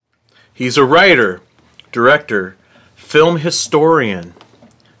He's a writer, director, film historian,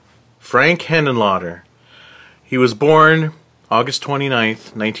 Frank Henenlotter. He was born August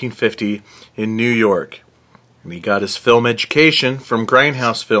 29th, 1950, in New York. And he got his film education from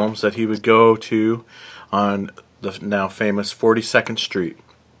Grindhouse Films that he would go to on the now famous 42nd Street.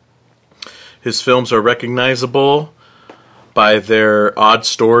 His films are recognizable by their odd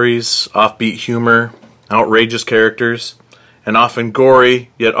stories, offbeat humor, outrageous characters, and often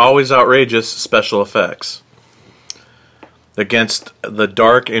gory, yet always outrageous, special effects against the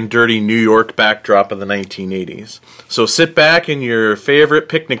dark and dirty New York backdrop of the 1980s. So sit back in your favorite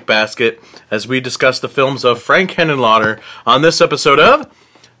picnic basket as we discuss the films of Frank Henenlotter on this episode of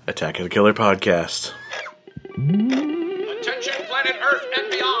Attack of the Killer Podcast. Attention Planet Earth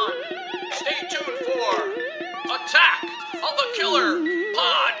and beyond. Stay tuned for Attack of the Killer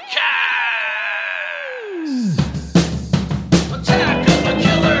Podcast. Attack of the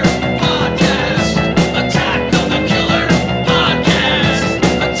Killer Podcast. Attack of the Killer Podcast.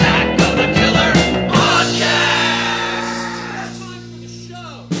 Attack of the Killer Podcast. That's time for the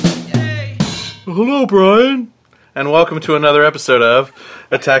show. Yay. Hello, Brian, and welcome to another episode of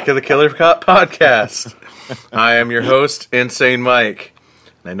Attack of the Killer Podcast. I am your host, Insane Mike.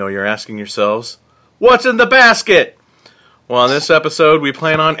 And I know you're asking yourselves, what's in the basket? Well, on this episode, we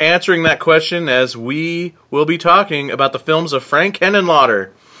plan on answering that question as we will be talking about the films of Frank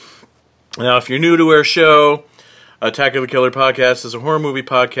Henenlotter. Now, if you're new to our show, Attack of the Killer Podcast is a horror movie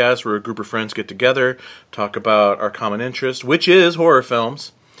podcast where a group of friends get together, talk about our common interest, which is horror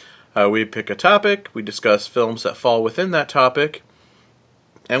films. We pick a topic, we discuss films that fall within that topic,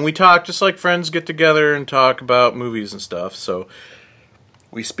 and we talk just like friends get together and talk about movies and stuff. So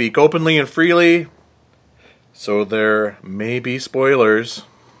we speak openly and freely, so there may be spoilers.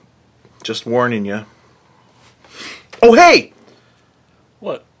 Just warning you. Oh, hey!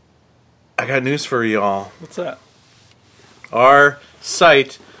 What? I got news for y'all. What's that? Our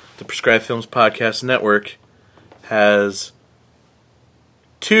site, the Prescribed Films Podcast Network, has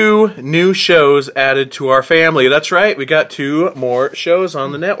 2 new shows added to our family. That's right, we got 2 more shows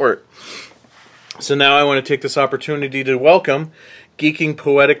on the network. So now I want to take this opportunity to welcome Geeking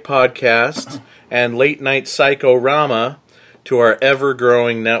Poetic Podcast and Late Night Psycho-Rama to our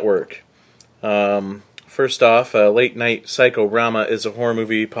ever-growing network. First off, Late Night Psycho-Rama is a horror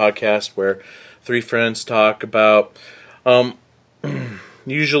movie podcast where 3 friends talk about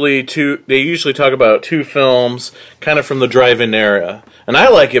usually talk about 2 films kind of from the drive-in era. And I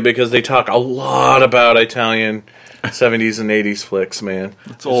like it because they talk a lot about Italian 70s and 80s flicks, man.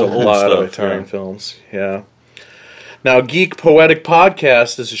 It's There's old a lot stuff, of Italian yeah. films. Yeah. Now, Geek Poetic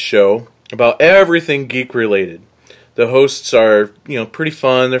Podcast is a show about everything geek related. The hosts are, pretty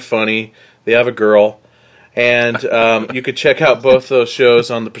fun. They're funny. They have a girl. And you could check out both those shows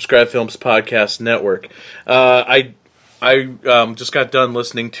on the Prescribed Films Podcast Network. I just got done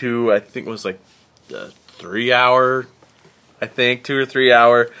listening to, I think it was like a 3-hour, 2 or 3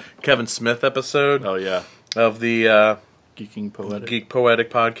 hour Kevin Smith episode. Oh, yeah. Of the Geeking Poetic. Geek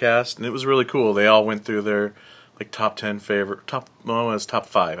Poetic Podcast, and it was really cool. They all went through their top 10 favorite, top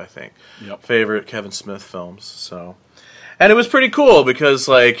 5, I think, Yep. favorite Kevin Smith films. So, and it was pretty cool because,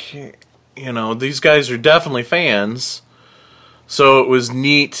 these guys are definitely fans. So it was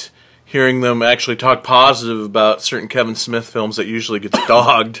neat hearing them actually talk positive about certain Kevin Smith films that usually gets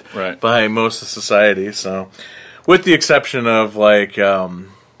dogged Right. by most of society. So, with the exception of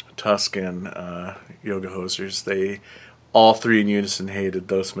Tusk and Yoga Hosers, they all 3 in unison hated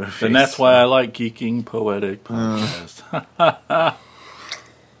those movies. And that's why I like Geeking Poetic Podcast.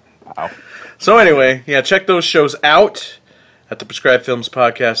 Wow. So anyway, yeah, check those shows out at the Prescribed Films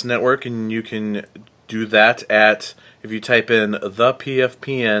Podcast Network, and you can do that if you type in thepfpn.com.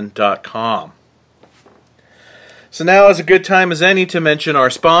 So now is a good time as any to mention our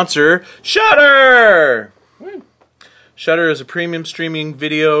sponsor, Shudder! Shudder is a premium streaming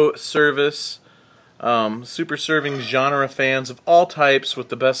video service, super serving genre fans of all types with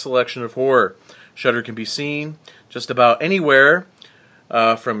the best selection of horror. Shudder can be seen just about anywhere,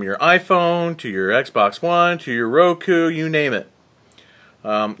 from your iPhone to your Xbox One to your Roku, you name it.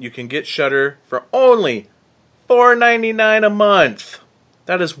 You can get Shudder for only $4.99 a month.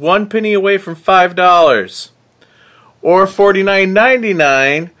 That is 1 penny away from $5. Or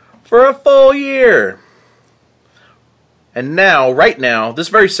 $49.99 for a full year. And now, right now, this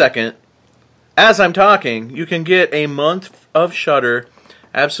very second, as I'm talking, you can get a month of Shudder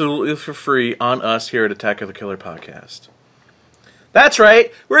absolutely for free on us here at Attack of the Killer Podcast. That's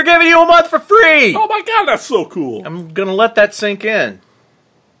right, we're giving you a month for free! Oh my god, that's so cool! I'm going to let that sink in.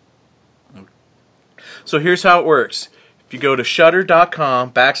 So here's how it works. if you go to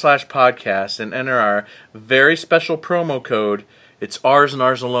shudder.com/podcast and enter our very special promo code, it's ours and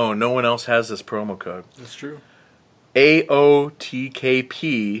ours alone. No one else has this promo code. That's true.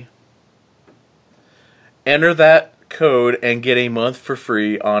 AOTKP. Enter that code and get a month for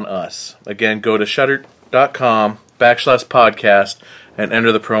free on us. Again, go to shudder.com/podcast and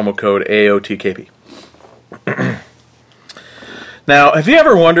enter the promo code AOTKP. Now, have you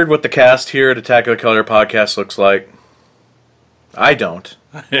ever wondered what the cast here at Attack of the Killer Podcast looks like? I don't.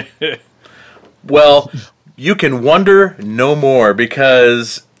 Well, you can wonder no more,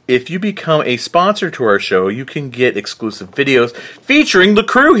 because if you become a sponsor to our show, you can get exclusive videos featuring the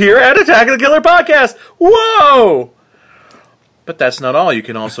crew here at Attack of the Killer Podcast. Whoa! But that's not all. You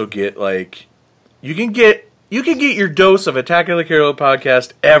can also get, you can get your dose of Attack of the Killer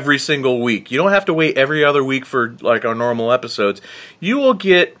Podcast every single week. You don't have to wait every other week for, our normal episodes. You will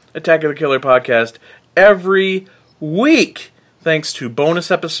get Attack of the Killer Podcast every week, thanks to bonus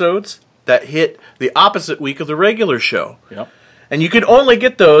episodes that hit the opposite week of the regular show. Yep. And you can only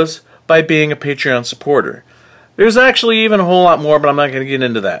get those by being a Patreon supporter. There's actually even a whole lot more, but I'm not going to get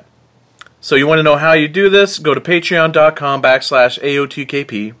into that. So you want to know how you do this? Go to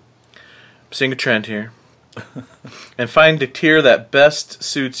patreon.com/AOTKP. I'm seeing a trend here. And find the tier that best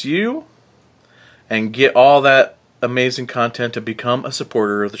suits you and get all that amazing content to become a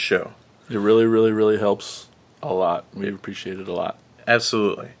supporter of the show. It really, really, really helps a lot. We appreciate it a lot.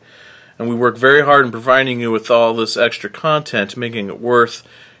 Absolutely. And we work very hard in providing you with all this extra content, making it worth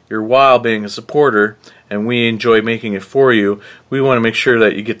your while being a supporter, and we enjoy making it for you. We want to make sure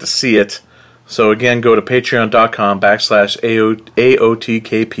that you get to see it. So again, go to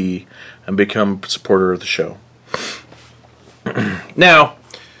patreon.com/AOTKP and become a supporter of the show. Now,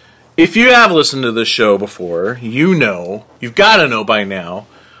 if you have listened to this show before, you've got to know by now,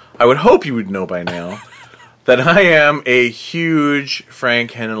 I would hope you would know by now, that I am a huge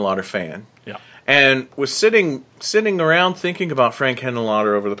Frank Henenlotter fan. Yeah. And was sitting around thinking about Frank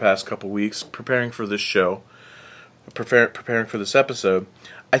Henenlotter over the past couple weeks, preparing for this show, preparing for this episode.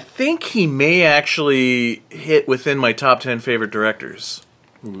 I think he may actually hit within my top 10 favorite directors.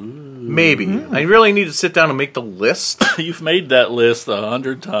 Ooh. Maybe. I really need to sit down and make the list. You've made that list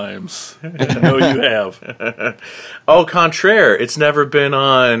 100 times. I know you have. Au contraire, it's never been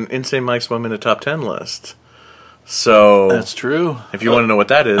on Insane Mike's 1 Minute Top 10 list. So that's true. If you want to know what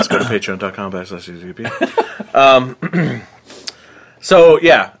that is, go to patreon.com/AOTKP. So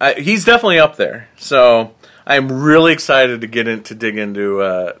yeah, he's definitely up there. So I'm really excited to dig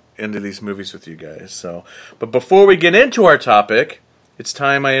into these movies with you guys. So, but before we get into our topic, it's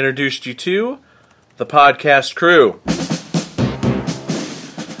time I introduced you to the podcast crew.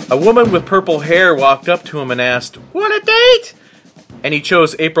 A woman with purple hair walked up to him and asked, "Want a date?" And he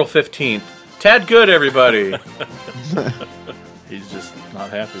chose April 15th. Tad Good, everybody. He's just not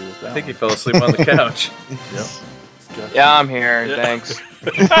happy with that. I think he fell asleep on the couch. Yep. Yeah, I'm here. Yeah. Thanks.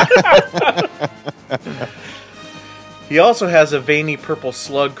 He also has a veiny purple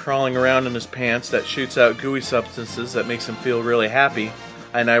slug crawling around in his pants that shoots out gooey substances that makes him feel really happy.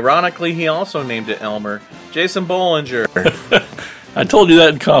 And ironically, he also named it Elmer. Jason Bollinger. I told you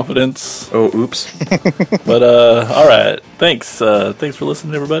that in confidence. Oh, oops. But, alright. Thanks. Thanks for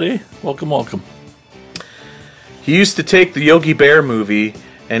listening, everybody. Welcome. He used to take the Yogi Bear movie,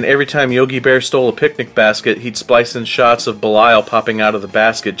 and every time Yogi Bear stole a picnic basket, he'd splice in shots of Belial popping out of the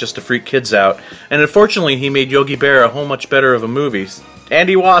basket just to freak kids out. And unfortunately, he made Yogi Bear a whole much better of a movie.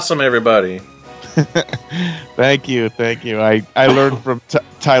 Andy Wassum, everybody. Thank you. I learned from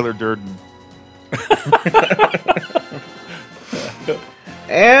Tyler Durden.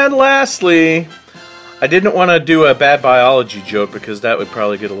 And lastly, I didn't want to do a bad biology joke because that would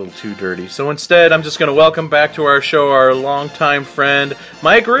probably get a little too dirty. So instead, I'm just going to welcome back to our show our longtime friend,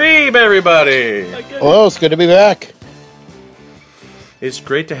 Mike Reeb, everybody. Hello, it's good to be back. It's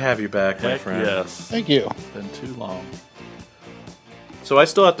great to have you back, my friend. Yes. Thank you. It's been too long. So I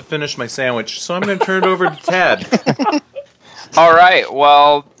still have to finish my sandwich, so I'm going to turn it over to Tad. All right,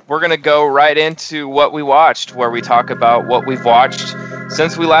 well, we're going to go right into what we watched, where we talk about what we've watched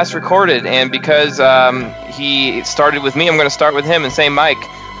since we last recorded. And because he started with me, I'm going to start with him and say, Mike,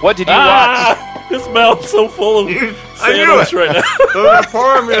 what did you watch? His mouth's so full of sandwich right now. There was a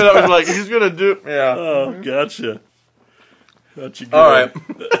part of me that was like, he's going to do... Yeah. Oh, gotcha. Got you good. All right.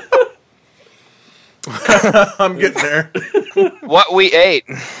 I'm getting there. What we ate.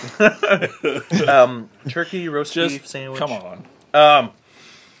 Turkey, roast beef sandwich. Come on.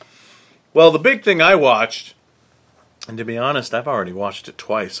 Well, the big thing I watched, and to be honest, I've already watched it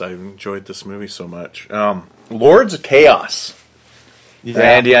twice. I've enjoyed this movie so much. Lords of Chaos.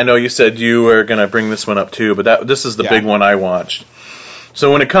 Andy, I know you said you were going to bring this one up too, but this is the big one I watched.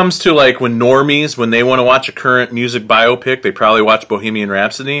 So when it comes to like when normies, when they want to watch a current music biopic, they probably watch Bohemian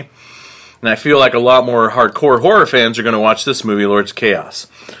Rhapsody. And I feel like a lot more hardcore horror fans are going to watch this movie, Lords of Chaos.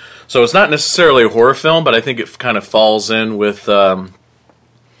 So it's not necessarily a horror film, but I think it kind of falls in with horror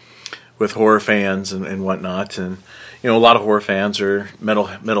fans and whatnot. And a lot of horror fans are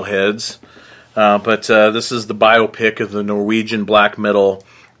metalheads. But this is the biopic of the Norwegian black metal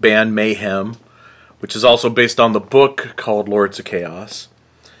band Mayhem, which is also based on the book called Lords of Chaos.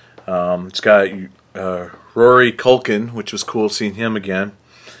 It's got Rory Culkin, which was cool seeing him again.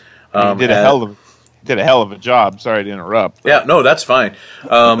 He did a hell of a job. Sorry to interrupt. Yeah, no, that's fine.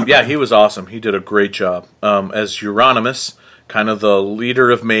 He was awesome. He did a great job as Euronymous, kind of the leader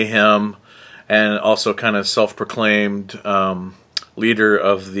of Mayhem, and also kind of self-proclaimed leader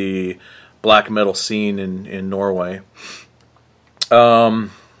of the black metal scene in Norway.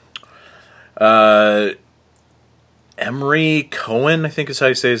 Emery Cohen, I think is how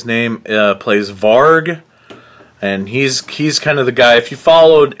you say his name, plays Varg. And he's kind of the guy. If you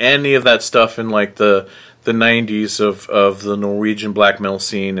followed any of that stuff in like the 90s of the Norwegian black metal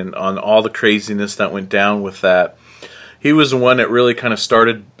scene and on all the craziness that went down with that, he was the one that really kind of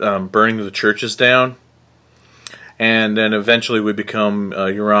started burning the churches down. And then eventually would become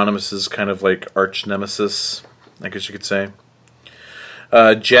Euronymous' kind of like arch nemesis, I guess you could say.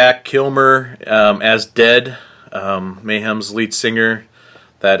 Jack Kilmer as Dead, Mayhem's lead singer,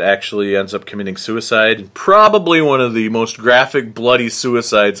 that actually ends up committing suicide. Probably one of the most graphic, bloody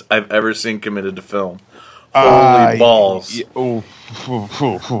suicides I've ever seen committed to film. Holy balls.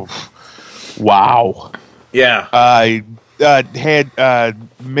 Wow. Yeah. I had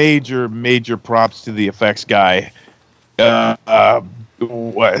major props to the effects guy. That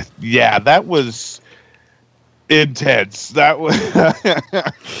was intense. That was...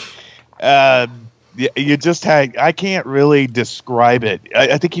 you just had... I can't really describe it.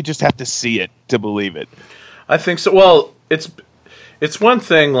 I think you just have to see it to believe it. I think so. Well, it's one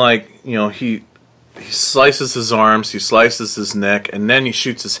thing, like, he slices his arms, he slices his neck, and then he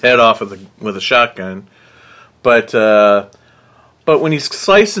shoots his head off with a shotgun. But when he's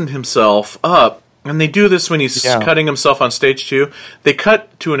slicing himself up, and they do this when he's cutting himself on stage too, they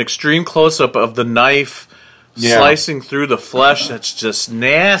cut to an extreme close-up of the knife slicing through the flesh. That's just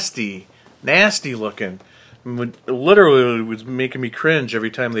nasty looking. Literally was making me cringe every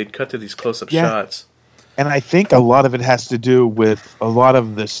time they'd cut to these close-up shots. And I think a lot of it has to do with a lot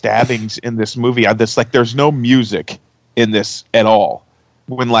of the stabbings in this movie. There's no music in this at all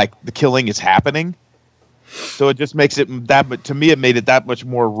when like the killing is happening. So it just makes it but to me it made it that much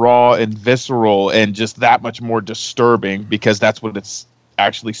more raw and visceral and just that much more disturbing because that's what it's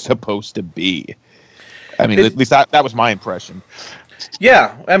actually supposed to be. I mean, at least that was my impression.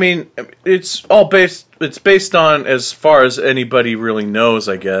 Yeah, I mean, it's based on, as far as anybody really knows,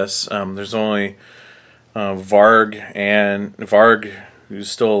 I guess. There's only Varg, and Varg, who's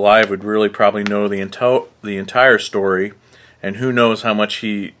still alive, would really probably know the entire story, and who knows how much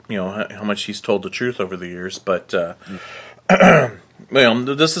how much he's told the truth over the years. But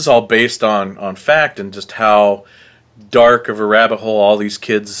this is all based on fact and just how dark of a rabbit hole all these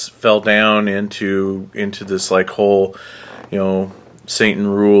kids fell down into this like whole, Satan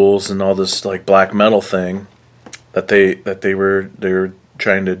rules and all this like black metal thing that they were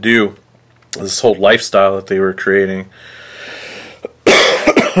trying to do, this whole lifestyle that they were creating.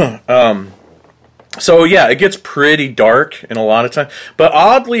 So yeah, it gets pretty dark in a lot of time, but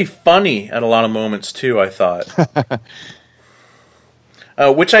oddly funny at a lot of moments too, I thought.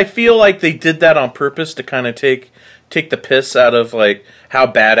 Which I feel like they did that on purpose to kind of take the piss out of like how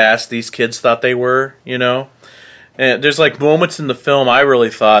badass these kids thought they were, And there's like moments in the film I really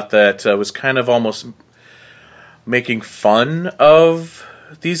thought that was kind of almost making fun of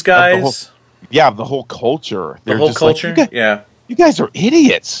these guys. The whole culture. The whole culture? You guys are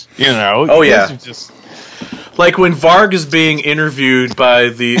idiots, Oh, you yeah. guys are just... Like when Varg is being interviewed by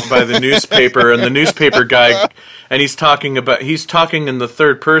the newspaper, and the newspaper guy, and he's talking in the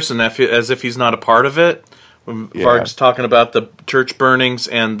third person as if he's not a part of it. When Varg's talking about the church burnings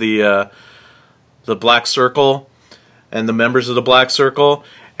and the Black Circle and the members of the Black Circle,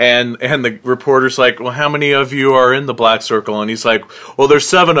 and the reporter's like, "Well, how many of you are in the Black Circle?" And he's like, "Well, there's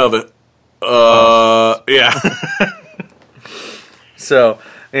 7 of it." Yeah. So,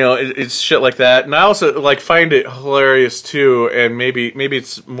 it's shit like that, and I also like find it hilarious too. And maybe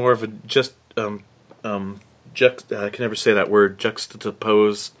it's more of a I can never say that word,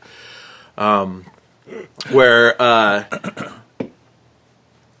 juxtaposed, where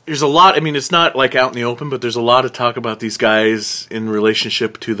there's a lot. I mean, it's not like out in the open, but there's a lot of talk about these guys in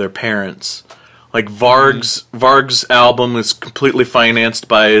relationship to their parents. Like Varg's album is completely financed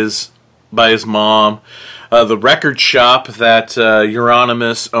by his mom. The record shop that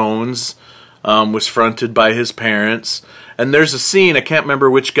Euronymous owns was fronted by his parents. And there's a scene, I can't remember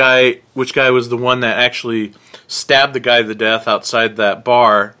which guy was the one that actually stabbed the guy to death outside that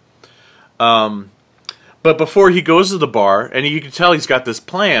bar. But before he goes to the bar, and you can tell he's got this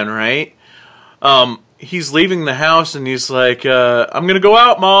plan, right? He's leaving the house, and he's like, I'm going to go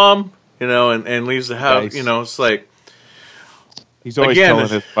out, Mom, and leaves the house. Nice. It's like... He's always Again, telling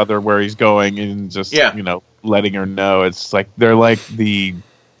his mother where he's going and just, Yeah. letting her know. It's like they're like the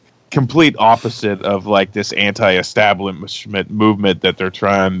complete opposite of like this anti-establishment movement that they're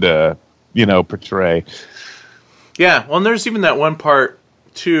trying to, portray. Yeah, well, and there's even that one part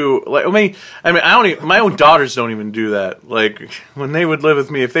too. Like, I mean, I don't even, my own daughters don't even do that. Like when they would live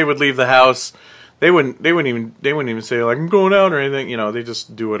with me, if they would leave the house, they wouldn't even say like I'm going out or anything. They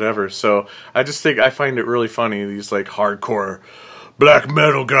just do whatever. So I find it really funny. These like hardcore black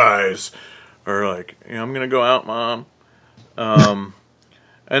metal guys are like, I'm gonna go out, Mom. And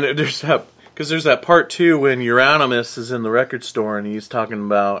there's that part too when Euronymous is in the record store and he's talking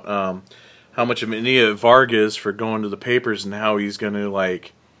about how much of an idiot Varg is for going to the papers and how he's gonna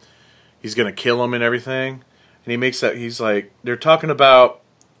kill him and everything. And he's like, they're talking about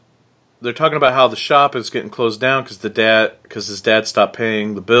how the shop is getting closed down because his dad stopped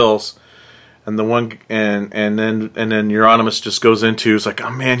paying the bills, and then Euronymous just goes into, it's like, oh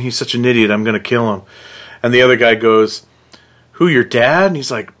man, he's such an idiot, I'm gonna kill him. And the other guy goes, who, your dad? And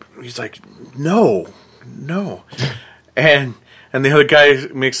he's like, no. And the other guy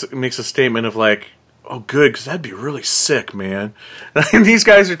makes a statement of like, oh good, because that'd be really sick, man. And these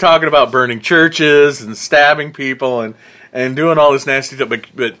guys are talking about burning churches and stabbing people and doing all this nasty stuff,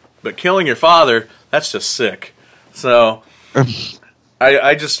 but killing your father, that's just sick. So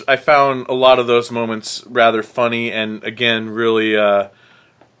I found a lot of those moments rather funny, and again really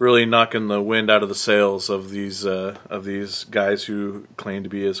knocking the wind out of the sails of these guys who claim to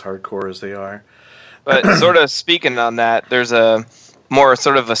be as hardcore as they are. But sort of speaking on that, there's a more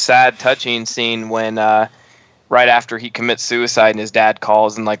sort of a sad, touching scene when right after he commits suicide and his dad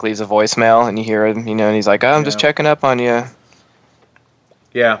calls and like leaves a voicemail, and you hear him, and he's like, oh, I'm just checking up on you.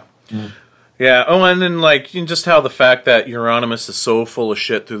 Yeah. Yeah. Oh, and then like just how the fact that Euronymous is so full of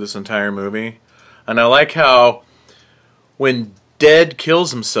shit through this entire movie, and I like how when Dead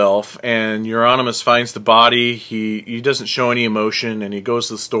kills himself and Euronymous finds the body, he doesn't show any emotion, and he goes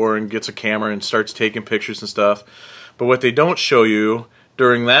to the store and gets a camera and starts taking pictures and stuff. But what they don't show you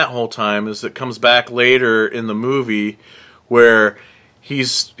during that whole time is it comes back later in the movie where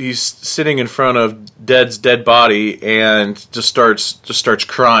he's sitting in front of Dead's dead body and just starts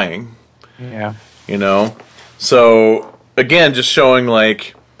crying. Yeah. So again, just showing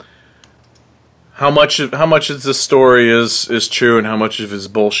like how much of this story is true and how much of it is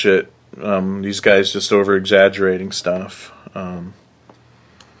bullshit. These guys just over exaggerating stuff.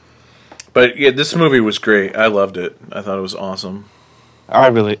 But yeah, this movie was great. I loved it. I thought it was awesome. I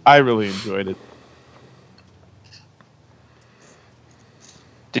really enjoyed it.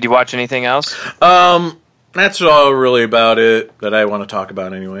 Did you watch anything else? That's all really about it that I want to talk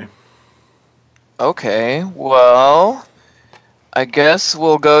about anyway. Okay, well, I guess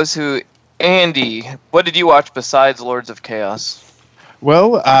we'll go to Andy. What did you watch besides Lords of Chaos?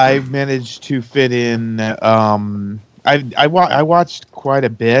 Well, I managed to fit in. I watched quite a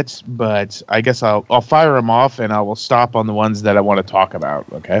bit, but I guess I'll fire them off and I will stop on the ones that I want to talk about.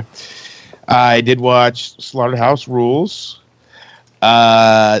 Okay, I did watch Slaughterhouse Rules.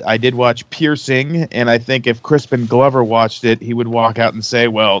 I did watch Piercing, and I think if Crispin Glover watched it, he would walk out and say,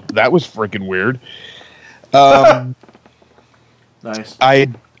 "Well, that was freaking weird." Nice. I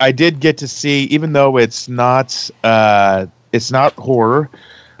did get to see, even though it's not horror,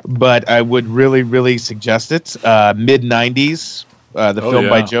 but I would really, really suggest it. Mid-90s, the film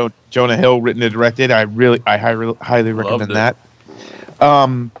by Jonah Hill, written and directed. I highly recommend that.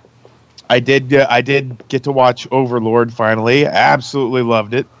 I did get to watch Overlord finally. Absolutely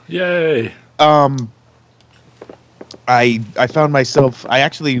loved it. Yay! I found myself. I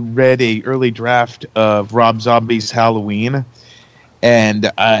actually read a early draft of Rob Zombie's Halloween,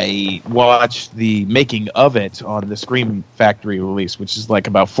 and I watched the making of it on the Scream Factory release, which is like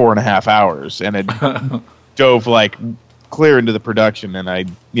about 4.5 hours, and it dove like clear into the production, and I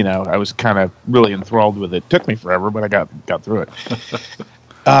was kind of really enthralled with it. Took me forever, but I got through it.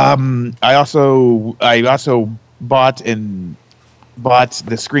 I also bought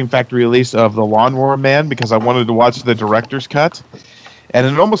the Scream Factory release of The Lawnmower Man because I wanted to watch the director's cut. And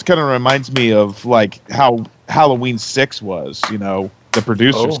it almost kind of reminds me of like how Halloween 6 was, you know, the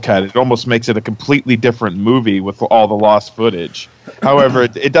producer's cut. It almost makes it a completely different movie with all the lost footage. However,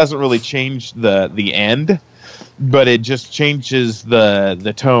 it doesn't really change the end, but it just changes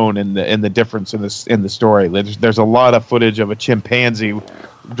the tone and the difference in the story. There's a lot of footage of a chimpanzee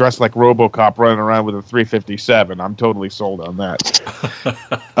dressed like RoboCop running around with a 357. I'm totally sold on that.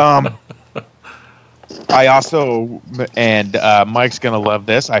 I also, and Mike's gonna love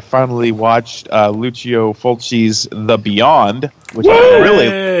this, I finally watched Lucio Fulci's The Beyond, which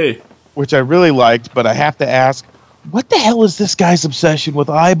I really liked, but I have to ask, what the hell is this guy's obsession with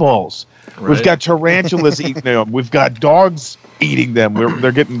eyeballs? Right. We've got tarantulas eating them. We've got dogs eating them.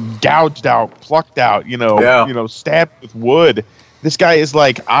 They're getting gouged out, plucked out, stabbed with wood. This guy is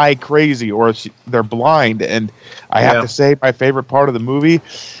like eye crazy, or they're blind. And I have to say, my favorite part of the movie,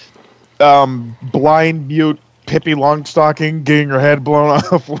 blind, mute Pippi Longstocking getting her head blown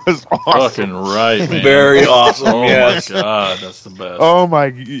off was awesome. Fucking right, man. Very awesome. Oh yes. my god, that's the best. Oh my,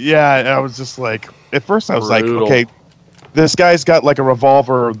 yeah. I was just like, at first I was like, okay, this guy's got like a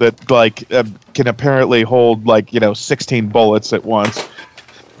revolver that like can apparently hold like 16 bullets at once.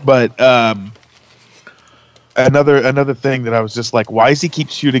 But another thing that I was just like, why does he keep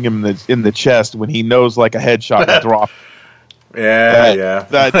shooting him in the chest when he knows like a headshot will drop?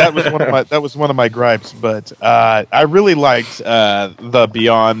 That was one of my gripes, but I really liked The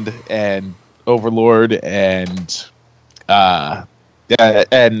Beyond and Overlord, and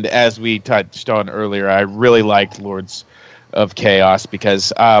as we touched on earlier, I really liked Lords of Chaos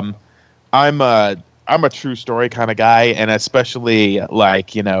because I'm a true story kind of guy, and especially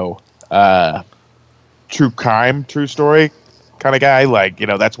like true crime, true story kind of guy. Like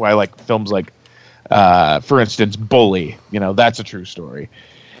that's why I like films like. For instance, Bully, that's a true story.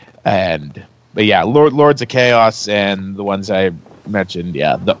 But yeah, Lords of Chaos and the ones I mentioned,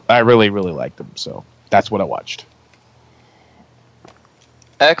 I really, really liked them. So that's what I watched.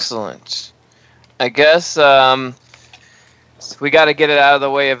 Excellent. I guess we got to get it out of the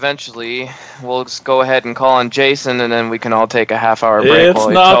way eventually. We'll just go ahead and call on Jason, and then we can all take a half-hour break. It's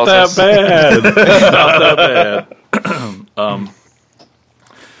not that bad. It's not that bad.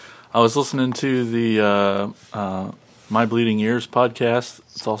 I was listening to the My Bleeding Ears podcast.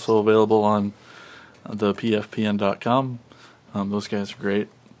 It's also available on the pfpn.com. Those guys are great,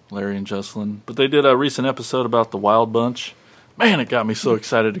 Larry and Jocelyn. But they did a recent episode about the Wild Bunch. Man, it got me so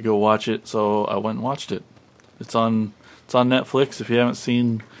excited to go watch it, so I went and watched it. It's on Netflix. If you haven't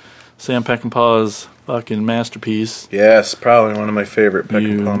seen Sam Peckinpah's fucking masterpiece, yes, probably one of my favorite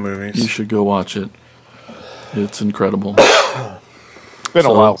Peckinpah movies. You should go watch it. It's incredible. It's been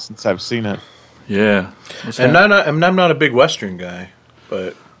a while since I've seen it. Yeah. And I'm not a big Western guy,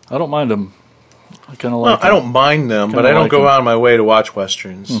 but I don't mind them. I kind of like. I don't mind them, but I don't go out of my way to watch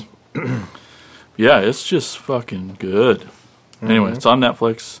Westerns. Yeah, it's just fucking good. Anyway, it's on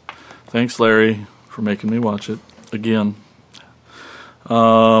Netflix. Thanks, Larry, for making me watch it again.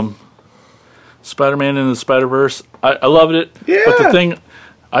 Spider-Man in the Spider-Verse. I loved it. Yeah. But the thing,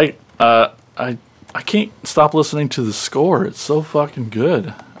 I can't stop listening to the score. It's so fucking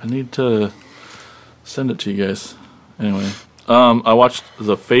good. I need to send it to you guys. Anyway, I watched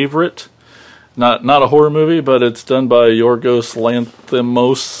The Favorite. Not a horror movie, but it's done by Yorgos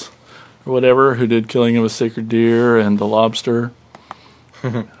Lanthimos or whatever, who did Killing of a Sacred Deer and The Lobster.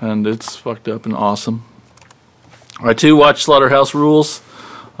 And it's fucked up and awesome. I too watched Slaughterhouse Rules.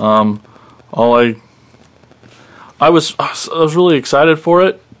 I was really excited for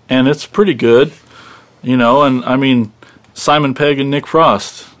it, and it's pretty good. And I mean, Simon Pegg and Nick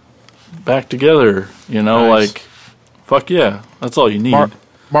Frost back together, nice. Like, fuck yeah, that's all you need.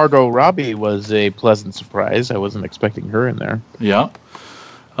 Margot Robbie was a pleasant surprise. I wasn't expecting her in there. Yeah.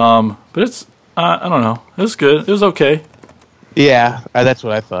 But it's, I don't know, it was good. It was okay. Yeah, that's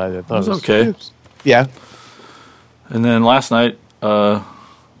what I thought. I thought it was okay. Yeah. And then last night,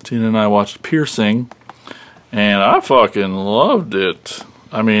 Tina and I watched Piercing, and I fucking loved it.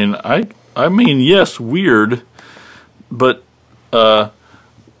 I mean, yes, weird, but, I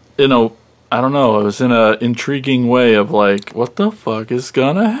don't know, it was in a intriguing way of like, what the fuck is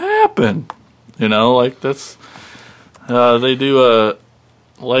gonna happen? Like that's, they do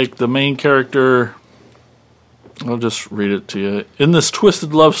like the main character, I'll just read it to you. In this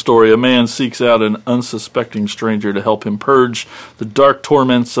twisted love story, a man seeks out an unsuspecting stranger to help him purge the dark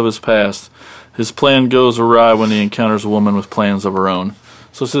torments of his past. His plan goes awry when he encounters a woman with plans of her own.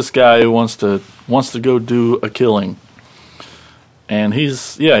 So it's this guy who wants to go do a killing, and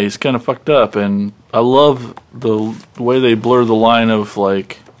he's kind of fucked up. And I love the way they blur the line of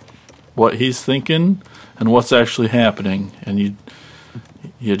like what he's thinking and what's actually happening, and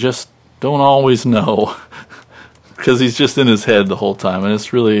you just don't always know because he's just in his head the whole time, and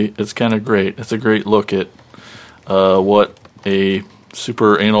it's kind of great. It's a great look at what a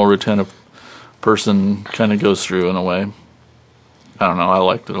super anal retentive person kind of goes through in a way. I don't know. I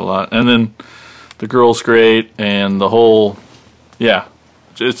liked it a lot, and then the girl's great, and the whole,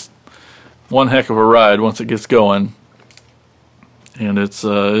 just one heck of a ride once it gets going. And it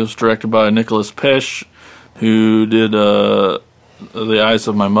was directed by Nicholas Pesh, who did The Eyes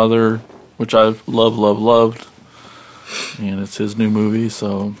of My Mother, which I've loved. And it's his new movie,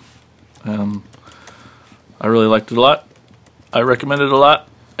 so I really liked it a lot. I recommend it a lot.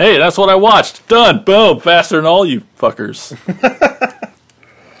 Hey, that's what I watched. Done. Boom. Faster than all you fuckers.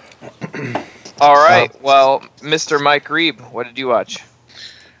 All right. Well, Mr. Mike Reeb, what did you watch?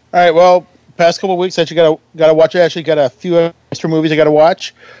 All right. Well, past couple of weeks, I actually got to watch it. I actually got a few extra movies I got to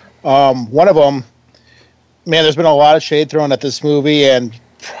watch. One of them, man, there's been a lot of shade thrown at this movie, and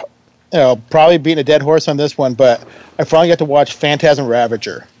probably beating a dead horse on this one, but I finally got to watch Phantasm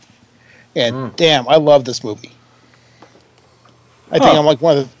Ravager, and damn, I love this movie. I think I'm like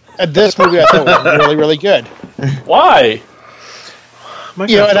one of the. This movie I thought was really, really good. Why?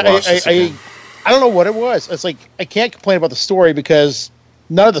 And I don't know what it was. It's like I can't complain about the story because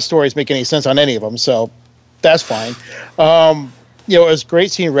none of the stories make any sense on any of them, so that's fine. It was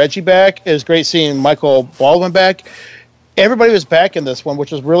great seeing Reggie back. It was great seeing Michael Baldwin back. Everybody was back in this one,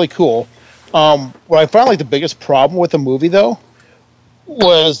 which was really cool. What I found like the biggest problem with the movie, though,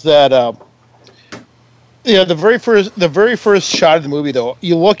 was that the very first shot of the movie, though,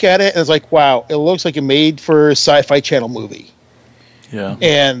 you look at it and it's like, wow, it looks like a made for Sci-Fi Channel movie. Yeah.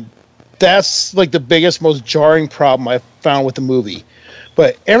 And that's like the biggest, most jarring problem I found with the movie.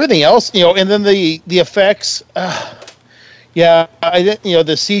 But everything else, and then the effects, I didn't,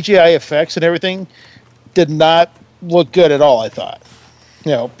 the CGI effects and everything did not look good at all, I thought.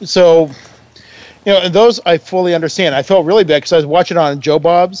 So, and those I fully understand. I felt really bad because I was watching it on Joe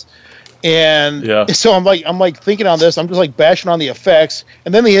Bob's, and so I'm like thinking on this, I'm just like bashing on the effects,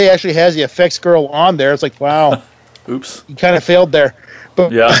 and then he actually has the effects girl on there. It's like, wow. Oops. You kind of failed there.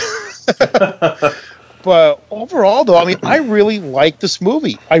 But yeah. But overall, though, I mean, I really liked this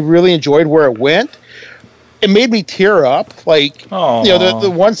movie. I really enjoyed where it went. It made me tear up. Like,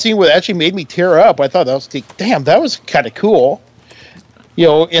 the one scene where it actually made me tear up, I thought that was, damn, that was kind of cool.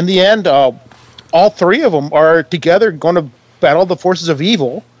 In the end, all three of them are together going to battle the forces of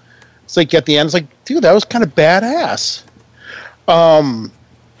evil. It's like at the end, it's like, dude, that was kind of badass. Hands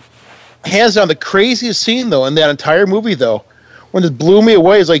down, the craziest scene, though, in that entire movie, though, when it blew me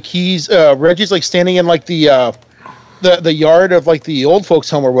away is like Reggie's like standing in like the yard of like the old folks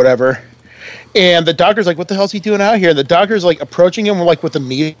home or whatever, and the doctor's like, what the hell's he doing out here? And the doctor's like approaching him like with a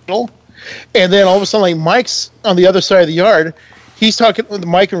needle, and then all of a sudden like Mike's on the other side of the yard. He's talking with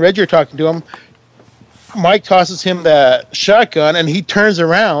Mike and Reggie are talking to him. Mike tosses him the shotgun and he turns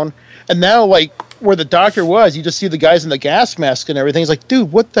around, and now like where the doctor was, you just see the guys in the gas mask and everything. He's like, dude,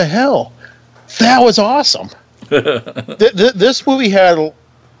 what the hell? That was awesome. This movie had,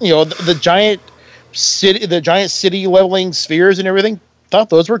 the giant city leveling spheres and everything. Thought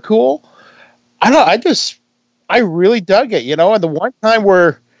those were cool. I really dug it, And the one time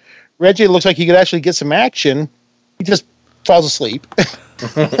where Reggie looks like he could actually get some action, he just falls asleep.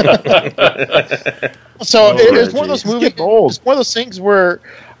 So it's one of those movies. It's one of those things where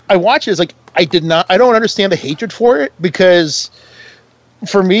I watch it. It's like I don't understand the hatred for it, because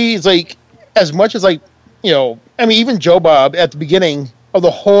for me, it's like as much as like. Even Joe Bob at the beginning of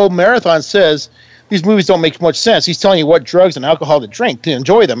the whole marathon says these movies don't make much sense. He's telling you what drugs and alcohol to drink to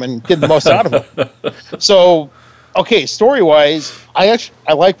enjoy them and get the most out of them. So, okay, story-wise, I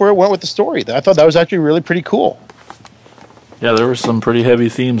like where it went with the story. I thought that was actually really pretty cool. Yeah, there were some pretty heavy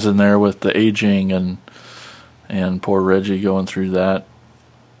themes in there with the aging and poor Reggie going through that.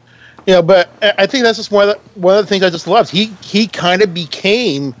 Yeah, but I think that's just one of the things I just loved. He kind of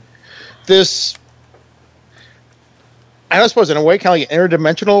became this. I don't suppose in a way kind of like an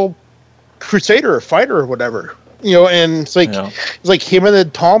interdimensional crusader or fighter or whatever, and it's like him and the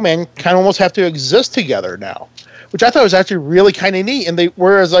tall man kind of almost have to exist together now, which I thought was actually really kind of neat. And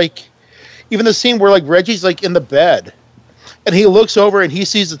whereas like even the scene where like Reggie's like in the bed and he looks over and he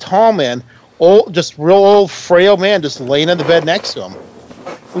sees the tall man, just real old frail man just laying in the bed next to him.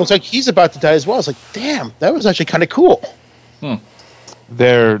 It looks like he's about to die as well. It's like, damn, that was actually kind of cool.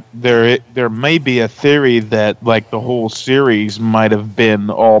 There may be a theory that like the whole series might have been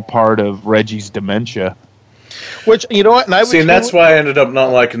all part of Reggie's dementia. Which, you know what? And that's why I ended up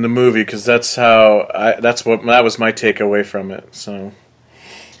not liking the movie, because that was my takeaway from it. So,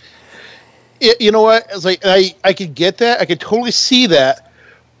 you know what? It's like I could get that. I could totally see that.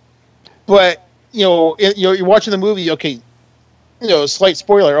 But you're watching the movie. Okay, slight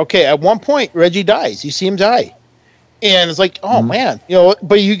spoiler. Okay, at one point Reggie dies. You see him die, and it's like, oh man,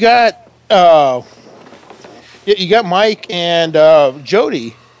 But you got Mike and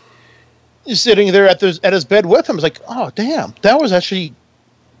Jody sitting there at his bed with him. It's like, oh damn, that was actually,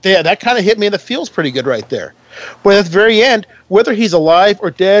 that kind of hit me in the feels pretty good right there. But at the very end, whether he's alive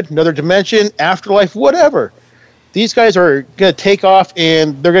or dead, another dimension, afterlife, whatever, these guys are gonna take off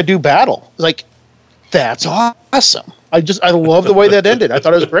and they're gonna do battle. It's like, that's awesome. I love the way that ended. I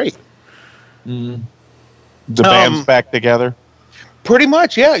thought it was great. The band's back together. Pretty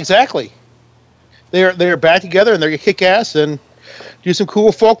much, yeah, exactly. They're back together and they're gonna kick ass and do some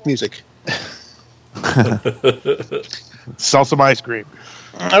cool folk music. Sell some ice cream.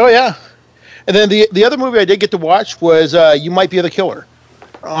 Oh yeah. And then the other movie I did get to watch was You Might Be the Killer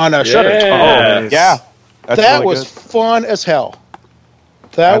on Shudder. Nice. Yeah. That's That really was good. fun as hell.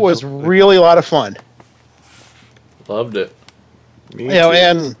 That was Absolutely. really a lot of fun. Loved it. Me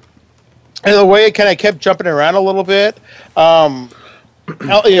And the way it kind of kept jumping around a little bit,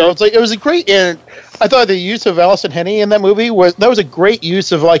 it's like it was a great. And I thought the use of Allison Henny in that movie was a great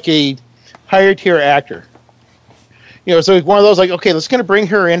use of like a higher tier actor. So it's one of those like, okay, let's gonna bring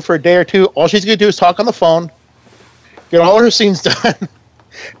her in for a day or two. All she's gonna do is talk on the phone, get all her scenes done,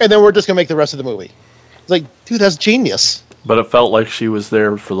 and then we're just gonna make the rest of the movie. It's like, dude, that's genius. But it felt like she was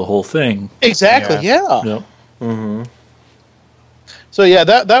there for the whole thing. Exactly. Yeah. Yep. Mm-hmm. So yeah,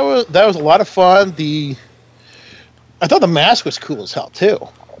 that was a lot of fun. I thought the mask was cool as hell too.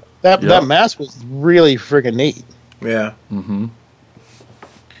 That mask was really friggin' neat. Yeah. Mm-hmm.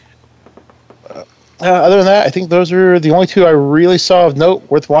 Other than that, I think those are the only two I really saw of note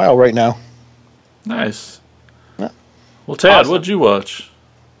worthwhile right now. Nice. Yeah. Well, Tad, Awesome. what'd you watch?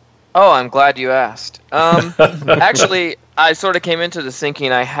 Oh, I'm glad you asked. Actually, I sort of came into this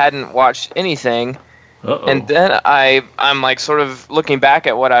thinking I hadn't watched anything, Uh-oh. and then I'm like sort of looking back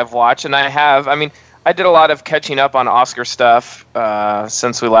at what I've watched, and I have. I mean, I did a lot of catching up on Oscar stuff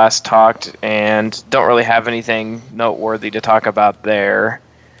since we last talked, and don't really have anything noteworthy to talk about there.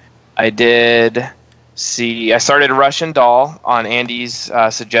 I started Russian Doll on Andy's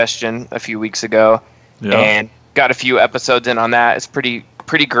suggestion a few weeks ago, Yeah. and got a few episodes in on that. It's pretty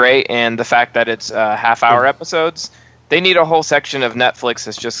great, and the fact that it's half-hour episodes, they need a whole section of Netflix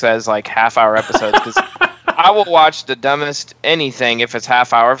that just says like half-hour episodes, because I will watch the dumbest anything if it's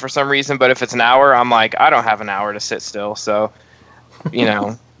half-hour for some reason, but if it's an hour, I'm like, I don't have an hour to sit still, so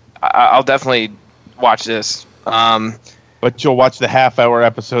I'll definitely watch this. But you'll watch the half-hour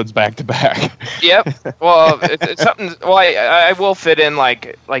episodes back to back. Yep. Well, it's something. Well, I will fit in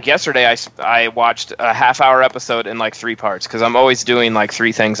like yesterday. I watched a half-hour episode in like 3 parts because I'm always doing like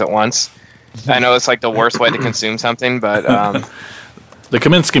 3 things at once. I know it's like the worst way to consume something, but The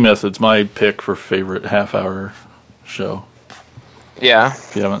Kaminsky Method's my pick for favorite half-hour show. yeah.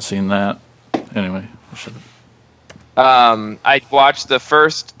 If you haven't seen that, anyway, I should. I watched the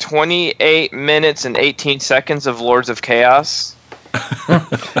first 28 minutes and 18 seconds of Lords of Chaos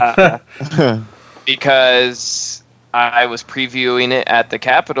because I was previewing it at the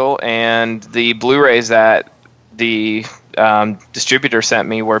Capitol, and the Blu-rays that the distributor sent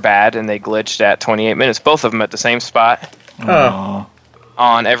me were bad, and they glitched at 28 minutes, both of them at the same spot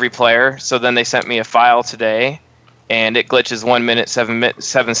on every player. So then they sent me a file today, and it glitches 1 minute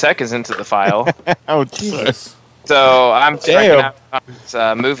 7 seconds into the file. Oh, Jesus. So I'm checking Damn. out this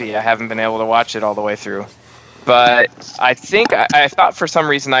movie. I haven't been able to watch it all the way through. But I think I thought for some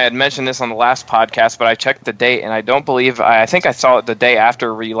reason I had mentioned this on the last podcast, but I checked the date, and I don't believe I think I saw it the day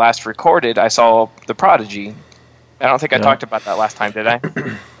after we last recorded. I saw The Prodigy. I don't think I talked about that last time, did I?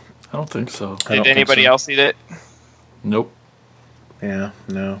 I don't think so. Did anybody else see it? Nope. Yeah.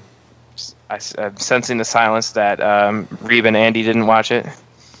 No. I'm sensing the silence that Reeb and Andy didn't watch it.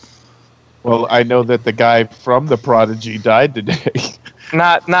 Well, I know that the guy from The Prodigy died today.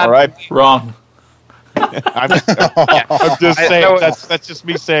 Not. All right. Wrong. I'm just I saying, know- that's just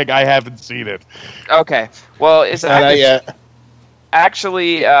me saying I haven't seen it. Okay. Well, it's Yeah.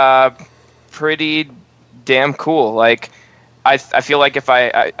 actually pretty damn cool. Like, I feel like if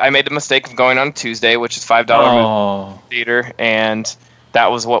I made the mistake of going on Tuesday, which is $5 Oh. theater, and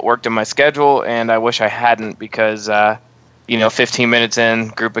that was what worked in my schedule, and I wish I hadn't because 15 minutes in,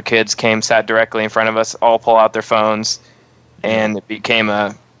 group of kids came, sat directly in front of us, all pull out their phones, and it became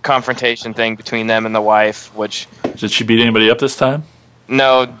a confrontation thing between them and the wife, which Did she beat anybody up this time?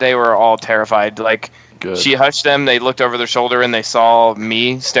 no, they were all terrified. Like, Good. she hushed them, they looked over their shoulder, and they saw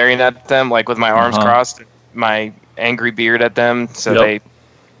me staring at them, like with my arms crossed, my angry beard at them. So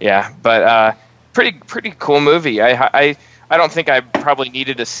Yep. but pretty cool movie. I I don't think I probably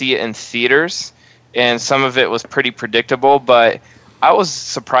needed to see it in theaters, and some of it was pretty predictable, but I was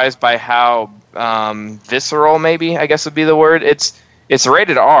surprised by how visceral, maybe, I guess would be the word. It's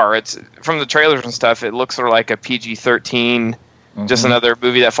rated R. It's from the trailers and stuff. It looks sort of like a PG-13, just another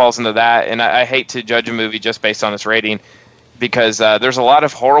movie that falls into that. And I hate to judge a movie just based on its rating, because there's a lot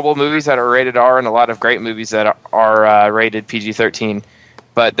of horrible movies that are rated R and a lot of great movies that are rated PG-13.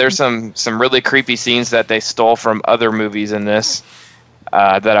 But there's some really creepy scenes that they stole from other movies in this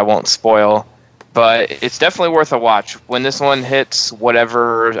that I won't spoil. But it's definitely worth a watch. When this one hits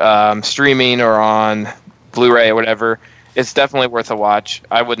whatever streaming or on Blu-ray or whatever, it's definitely worth a watch.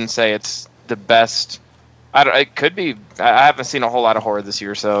 I wouldn't say it's the best. It could be. I haven't seen a whole lot of horror this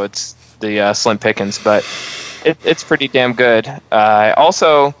year, so it's the slim pickings. But it's pretty damn good. I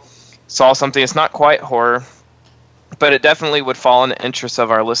also saw something. It's not quite horror, but it definitely would fall in the interest of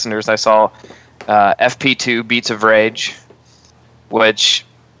our listeners. I saw FP2 Beats of Rage, which,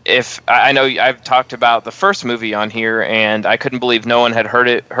 if I know I've talked about the first movie on here, and I couldn't believe no one had heard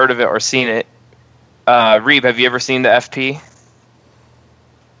of it or seen it. Reeb, have you ever seen the FP?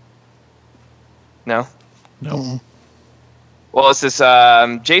 No? No. Well, it's this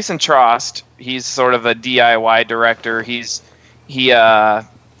Jason Trost. He's sort of a DIY director.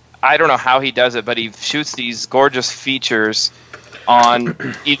 I don't know how he does it, but he shoots these gorgeous features on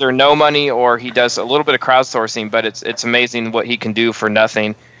either no money, or he does a little bit of crowdsourcing, but it's amazing what he can do for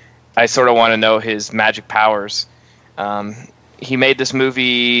nothing. I sort of want to know his magic powers. He made this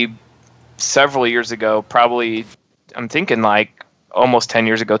movie several years ago, probably, I'm thinking like almost 10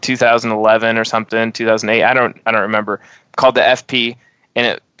 years ago, 2011 or something, 2008, I don't remember, called the FP, and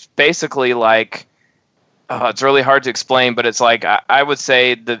it's basically like, it's really hard to explain, but it's like, I would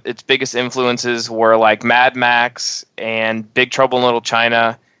say that its biggest influences were like Mad Max and Big Trouble in Little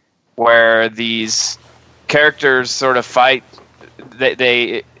China, where these characters sort of fight.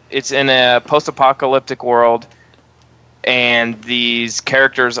 It's in a post-apocalyptic world, and these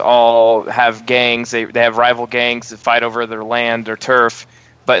characters all have gangs. They have rival gangs that fight over their land or turf,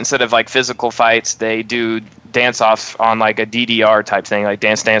 but instead of like physical fights, they do dance-offs on like a DDR type thing, like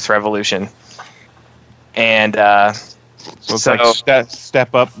Dance Dance Revolution. And so it's like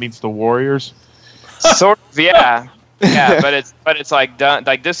Step Up meets the Warriors. Sort of, yeah. But it's like done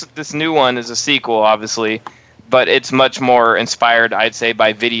like this new one is a sequel, obviously, but it's much more inspired, I'd say,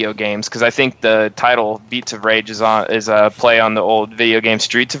 by video games, because I think the title Beats of Rage is a play on the old video game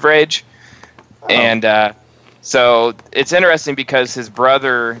Streets of Rage. And so it's interesting because his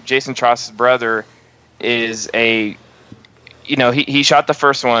brother, Jason Trost's brother, is he shot the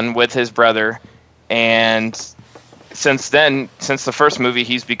first one with his brother. And since the first movie,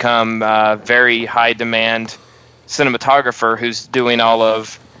 he's become a very high demand cinematographer who's doing all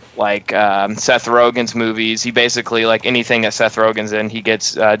of like Seth Rogen's movies. He basically, like anything that Seth Rogen's in, he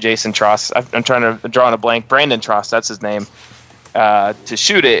gets Jason Trost. I'm trying to draw on a blank. Brandon Trost, that's his name, to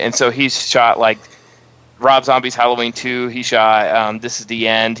shoot it. And so he's shot like Rob Zombie's Halloween 2. He shot This Is the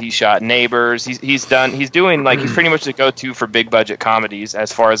End. He shot Neighbors. He's doing like, he's pretty much the go-to for big budget comedies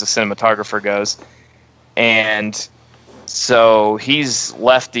as far as a cinematographer goes. And so he's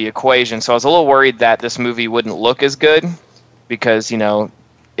left the equation. So I was a little worried that this movie wouldn't look as good, because,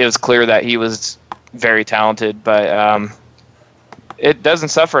 it was clear that he was very talented, but it doesn't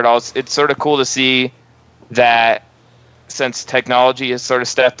suffer at all. It's sort of cool to see that since technology has sort of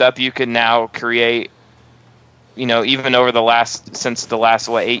stepped up, you can now create, even over since the last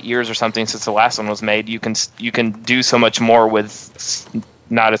 8 years or something since the last one was made, you can do so much more with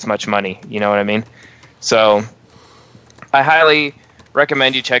not as much money. You know what I mean? So I highly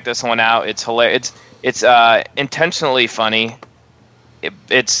recommend you check this one out. It's hilarious. It's intentionally funny.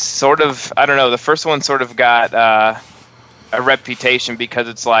 It's sort of, I don't know, the first one sort of got a reputation because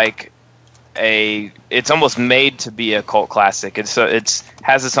it's like it's almost made to be a cult classic. It's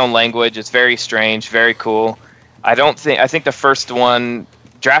has its own language. It's very strange, very cool. I think the first one,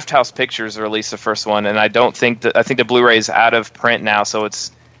 Draft House Pictures released the first one, and I think the Blu-ray is out of print now, so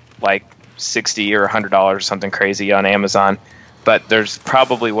it's like $60 or $100 or something crazy on Amazon, but there's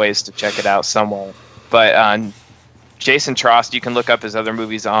probably ways to check it out somewhere. But Jason Trost, you can look up his other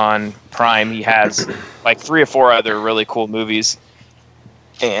movies on Prime. He has like 3 or 4 other really cool movies,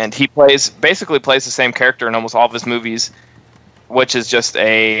 and he basically plays the same character in almost all of his movies, which is just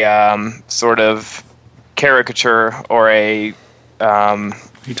a sort of caricature or a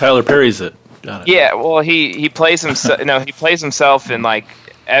He Tyler Perry's it. Got it. Yeah, well, he plays himself. He plays himself in like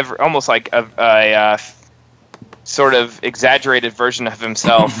almost like a sort of exaggerated version of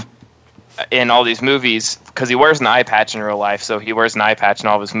himself in all these movies, because he wears an eye patch in real life. So he wears an eye patch in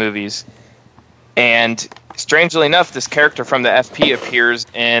all of his movies, And strangely enough, this character from the FP appears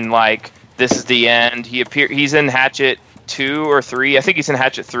in like This Is the End. He's in Hatchet 2 or 3. I think he's in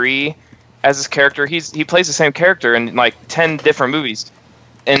Hatchet 3 as his character. He plays the same character in like 10 different movies.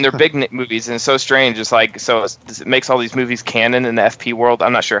 And they're big movies, and it's so strange. It's like it makes all these movies canon in the FP world.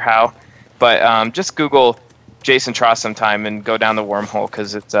 I'm not sure how, but just Google Jason Tross sometime and go down the wormhole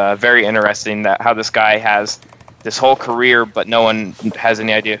because it's very interesting that how this guy has this whole career, but no one has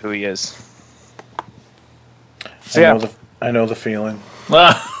any idea who he is. So, I know the feeling.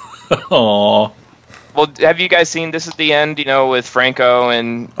 Aww. Well, have you guys seen This Is the End? You know, with Franco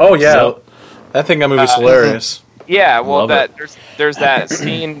and Oh yeah, I think that movie's hilarious. Yeah, well, Love there's that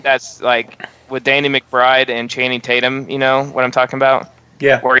scene that's like with Danny McBride and Channing Tatum. You know what I'm talking about?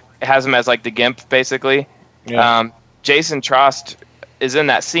 Yeah. Where he has him as like the Gimp, basically. Yeah. Jason Trost is in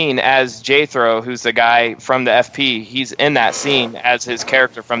that scene as Jethro, who's the guy from the FP. He's in that scene as his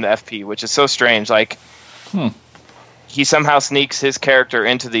character from the FP, which is so strange. Like, he somehow sneaks his character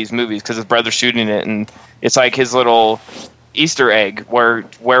into these movies because his brother's shooting it, and it's like his little Easter egg. Where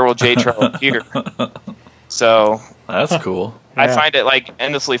will Jethro appear? So That's cool. I find it like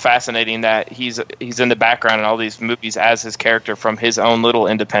endlessly fascinating that he's in the background in all these movies as his character from his own little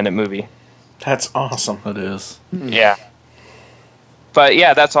independent movie. That's awesome. It is. Yeah. But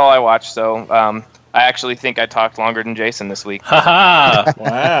yeah, that's all I watched. So I actually think I talked longer than Jason this week. Ha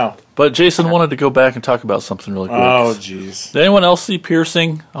Wow. But Jason wanted to go back and talk about something really quick. Oh jeez. Did anyone else see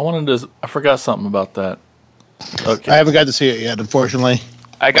Piercing? I forgot something about that. Okay. I haven't got to see it yet, unfortunately.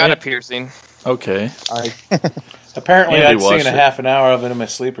 I got a piercing. Okay. Apparently, Andy I'd seen watched a it. half an hour of it in my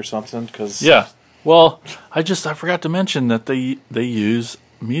sleep or something. Cause Yeah. Well, I forgot to mention that they use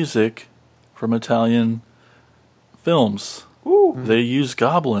music from Italian films. Ooh. They use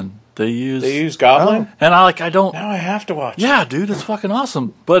Goblin. They use Goblin. and I don't. Now I have to watch. Yeah, dude, it's fucking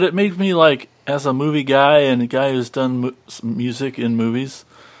awesome. But it made me like, as a movie guy and a guy who's done music in movies,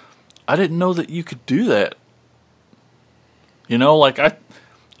 I didn't know that you could do that. You know, like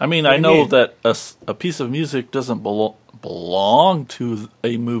I mean, I know that a piece of music doesn't belong to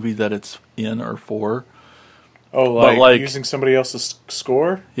a movie that it's in or for. Oh, But, like- using somebody else's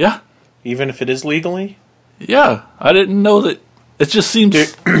score, Yeah, even if it is legally. yeah. I didn't know that. It just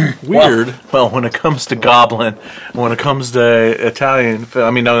seems weird. Well, when it comes to Goblin, when it comes to Italian, I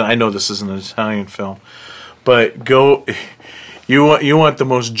mean, I know this isn't an Italian film, but you want the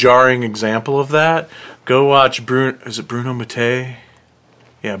most jarring example of that? Go watch Is it Bruno Mattei?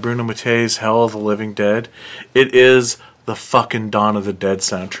 Yeah, Bruno Mattei's Hell of the Living Dead. It is the fucking Dawn of the Dead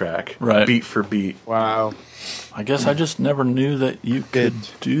soundtrack, Right. beat for beat. Wow. I guess I just never knew that you could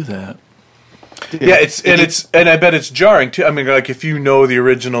do that. Yeah, and I bet it's jarring too. I mean, like if you know the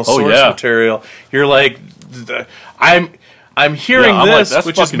original source material, you're like, I'm hearing Yeah, I'm like, this, that's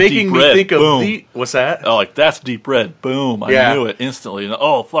which is fucking making Deep me Red. think of Boom. what's that? Oh, like that's Deep Red. Boom! I Yeah. knew it instantly. And,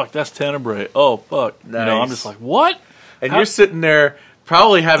 oh fuck, that's Tenebrae. Oh fuck. You know, I'm Nice. just like, what? And How- you're sitting there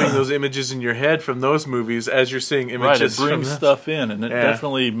probably having those images in your head from those movies as you're seeing Right, it images from brings this. stuff in, and it Yeah.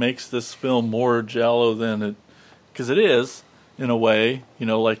 definitely makes this film more Giallo than it, because it is in a way. You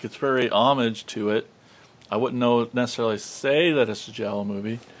know, like it's very homage to it. I wouldn't necessarily say that it's a Giallo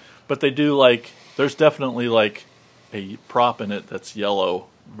movie, but they do like. There's definitely like a prop in it that's yellow,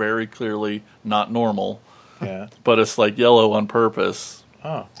 very clearly not normal, Yeah. but it's like yellow on purpose.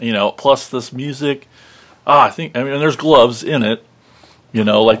 Oh. You know, plus this music. I mean, there's gloves in it. You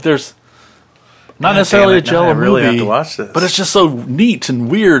know, like there's not necessarily a Giallo I really movie, have to watch this. but it's just so neat and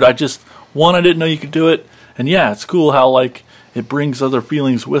weird. I didn't know you could do it, and yeah, it's cool how like it brings other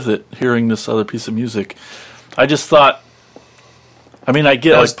feelings with it. Hearing this other piece of music, I just thought. I mean, I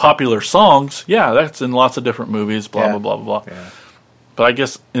get That was- like popular songs. Yeah, that's in lots of different movies. Blah Yeah. blah blah blah. Yeah. But I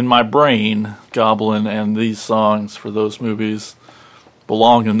guess in my brain, Goblin and these songs for those movies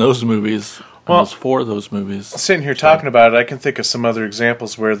belong in those movies. Well- and was for those movies. Sitting here talking about it, I can think of some other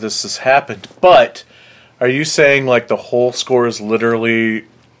examples where this has happened. But are you saying like the whole score is literally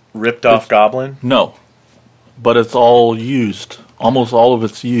ripped off Goblin? No, but it's all used. Almost all of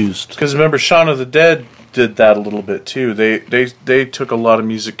it's used. Because remember, Shaun of the Dead did that a little bit too. They took a lot of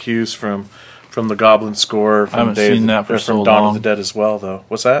music cues from the Goblin score. From I haven't seen that for from so Dawn long. of the Dead as well, though.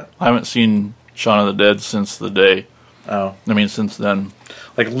 What's that? I haven't seen Shaun of the Dead since the day. Oh, I mean, since then.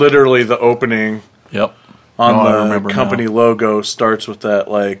 like literally the opening Yep. on No, I the remember company now. logo starts with that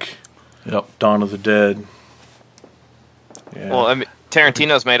like Yep. Dawn of the Dead. Yeah. Well, I mean,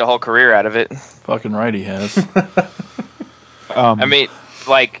 Tarantino's made a whole career out of it. Fucking right he has. I mean,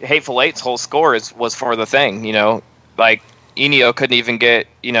 like Hateful Eight's whole score was for the Thing. You know, like Ennio couldn't even get.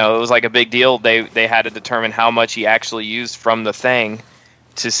 You know, it was like a big deal. They had to determine how much he actually used from the Thing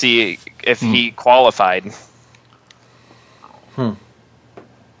to see if he qualified.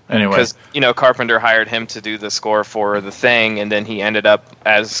 Anyway, Because, Carpenter hired him to do the score for The Thing, and then he ended up,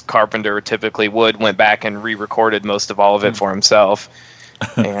 as Carpenter typically would, went back and re-recorded most of all of it for himself,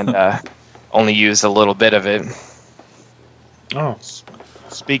 and only used a little bit of it. Oh,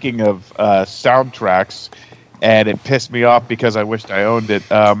 Speaking of soundtracks, and it pissed me off because I wished I owned it.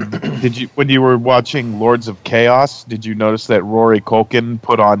 When you were watching Lords of Chaos, did you notice that Rory Culkin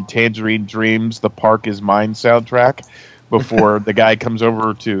put on Tangerine Dream's "The Park Is Mine" soundtrack before the guy comes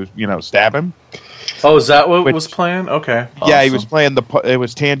over to stab him? oh, is that what was playing? Okay. Yeah, he Awesome. was playing it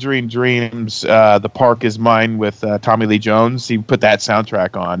was Tangerine Dream's "The Park Is Mine" with Tommy Lee Jones. He put that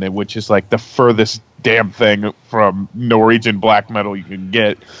soundtrack on, which is like the furthest damn thing from Norwegian black metal you can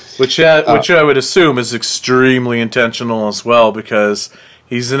get. Which I would assume is extremely intentional as well, because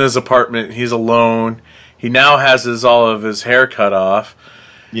he's in his apartment, he's alone. He now has all of his hair cut off.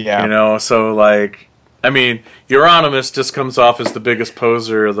 Yeah, So like, I mean, Euronymous just comes off as the biggest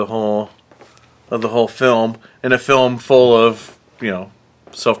poser of the whole film, in a film full of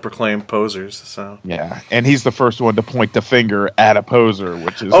self-proclaimed posers. So yeah, and he's the first one to point the finger at a poser,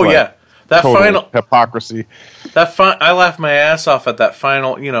 which is that total final hypocrisy. I laughed my ass off at that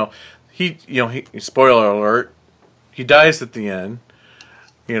final. He spoiler alert, he dies at the end.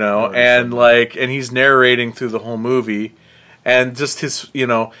 And he's narrating through the whole movie, and just his,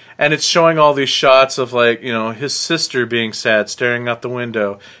 and it's showing all these shots of his sister being sad, staring out the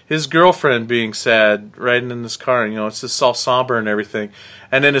window, his girlfriend being sad, riding in this car, and it's just all somber and everything,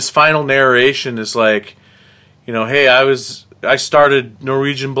 and then his final narration is like, hey, I started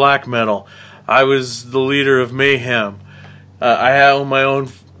Norwegian black metal, I was the leader of Mayhem, I own my own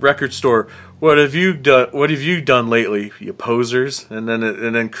record store. What have you done? What have you done lately, you posers? And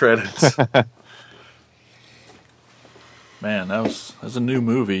then credits. man, that's a new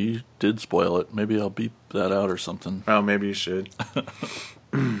movie. You did spoil it. Maybe I'll beep that out or something. Oh, maybe you should.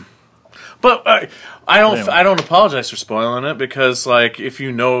 But I don't apologize for spoiling it, because if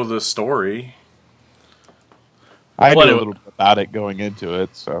you know the story. I Well, knew a anyway. little bit about it going into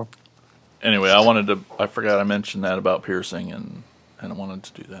it, so Anyway, I forgot I mentioned that about piercing, and I wanted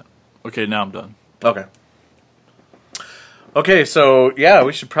to do that. Okay, now I'm done. Okay, so yeah,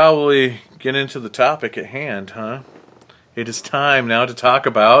 we should probably get into the topic at hand, huh? It is time now to talk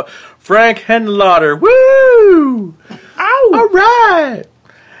about Frank Henenlotter. Woo! Ow! All right.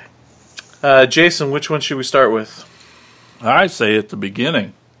 Jason, which one should we start with? I say at the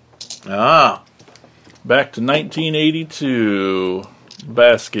beginning. Ah, Back to 1982.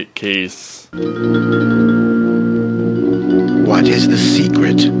 Basket Case. What is the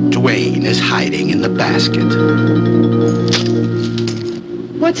secret Dwayne is hiding in the basket?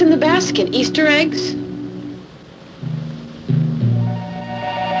 What's in the basket? Easter eggs?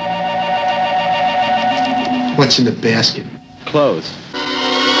 What's in the basket? Clothes.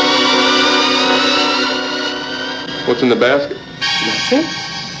 What's in the basket?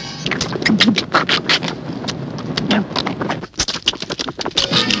 Nothing.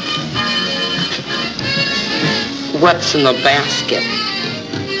 What's in the basket?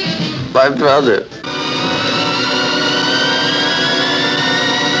 My brother.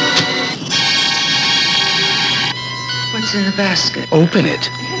 What's in the basket? Open it,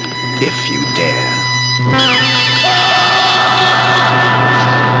 if you dare.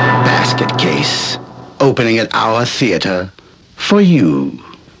 Basket Case, opening at our theater for you.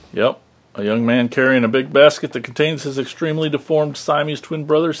 Yep. A young man carrying a big basket that contains his extremely deformed Siamese twin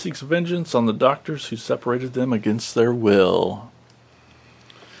brother seeks vengeance on the doctors who separated them against their will.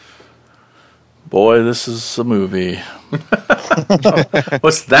 Boy, this is a movie.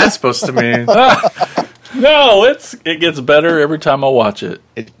 what's that supposed to mean? No, it gets better every time I watch it.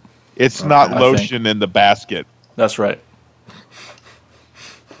 it's not I lotion in the basket. That's right.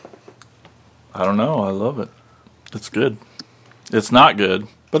 I don't know. I love it. It's good. It's not good,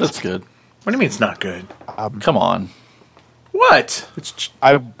 but it's good. What do you mean it's not good? Come on. What? It's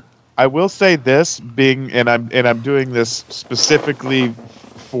I will say this, and I'm doing this specifically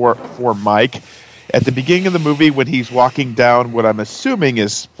for Mike. At the beginning of the movie, when he's walking down what I'm assuming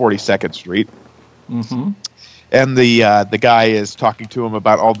is 42nd Street, and the guy is talking to him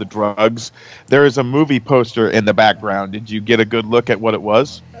about all the drugs, there is a movie poster in the background. Did you get a good look at what it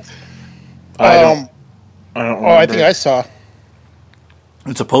was? I don't I think I saw.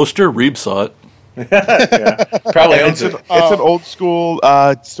 It's a poster. Reeb saw it. yeah. Probably owns It's it. an old school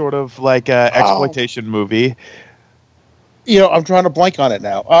sort of like exploitation movie. I'm drawing a blank on it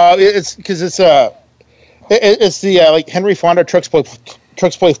now. It's because it's the like Henry Fonda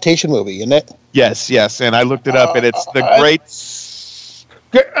trucksploitation movie, isn't it? Yes, and I looked it up, and it's the great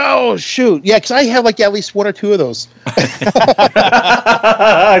Oh shoot! Yeah, because I have like at least one or two of those.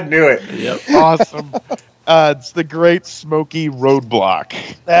 I knew it. Yep. Awesome. It's the Great Smoky Roadblock.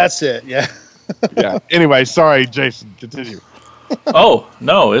 That's it. Yeah. Yeah. Anyway, sorry, Jason. Continue. Oh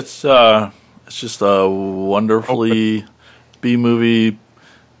no, it's just a wonderfully B movie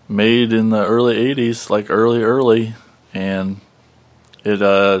made in the early '80s, like early, and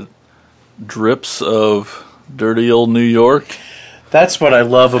it drips of dirty old New York. That's what I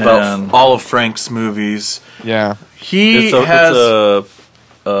love about And- all of Frank's movies. Yeah. He It's has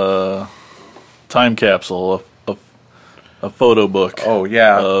a time capsule, a photo book. Oh,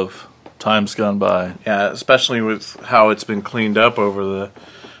 yeah. Of times gone by. Yeah, especially with how it's been cleaned up over the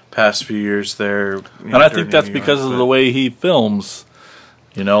past few years there. And I think that's because of the way he films.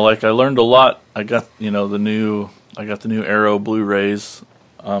 You know, like I learned a lot. I got the new Arrow Blu-rays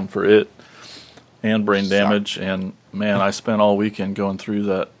for it and Brain Damage, and man, I spent all weekend going through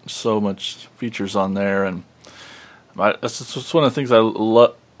that. So much features on there, and that's just one of the things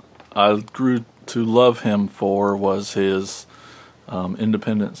I grew to love him for was his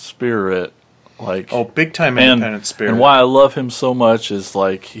independent spirit. Like, big time independent spirit. And why I love him so much is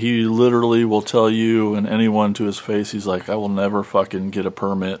like he literally will tell you and anyone to his face, he's like, I will never fucking get a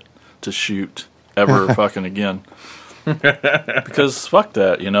permit to shoot ever fucking again. Because fuck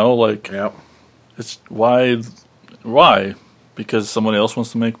that, like it's why? Because somebody else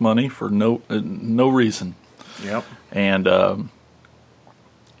wants to make money for no reason. Yep. And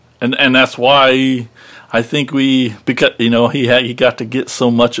that's why I think because he got to get so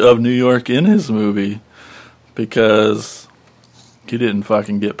much of New York in his movie because he didn't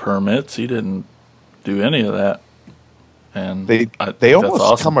fucking get permits. He didn't do any of that. And They that's almost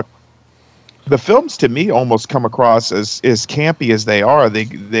awesome. the films to me almost come across as campy as they are.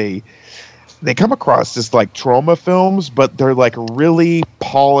 They come across as like trauma films, but they're like really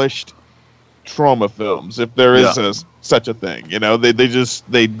polished trauma films, if there is such a thing.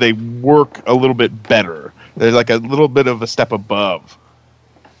 They work a little bit better. They're like a little bit of a step above.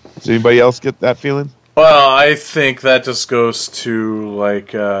 Does anybody else get that feeling? Well, I think that just goes to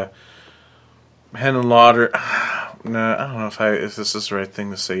like Hen Lauder. No, I don't know if this is the right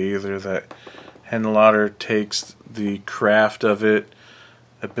thing to say either. That Hen Lauder takes the craft of it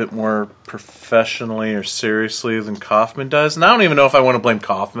a bit more professionally or seriously than Kaufman does. And I don't even know if I want to blame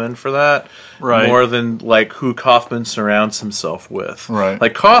Kaufman for that. Right. More than like who Kaufman surrounds himself with. Right.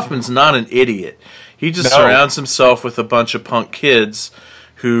 Like Kaufman's not an idiot. He just surrounds himself with a bunch of punk kids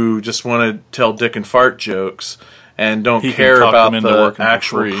who just want to tell dick and fart jokes and don't He can care talk about them into the working for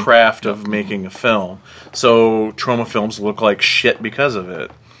actual free. craft of making a film. So trauma films look like shit because of it.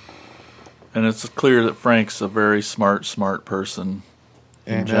 And it's clear that Frank's a very smart person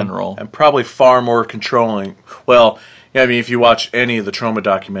in general. And probably far more controlling. Well, yeah, I mean, if you watch any of the trauma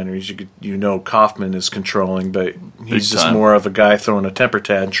documentaries, you know Kaufman is controlling, but he's Big just time. more of a guy throwing a temper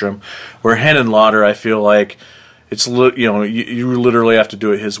tantrum. Where Henenlotter, I feel like it's you literally have to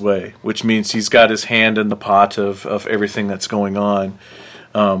do it his way, which means he's got his hand in the pot of everything that's going on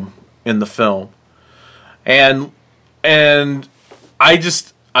in the film, and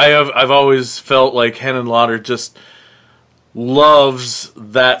I've always felt like Henenlotter just loves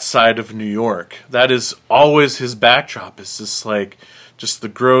that side of New York. That is always his backdrop. It's just like the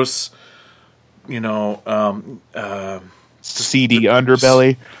gross, seedy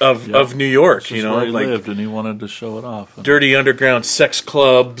underbelly of New York. It's just where he lived, and he wanted to show it off. Dirty underground sex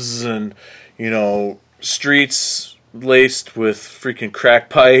clubs and streets laced with freaking crack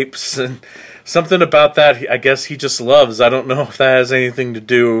pipes and something about that. I guess he just loves. I don't know if that has anything to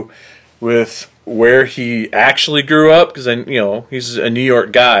do with where he actually grew up, because he's a New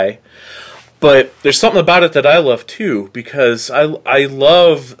York guy. But there's something about it that I love too, because I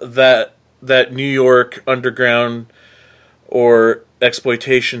love that New York underground or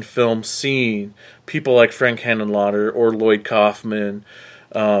exploitation film scene. People like Frank Henenlotter or Lloyd Kaufman,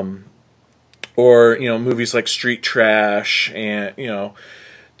 or movies like Street Trash, and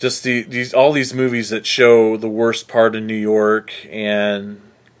just all these movies that show the worst part of New York. And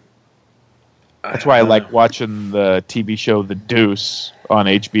that's why I like watching the TV show The Deuce on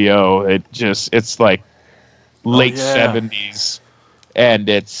HBO. It's like late 70s, and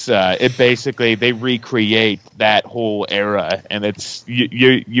it basically they recreate that whole era, and it's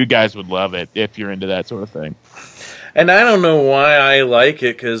you guys would love it if you're into that sort of thing. And I don't know why I like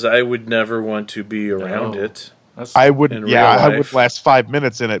it, because I would never want to be around it. I would, in yeah, real I life. would last 5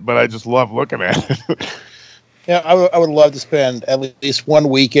 minutes in it, but I just love looking at it. Yeah, I would love to spend at least one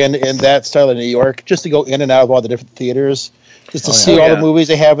weekend in that style of New York, just to go in and out of all the different theaters, just to see all the movies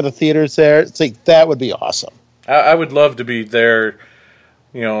they have in the theaters there. It's like, that would be awesome. I would love to be there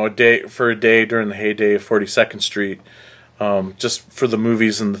a day during the heyday of 42nd Street, just for the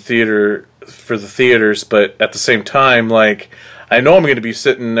movies and the theaters. But at the same time, like, I know I'm going to be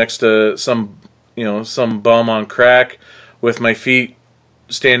sitting next to some bum on crack with my feet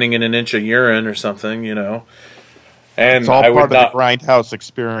standing in an inch of urine or something, And It's all I part would of the not, grindhouse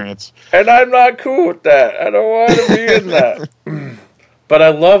experience. and I'm not cool with that. I don't want to be in that. But I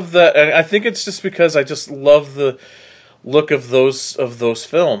love that, and I think it's just because I just love the look of those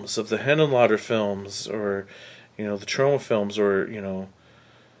films, of the Henenlotter films, or the Troma films, or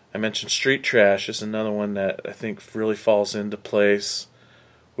I mentioned Street Trash is another one that I think really falls into place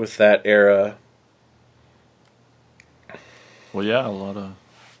with that era. Well, yeah,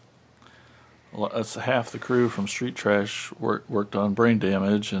 that's half the crew from Street Trash worked on Brain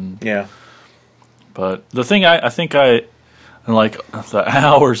Damage, and Yeah. But the thing I think and like the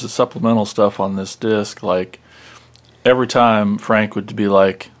hours of supplemental stuff on this disc, like every time Frank would be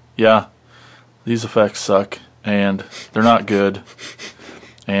like, "Yeah, these effects suck and they're not good,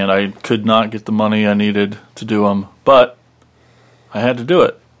 and I could not get the money I needed to do them, but I had to do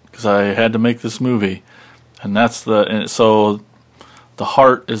it because I had to make this movie," and so the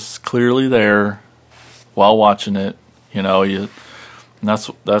heart is clearly there while watching it, and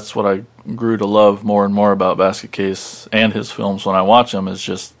that's what I grew to love more and more about Basket Case and his films when I watch them, is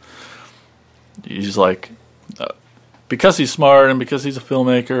just he's like, because he's smart and because he's a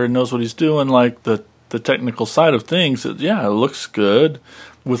filmmaker and knows what he's doing, like the technical side of things, it looks good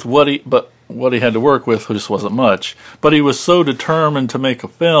with what he had to work with just wasn't much, but he was so determined to make a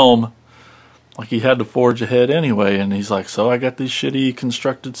film. Like, he had to forge ahead anyway, and he's like, so I got these shitty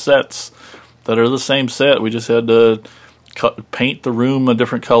constructed sets that are the same set. We just had to paint the room a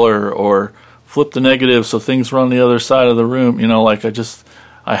different color or flip the negative so things were on the other side of the room.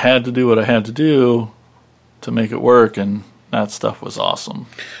 I had to do what I had to do to make it work, and that stuff was awesome.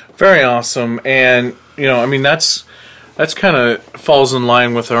 Very awesome. And, that's kind of falls in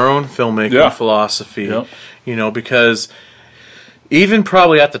line with our own filmmaking philosophy, because even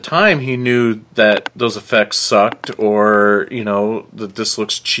probably at the time, he knew that those effects sucked, or that this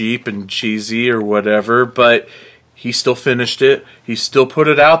looks cheap and cheesy or whatever. But he still finished it. He still put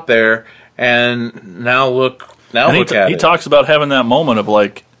it out there, and now look at it. He talks about having that moment of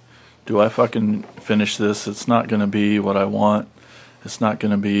like, do I fucking finish this? It's not going to be what I want. It's not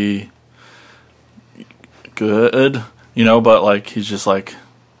going to be good, But like, he's just like,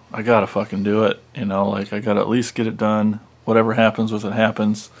 I gotta fucking do it, Like, I gotta at least get it done. Whatever happens with it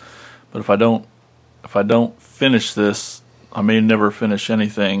happens, but if I don't finish this, I may never finish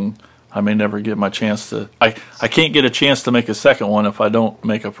anything. I may never get my chance to. I can't get a chance to make a second one if I don't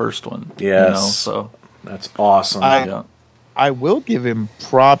make a first one. Yes, so that's awesome. I will give him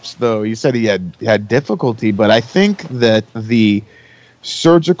props, though. You said he had difficulty, but I think that the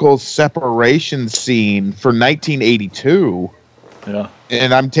surgical separation scene for 1982. Yeah.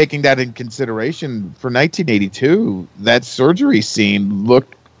 And I'm taking that in consideration for 1982. That surgery scene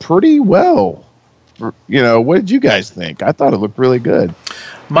looked pretty well. What did you guys think? I thought it looked really good.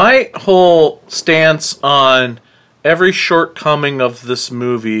 My whole stance on every shortcoming of this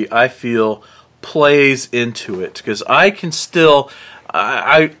movie, I feel, plays into it, because I can still,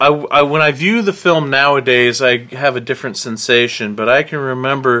 I when I view the film nowadays, I have a different sensation, but I can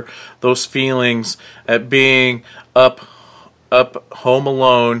remember those feelings at being up home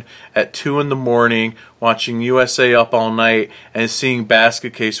alone at 2 a.m, watching USA Up All Night and seeing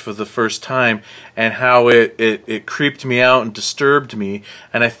Basket Case for the first time, and how it creeped me out and disturbed me.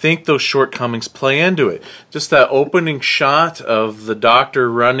 And I think those shortcomings play into it. Just that opening shot of the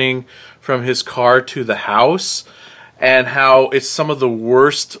doctor running from his car to the house, and how it's some of the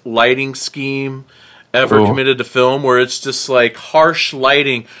worst lighting scheme ever committed to film, where it's just like harsh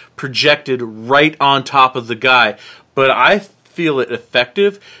lighting projected right on top of the guy. But I feel it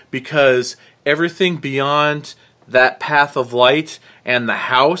effective because everything beyond that path of light and the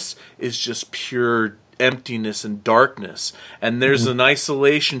house is just pure emptiness and darkness, and there's an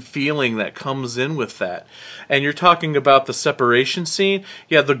isolation feeling that comes in with that. And you're talking about the separation scene.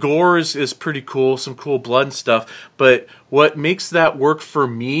 Yeah, the gore is pretty cool, some cool blood and stuff, but what makes that work for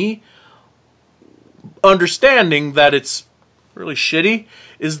me, understanding that it's really shitty,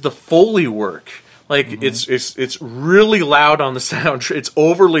 is the Foley work. Like, it's really loud on the soundtrack. It's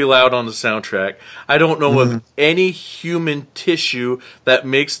overly loud on the soundtrack. I don't know of any human tissue that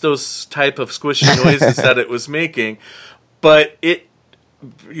makes those type of squishy noises that it was making. But it,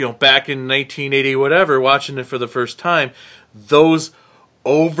 back in 1980, whatever, watching it for the first time, those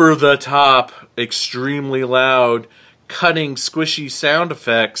over-the-top, extremely loud, cutting, squishy sound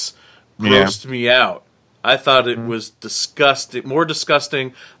effects grossed me out. I thought it was disgusting, more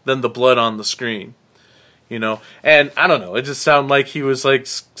disgusting than the blood on the screen. You know, and I don't know. It just sounded like he was like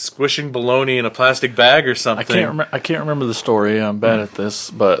squishing bologna in a plastic bag or something. I can't remember the story. I'm bad at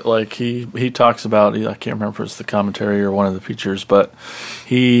this, but like he talks about. I can't remember if it's the commentary or one of the features, but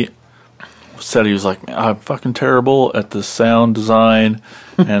he said he was like, I'm fucking terrible at the sound design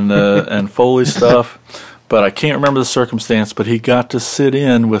and and Foley stuff, but I can't remember the circumstance. But he got to sit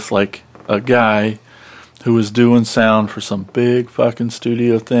in with like a guy who was doing sound for some big fucking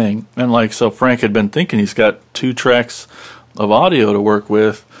studio thing. And like, so Frank had been thinking he's got 2 tracks of audio to work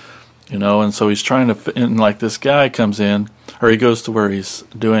with, you know, and so he's trying to, and like this guy comes in, or he goes to where he's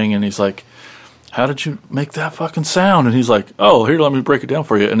doing, and he's like, how did you make that fucking sound? And he's like, oh, here, let me break it down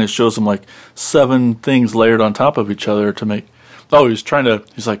for you. And it shows him like 7 things layered on top of each other to make,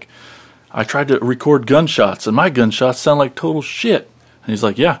 he's like, I tried to record gunshots, and my gunshots sound like total shit. And he's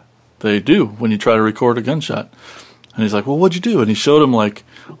like, yeah, they do when you try to record a gunshot. And he's like, well, what'd you do? And he showed him like,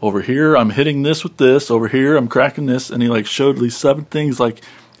 over here I'm hitting this with this, over here I'm cracking this, and he like showed these 7 things like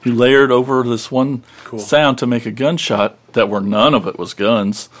he layered over this one sound to make a gunshot that were none of it was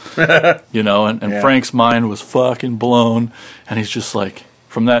guns. You know, and Frank's mind was fucking blown, and he's just like,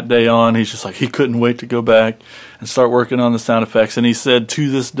 from that day on, he's just like, he couldn't wait to go back and start working on the sound effects. And he said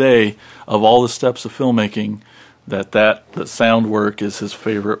to this day, of all the steps of filmmaking, that sound work is his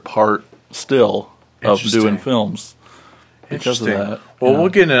favorite part still of doing films because of that. Well, we'll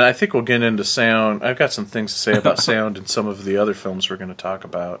get in. I think we'll get into sound. I've got some things to say about sound in some of the other films we're going to talk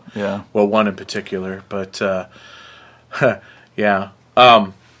about. Yeah. Well, one in particular, but yeah.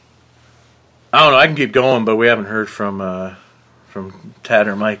 I don't know. I can keep going, but we haven't heard from Tad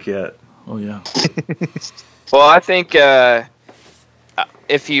or Mike yet. Oh yeah. Well, I think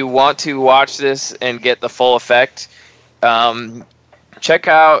if you want to watch this and get the full effect, check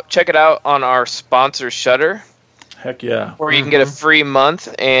it out on our sponsor Shudder. Heck yeah. Where you can get a free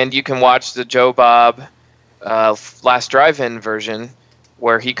month, and you can watch the Joe Bob Last Drive-In version,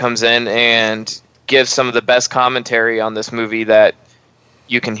 where he comes in and gives some of the best commentary on this movie that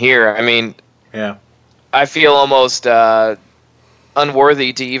you can hear. I mean, yeah, I feel almost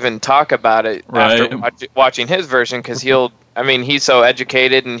unworthy to even talk about it after watching his version, because he's so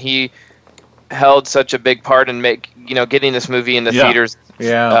educated, and he held such a big part in getting this movie into theaters.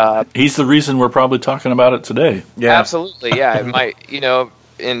 Yeah, he's the reason we're probably talking about it today. Yeah, absolutely. Yeah, it might.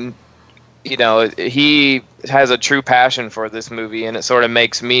 He has a true passion for this movie, and it sort of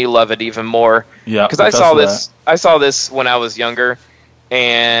makes me love it even more. Yeah, because I saw this when I was younger,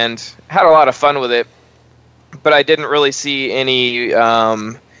 and had a lot of fun with it, but I didn't really see any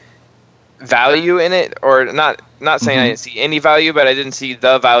value in it, or not saying I didn't see any value, but I didn't see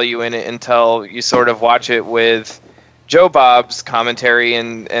the value in it until you sort of watch it with Joe Bob's commentary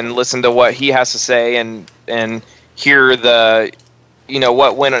and listen to what he has to say and hear the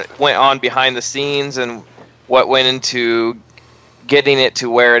what went on behind the scenes and what went into getting it to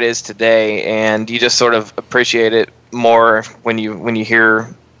where it is today, and you just sort of appreciate it more when you hear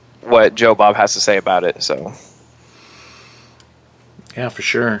what Joe Bob has to say about it. So yeah, for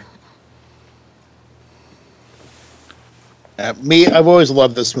sure. I've always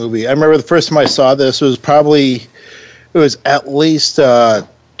loved this movie. I remember the first time I saw this was at least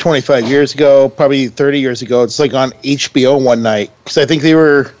 25 years ago, probably 30 years ago. It's like on HBO one night, because I think they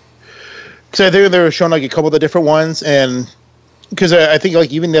were showing like a couple of the different ones, and because I think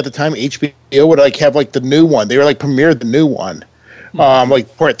like even at the time HBO would like have like the new one. They were like premiered the new one,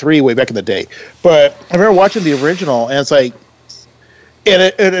 like part 3 way back in the day. But I remember watching the original, and it's like, and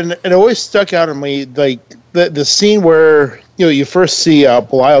it always stuck out on me, like the scene where you first see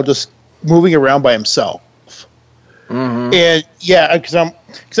Belial just moving around by himself. Mm-hmm. And yeah, because I'm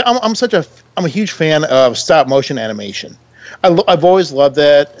a huge fan of stop motion animation. I've always loved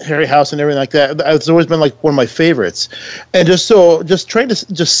that, Harryhausen and everything like that. It's always been like one of my favorites. And just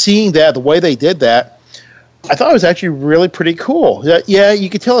seeing that, the way they did that, I thought it was actually really pretty cool. Yeah,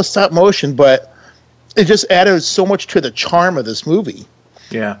 you could tell it's stop motion, but it just added so much to the charm of this movie.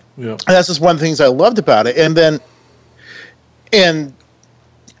 Yeah. And that's just one of the things I loved about it. And then, Kevin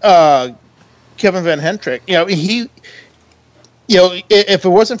Van Hentrick, if it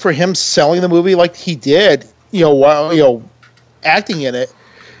wasn't for him selling the movie like he did, while acting in it,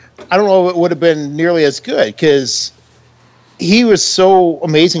 I don't know if it would have been nearly as good, because he was so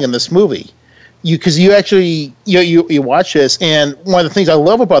amazing in this movie. Because you actually you watch this, and one of the things I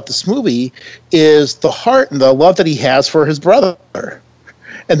love about this movie is the heart and the love that he has for his brother.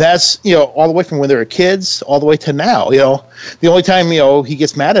 And that's, all the way from when they were kids all the way to now. The only time, he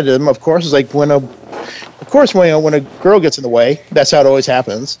gets mad at them, of course, is like when a girl gets in the way. That's how it always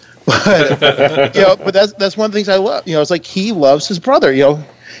happens. But, but that's one of the things I love. It's like he loves his brother,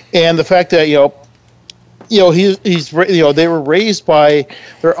 and the fact that, they were raised by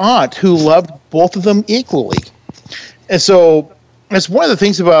their aunt who loved both of them equally. And so it's one of the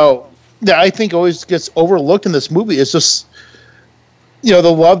things about that I think always gets overlooked in this movie is just, the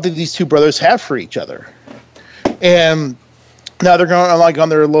love that these two brothers have for each other. And now they're going on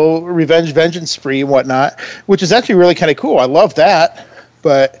their low vengeance spree and whatnot, which is actually really kind of cool. I love that.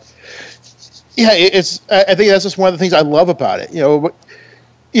 But yeah, I think that's just one of the things I love about it.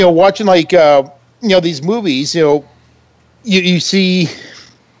 Watching these movies, you see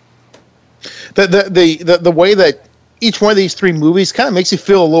the way that each one of these three movies kind of makes you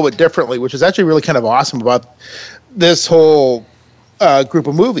feel a little bit differently, which is actually really kind of awesome about this whole group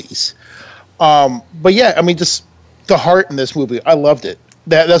of movies. But yeah, I mean, just the heart in this movie, I loved it.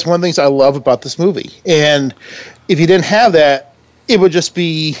 That's one of the things I love about this movie. And if you didn't have that, it would just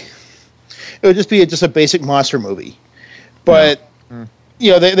be just a basic monster movie. But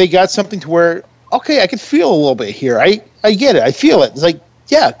they got something to where, okay, I can feel a little bit here. I get it. I feel it. It's like,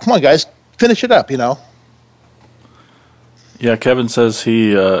 yeah, come on, guys, finish it up. Yeah, Kevin says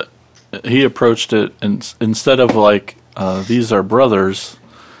he approached it, and instead of like these are brothers,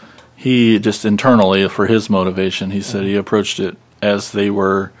 he just internally, for his motivation, he said he approached it as they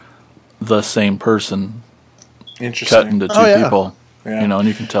were the same person, cut into two people. Yeah. And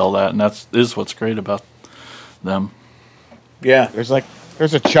you can tell that, and that is what's great about them. Yeah, there's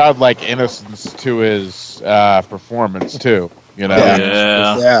a childlike innocence to his performance too.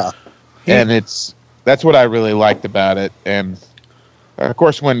 Yeah. And that's what I really liked about it. And of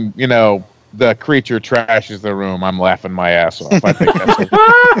course, when the creature trashes the room, I'm laughing my ass off. I think that's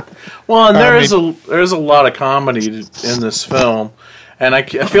well, and there's a lot of comedy in this film, and I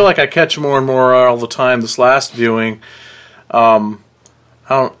feel like I catch more and more all the time. This last viewing, I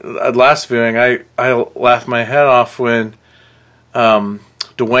laughed my head off when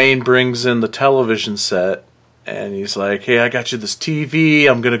Dwayne brings in the television set. And he's like, hey, I got you this TV.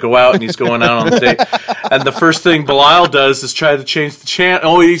 I'm going to go out. And he's going out on a date. And the first thing Belial does is try to change the channel.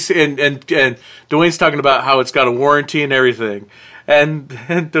 Oh, and Dwayne's talking about how it's got a warranty and everything. And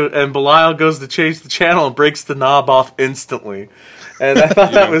Belial goes to change the channel and breaks the knob off instantly. And I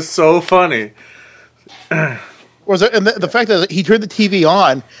thought that was so funny. Was it, and the fact that he turned the TV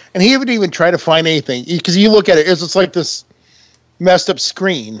on, and he didn't even try to find anything. Because you look at it, it's just like this messed up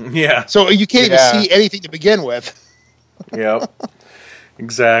screen. Yeah. So you can't even see anything to begin with. Yep.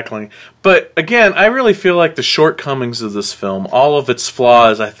 Exactly. But again, I really feel like the shortcomings of this film, all of its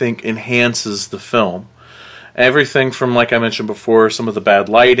flaws, I think enhances the film. Everything from, like I mentioned before, some of the bad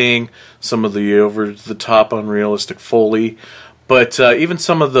lighting, some of the over-the-top unrealistic Foley, but even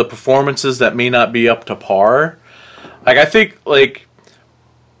some of the performances that may not be up to par. Like, I think,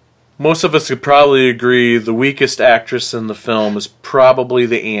 most of us could probably agree the weakest actress in the film is probably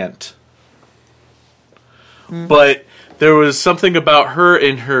the aunt. Mm-hmm. But there was something about her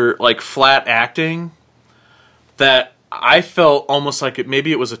in her flat acting that I felt almost like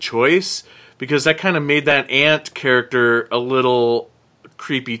maybe it was a choice, because that kind of made that aunt character a little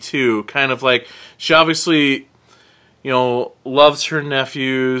creepy too. Kind of like she obviously, loves her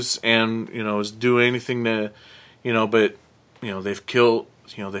nephews and is doing anything to, but they've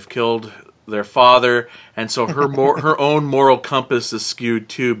killed their father, and so her own moral compass is skewed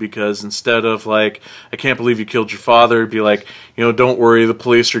too, because instead of I can't believe you killed your father, it'd be don't worry, the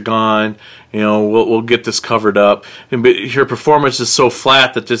police are gone, we'll get this covered up. But her performance is so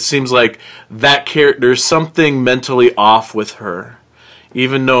flat that it seems like that there's something mentally off with her,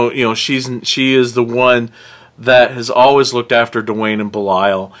 even though she is the one that has always looked after Dwayne and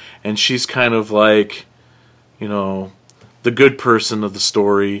Belial, and she's kind of the good person of the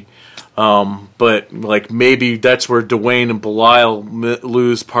story, but maybe that's where Dwayne and Belial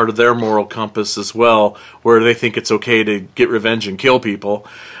lose part of their moral compass as well, where they think it's okay to get revenge and kill people,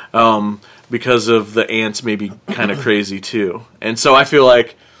 because of the aunt's maybe kind of crazy too. And so I feel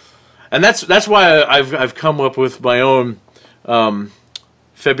and that's why I've come up with my own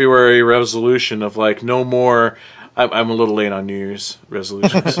February resolution of no more. I'm a little late on New Year's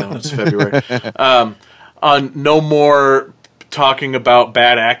resolution, so it's February. On no more talking about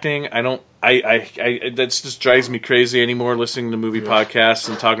bad acting. That just drives me crazy anymore, listening to movie podcasts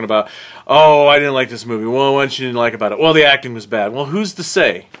and talking about, I didn't like this movie. Well, what you didn't like about it? Well, the acting was bad. Well, who's to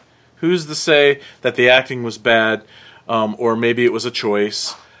say? Who's to say that the acting was bad, or maybe it was a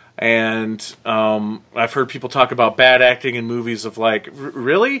choice? And I've heard people talk about bad acting in movies of like,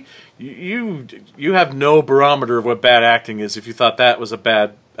 really? You have no barometer of what bad acting is if you thought that was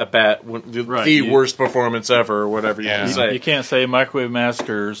the worst performance ever or whatever you can say. You can't say Microwave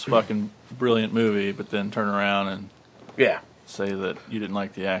Massacre's fucking brilliant movie, but then turn around and say that you didn't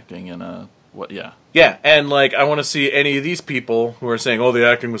like the acting in a Yeah, and like I want to see any of these people who are saying, "Oh, the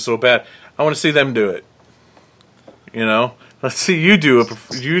acting was so bad." I want to see them do it. You know, let's see you do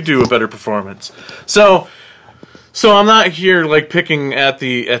a better performance. So I'm not here like picking at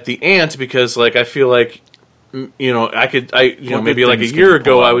the ant because like I feel like maybe like a year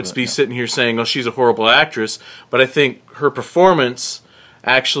ago I would be sitting here saying, "Oh, she's a horrible actress," but I think her performance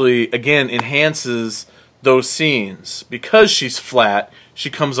actually again enhances those scenes because she's flat. She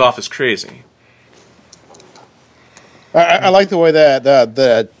comes off as crazy. I like the way that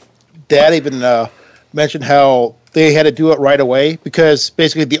the dad even mentioned how they had to do it right away because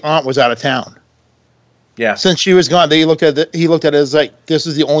basically the aunt was out of town. Yeah. Since she was gone, he looked at it as like this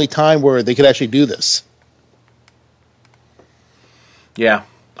is the only time where they could actually do this. Yeah,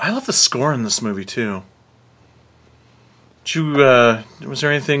 I love the score in this movie too. Was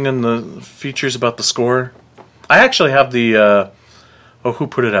there anything in the features about the score? I actually have the. Who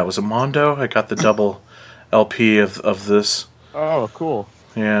put it out? Was it Mondo? I got the double LP of this. Oh, cool.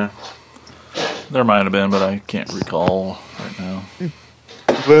 Yeah. There might have been, but I can't recall right now.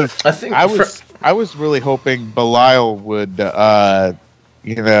 But I think I was really hoping Belial would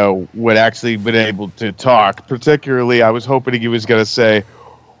would actually been able to talk. Particularly, I was hoping he was going to say,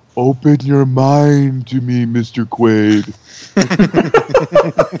 "Open your mind to me, Mr. Quaid."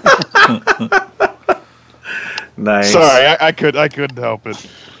 Nice. Sorry, I couldn't help it.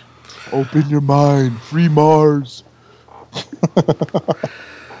 Open your mind, free Mars.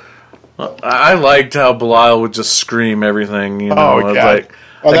 I liked how Belial would just scream everything. You know, God. that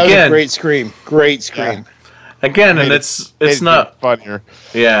was a great scream. Great scream. Again, and it's not funnier.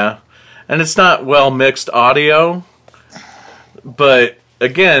 Yeah, and it's not well mixed audio, but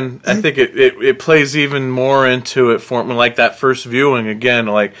again, I think it plays even more into it for me. Like that first viewing, again,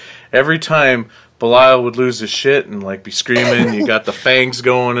 like every time Belial would lose his shit and like be screaming, you got the fangs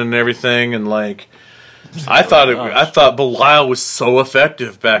going and everything, and like I thought Belial was so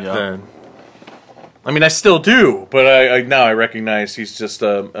effective back then. I mean, I still do, but I now I recognize he's just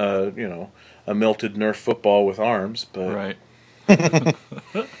a melted Nerf football with arms. But right.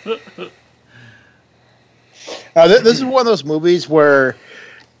 This is one of those movies where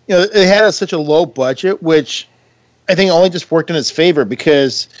it had such a low budget, which I think only just worked in its favor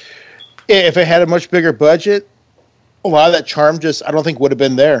because if it had a much bigger budget, a lot of that charm I don't think would have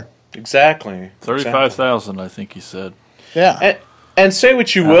been there. Exactly. 35,000, I think he said. Yeah. And say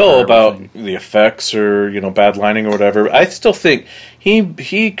what you will about the effects or bad lighting or whatever, I still think he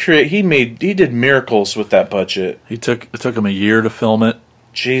did miracles with that budget. It took him a year to film it.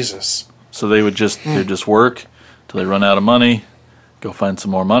 Jesus. So they would just work till they run out of money, go find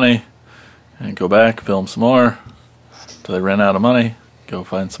some more money, and go back, film some more till they ran out of money, go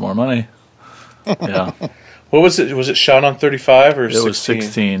find some more money. Yeah. What was it? Was it shot on 35 or 16? It was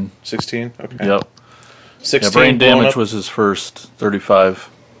 16. 16? Okay. Yep. 16. Brain Damage was his first 35.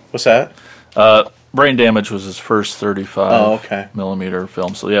 What's that? Brain Damage was his first 35 Oh, okay. millimeter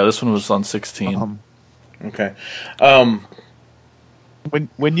film. So yeah, this one was on 16. Okay.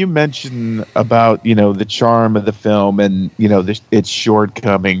 When you mention about the charm of the film and its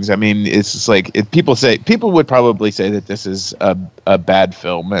shortcomings, I mean it's just like people would probably say that this is a bad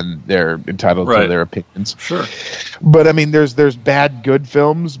film and they're entitled to their opinions. Sure, but I mean there's bad good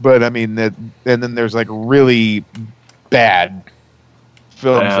films, but I mean and then there's like really bad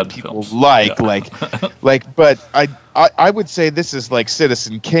films that people like. But I would say this is like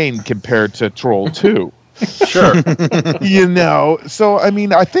Citizen Kane compared to Troll 2. Sure. So I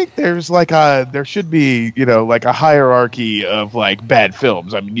mean, I think there's there should be, like a hierarchy of like bad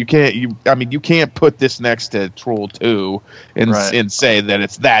films. I mean, you can't put this next to Troll 2 and say that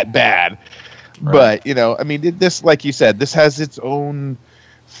it's that bad. Right. But, I mean, this, like you said, this has its own,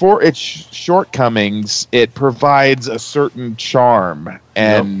 for its shortcomings, it provides a certain charm,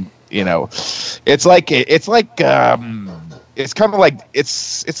 and it's kind of like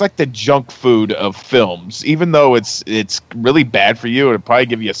it's like the junk food of films. Even though it's really bad for you, it'll probably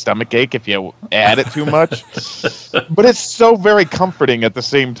give you a stomach ache if you add it too much. But it's so very comforting at the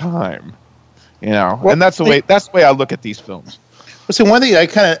same time, and that's the way I look at these films. So one thing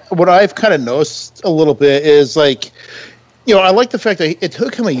what I've kind of noticed a little bit is like, I like the fact that it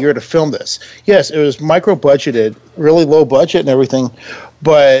took him a year to film this. Yes, it was micro budgeted, really low budget and everything,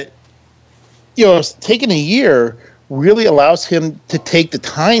 but it's taken a year really allows him to take the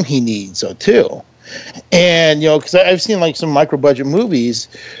time he needs, though, too. And, because I've seen like some micro budget movies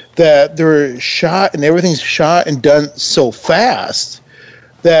that they're shot and everything's shot and done so fast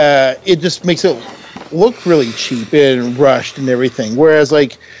that it just makes it look really cheap and rushed and everything. Whereas,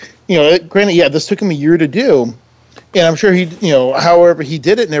 like, granted, yeah, this took him a year to do, and I'm sure he, however he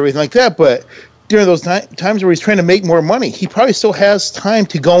did it and everything like that, but during those times where he's trying to make more money, he probably still has time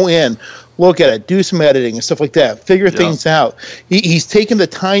to go in, look at it, do some editing and stuff like that, figure things out. He's taken the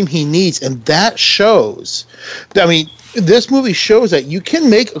time he needs, and that shows. I mean, this movie shows that you can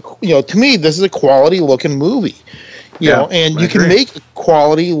make, to me, this is a quality-looking movie. And you can make a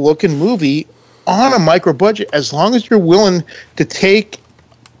quality-looking movie on a micro budget as long as you're willing to take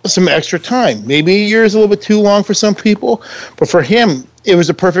some extra time. Maybe a year is a little bit too long for some people, but for him, it was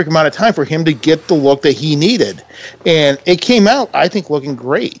a perfect amount of time for him to get the look that he needed. And it came out, I think, looking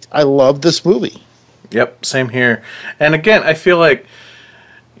great. I love this movie. Yep, same here. And again, I feel like,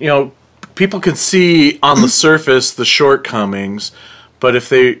 people can see on the surface the shortcomings, but if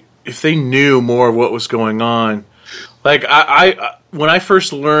they knew more of what was going on, like I when I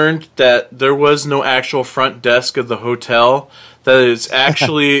first learned that there was no actual front desk of the hotel, that it's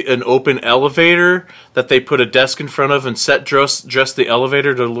actually an open elevator that they put a desk in front of and dress the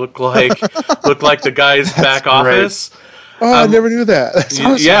elevator to look like the guy's back office. Oh, I never knew that. That's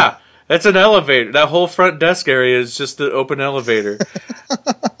awesome. Yeah, that's an elevator. That whole front desk area is just an open elevator.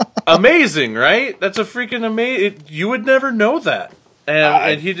 Amazing, right? That's a freaking amazing. You would never know that,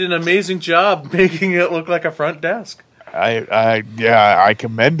 and he did an amazing job making it look like a front desk. I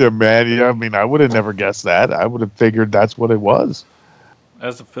commend him, man. I mean, I would have never guessed that. I would have figured that's what it was.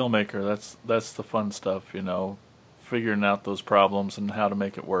 As a filmmaker, that's the fun stuff, figuring out those problems and how to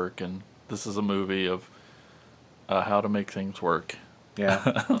make it work. And this is a movie of how to make things work.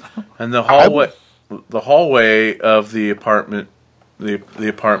 Yeah, and the hallway of the apartment, the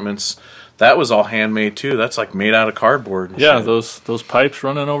apartments, that was all handmade too. That's like made out of cardboard. And shit. those pipes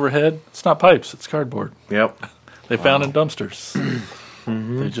running overhead. It's not pipes. It's cardboard. Yep. They found in dumpsters.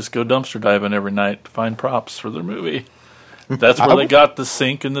 They just go dumpster diving every night to find props for their movie. That's where they got the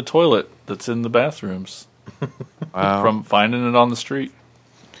sink and the toilet that's in the bathrooms. From finding it on the street.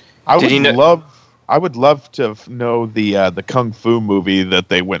 I would love to know the Kung Fu movie that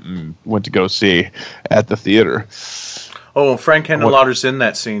they went to go see at the theater. Oh, Frank Henenlotter's in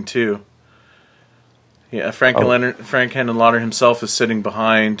that scene too. Yeah, Frank Henenlotter himself is sitting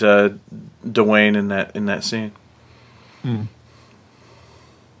behind Dwayne in that scene.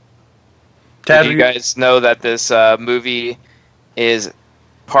 Did you guys know that this movie is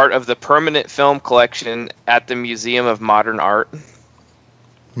part of the permanent film collection at the Museum of Modern Art?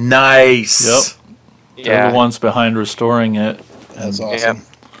 Nice. Yep. They're the ones behind restoring it. That's awesome. Yeah.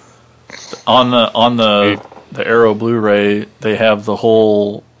 On the Arrow Blu-ray, they have the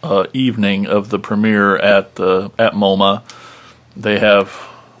whole evening of the premiere at MoMA. They have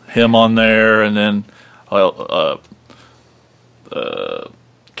him on there, and then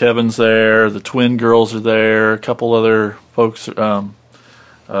Kevin's there. The twin girls are there. A couple other folks.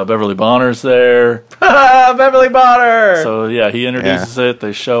 Beverly Bonner's there. Beverly Bonner. So yeah, he introduces it.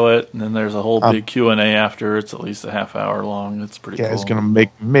 They show it, and then there's a whole big Q&A after. It's at least a half hour long. It's pretty cool. It's gonna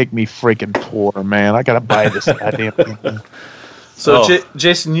make me freaking poor, man. I gotta buy this goddamn thing. So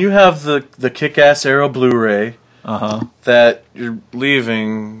Jason, you have the Kick-Ass Arrow Blu-ray. That you're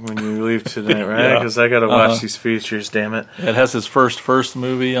leaving when you leave tonight, right? Because I gotta watch these features. Damn it! It has his first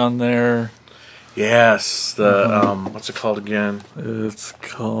movie on there. Yes, what's it called again? It's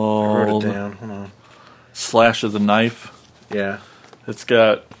called. I wrote it down. Hold on. Slash of the Knife. Yeah. It's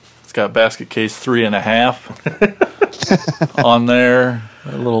got Basket Case 3.5 on there.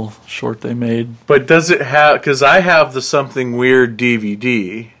 A little short they made. But does it have? Because I have the Something Weird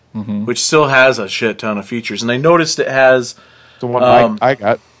DVD. Which still has a shit ton of features, and I noticed it has the one I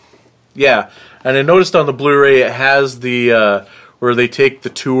got. Yeah, and I noticed on the Blu-ray it has the where they take the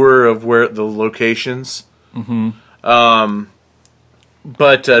tour of where the locations. But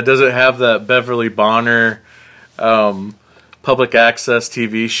does it have that Beverly Bonner public access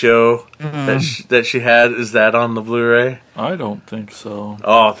TV show that she had? Is that on the Blu-ray? I don't think so.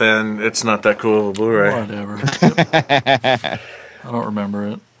 Oh, then it's not that cool of a Blu-ray. Whatever. I don't remember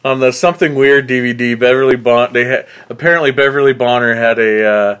it. On the Something Weird DVD, apparently Beverly Bonner had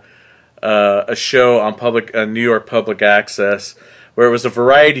a show on New York public access where it was a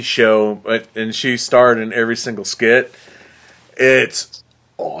variety show, and she starred in every single skit. It's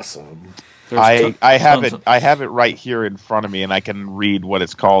awesome. I have it right here in front of me, and I can read what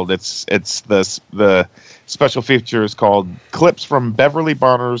it's called. It's the special feature is called Clips from Beverly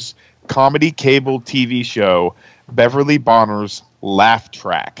Bonner's Comedy Cable TV Show, Beverly Bonner's laugh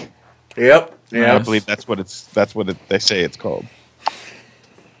track. Yep. Yeah. I believe that's what they say it's called.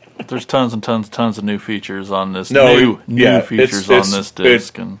 There's tons and tons of new features on this. No, new features on this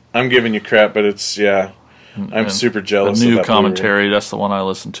disc, and I'm giving you crap, but it's I'm super jealous. The new of that commentary. That's the one I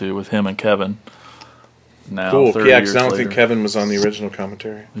listened to with him and Kevin. Now, cool. 30 Yeah, years because I don't later. think Kevin was on the original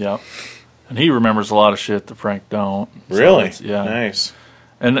commentary. Yeah, and he remembers a lot of shit that Frank don't. So Really? yeah. Nice.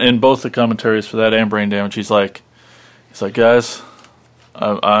 And in both the commentaries for that and Brain Damage, he's like, guys,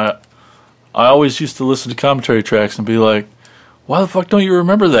 I always used to listen to commentary tracks and be like, why the fuck don't you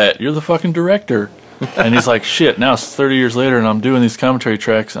remember that? You're the fucking director. And he's like, shit, now it's 30 years later and I'm doing these commentary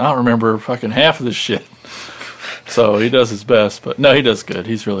tracks and I don't remember fucking half of this shit. So he does his best, but no, he does good.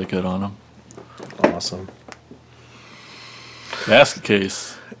 He's really good on them. Awesome. Basket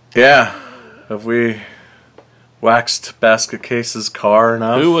Case. Yeah. Have we waxed Basket Case's car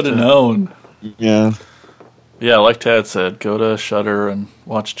enough? Who would have known? Yeah. Yeah, like Tad said, go to Shudder and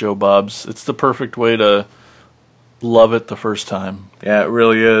watch Joe Bob's. It's the perfect way to love it the first time. Yeah, it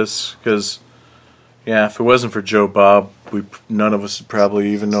really is. Because, yeah, if it wasn't for Joe Bob, none of us would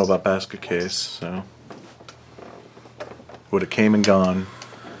probably even know about Basket Case. So, would have came and gone.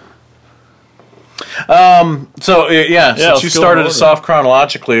 So since you started us off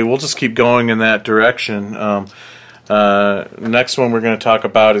chronologically, we'll just keep going in that direction. Next one we're going to talk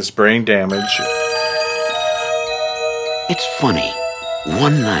about is Brain Damage. It's funny.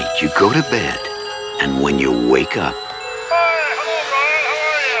 One night you go to bed, and when you wake up,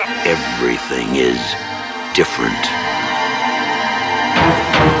 everything is different.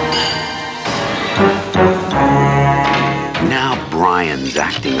 Now Brian's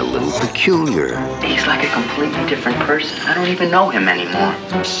acting a little peculiar. He's like a completely different person. I don't even know him anymore.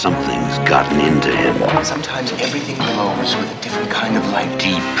 Something's gotten into him. Sometimes everything glows with a different kind of light.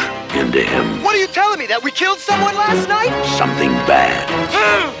 Deep into him. What are you telling me? That we killed someone last night? Something bad.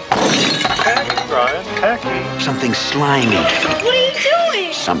 Khaki, Brian. Khaki. Something slimy. What are you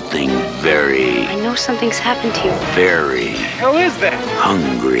doing? Something very, I know something's happened to you. very Hell is that?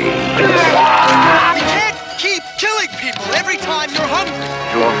 hungry. You can't keep killing people every time you're hungry.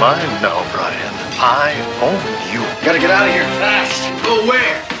 You're mine now, Brian. I own you. Gotta get out of here fast. Go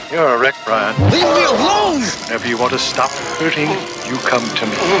where? You're a wreck, Brian. Leave me alone! Whenever you want to stop hurting, you come to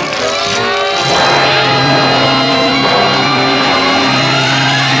me.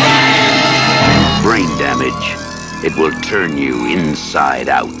 Brain damage. It will turn you inside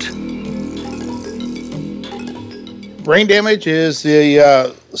out. Brain Damage is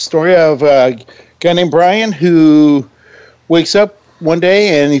the story of a guy named Brian who wakes up one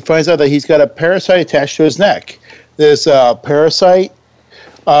day and he finds out that he's got a parasite attached to his neck. This parasite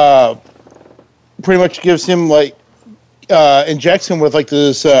pretty much gives him injects him with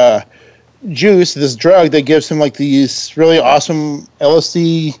this juice, this drug that gives him these really awesome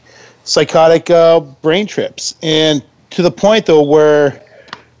LSD psychotic brain trips, and to the point though where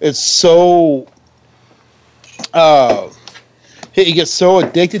it's so he gets so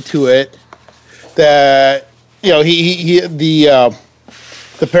addicted to it that the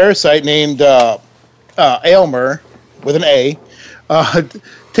parasite named Aylmer with an A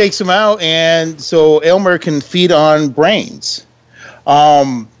takes him out, and so Aylmer can feed on brains.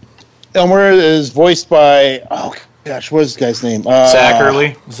 Aylmer is voiced by what is this guy's name?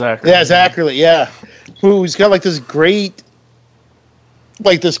 Zachary. Yeah, Zachary. Yeah, who's got this great,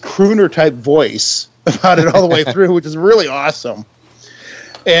 this crooner type voice about it all the way through, which is really awesome.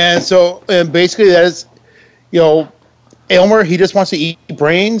 And basically that is, Aylmer, he just wants to eat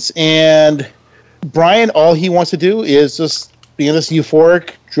brains, and Brian, all he wants to do is just be in this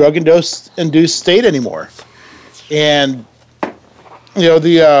euphoric, drug-induced state anymore. And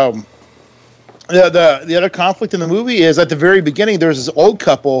the other conflict in the movie is at the very beginning. There's this old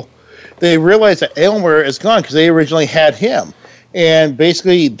couple. They realize that Aylmer is gone because they originally had him, and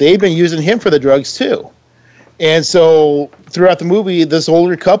basically they've been using him for the drugs too. And so throughout the movie, this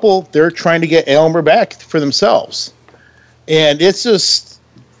older couple, they're trying to get Aylmer back for themselves. And it's just,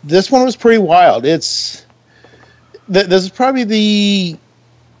 this one was pretty wild. This is probably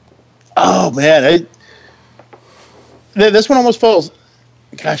this one almost falls.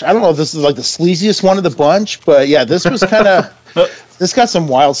 Gosh, I don't know if this is the sleaziest one of the bunch, but yeah, this was kind of, this got some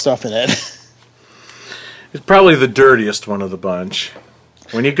wild stuff in it. It's probably the dirtiest one of the bunch.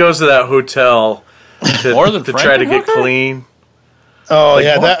 When he goes to that hotel to try to get clean. Oh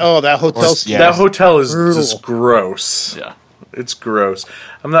yeah, that hotel. That hotel is just gross. Yeah, it's gross.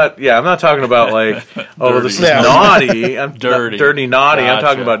 I'm not talking about this is Yeah. naughty. I'm Dirty. dirty naughty. I'm Gotcha.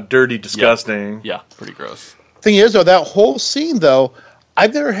 Talking about dirty disgusting. Yeah, pretty gross. Thing is though, that whole scene though,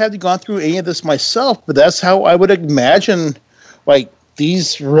 I've never had to gone through any of this myself, but that's how I would imagine, like,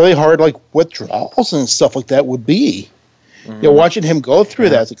 these really hard, like, withdrawals and stuff like that would be. You know, watching him go through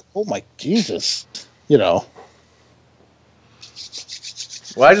that, it's like, oh my Jesus, you know.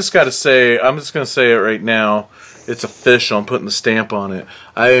 Well, I just got to say, I'm just going to say it right now. It's official. I'm putting the stamp on it.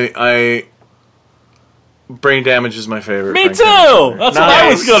 Brain Damage is my favorite. Me Frank too. Damage. That's what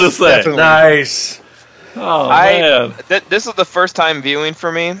I was going to say. Definitely. Nice. Oh, man. This is the first time viewing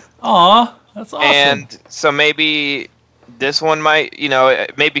for me. Aw, that's awesome. And so maybe this one might, you know,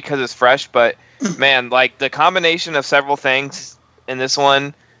 maybe because it's fresh, but man, like the combination of several things in this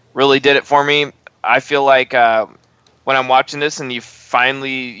one really did it for me. I feel like when I'm watching this and you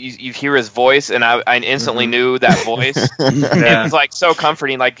finally you hear his voice, and I instantly knew that voice. It was like so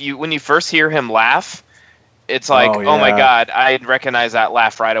comforting. Like when you first hear him laugh, it's like, oh my God, I recognize that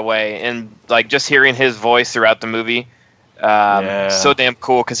laugh right away. And like just hearing his voice throughout the movie, so damn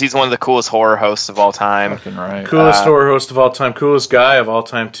cool, because he's one of the coolest horror hosts of all time. Fucking right. Coolest horror host of all time. Coolest guy of all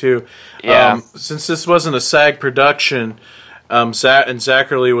time, too. Yeah. Since this wasn't a SAG production, and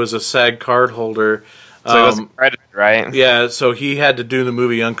Zachary was a SAG card holder. So he wasn't credited, right? Yeah, so he had to do the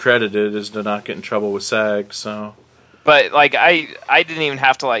movie uncredited as to not get in trouble with SAG, so... But like I didn't even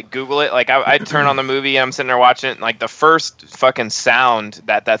have to like Google it. Like I'd turn on the movie and I'm sitting there watching it, and like the first fucking sound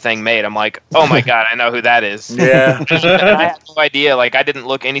that thing made, I'm like, oh my God, I know who that is. Yeah. And I had no idea. Like I didn't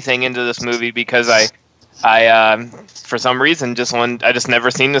look anything into this movie because I for some reason I just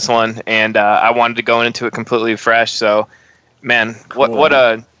never seen this one, and I wanted to go into it completely fresh. So, man, what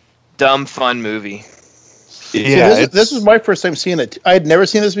a dumb fun movie. Yeah, this was my first time seeing it. I had never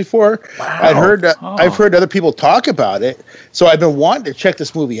seen this before. Wow. I've heard other people talk about it, so I've been wanting to check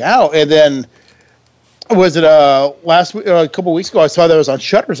this movie out. And then was it last week, a couple weeks ago? I saw that it was on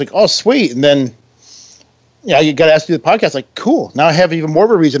Shudder. It's like, oh sweet. And then you got to ask me the podcast. Like, cool. Now I have even more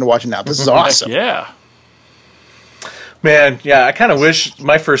of a reason to watch it now. This is awesome. Yeah. Man, yeah, I kind of wish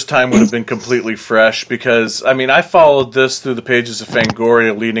my first time would have been completely fresh, because, I mean, I followed this through the pages of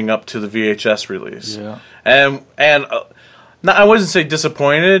Fangoria leading up to the VHS release. Yeah. And I wouldn't say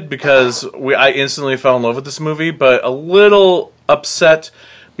disappointed, because I instantly fell in love with this movie, but a little upset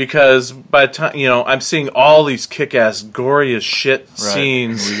because by the time, I'm seeing all these kick-ass, gory as shit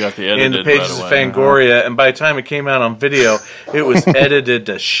scenes We got the in the edited pages right of away. Fangoria, and by the time it came out on video, it was edited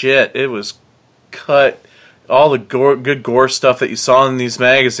to shit. It was cut. All the good gore stuff that you saw in these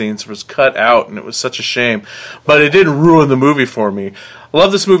magazines was cut out, and it was such a shame. But it didn't ruin the movie for me. I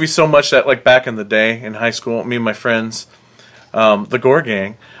love this movie so much that, like, back in the day in high school, me and my friends, the Gore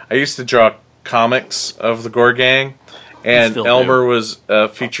Gang, I used to draw comics of the Gore Gang, and Elmer was a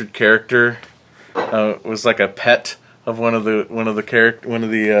featured character. Was like a pet of one of the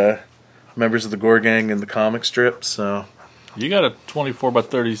members of the Gore Gang in the comic strip. So you got a 24 by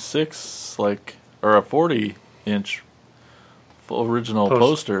 36, or a 40-inch original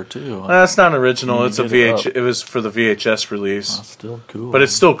poster too. That's not original. It's a VH. It was for the VHS release. That's still cool. But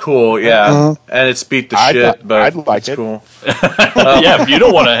it's still cool, yeah. And it's beat the shit, but I'd like it's it. cool. Yeah, if you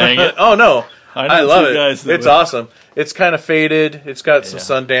don't want to hang it. Oh no, I love it. Guys It's awesome. It's kind of faded. It's got some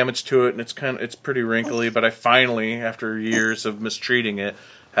sun damage to it, and it's pretty wrinkly. But I finally, after years of mistreating it,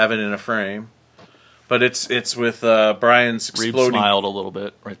 have it in a frame. But it's with Brian's Reeve exploding. smiled a little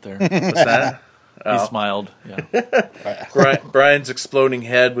bit right there. What's that? He smiled. Yeah. Brian's exploding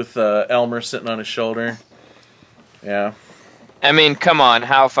head with Elmer sitting on his shoulder. Yeah. I mean, come on,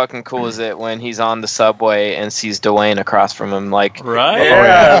 how fucking cool is it when he's on the subway and sees Dwayne across from him? Like, right?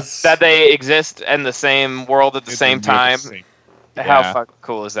 Yes. That they exist in the same world at the same time. How fucking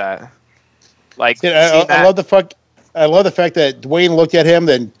cool is that? Like, I love the fact that Dwayne looked at him,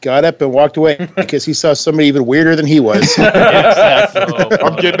 then got up and walked away because he saw somebody even weirder than he was.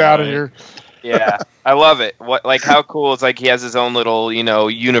 I'm getting out of here. Yeah, I love it. How cool is he has his own little,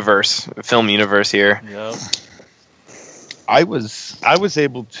 film universe here. Yep. I was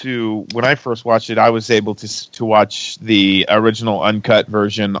able to, when I first watched it, I was able to watch the original uncut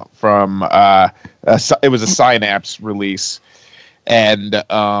version from it was a Synapse release, and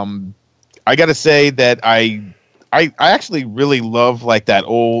I got to say that I actually really love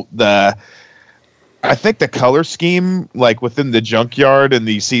I think the color scheme, within the junkyard, and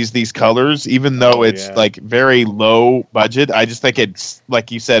he sees these colors, even though it's very low budget, I just think it's,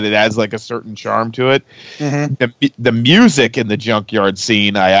 like you said, it adds a certain charm to it. Mm-hmm. The music in the junkyard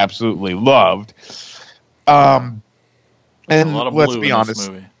scene, I absolutely loved. And a lot of let's blue be in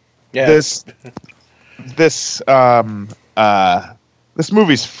honest, this movie. This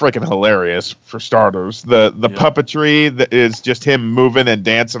movie's freaking hilarious, for starters. The puppetry that is just him moving and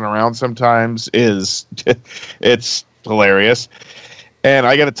dancing around sometimes it's hilarious. And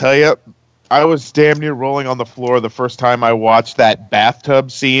I got to tell you, I was damn near rolling on the floor the first time I watched that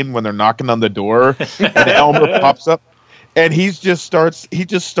bathtub scene when they're knocking on the door and Elmer pops up and he just starts,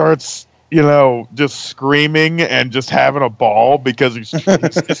 you know, just screaming and just having a ball because he's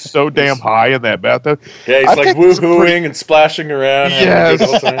just so damn high in that bathtub. Yeah, he's like woohooing and splashing around. Yes. Having a good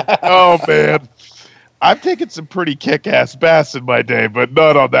old time. Oh, man. I've taken some pretty kick-ass baths in my day, but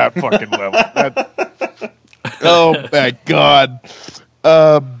not on that fucking level. Oh, my God.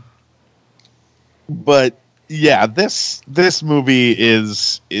 But yeah, this movie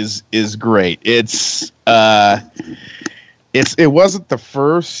is great. It wasn't the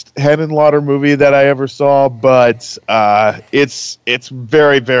first Henenlotter movie that I ever saw, but it's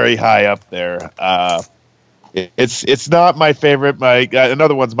very, very high up there. It's not my favorite.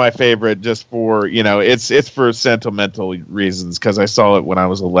 Another one's my favorite, just for, you know, it's for sentimental reasons because I saw it when I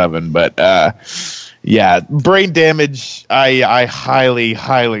was 11. But yeah, Brain Damage. I highly,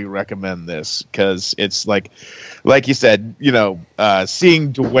 highly recommend this because it's like you said, you know,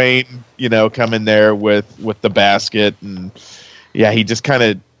 seeing Dwayne, you know, come in there with the basket, and yeah, he's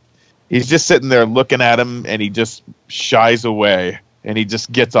just sitting there looking at him, and he just shies away, and he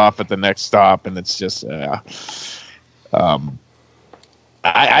just gets off at the next stop, and it's just, I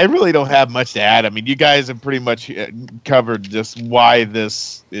really don't have much to add. I mean, you guys have pretty much covered just why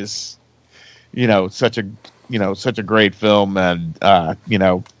this is, you know, such a great film, and you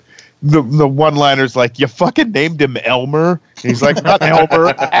know, the one-liners like, you fucking named him Elmer. He's like, not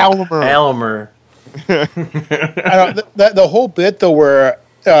Elmer, Elmer. I don't, the whole bit though, where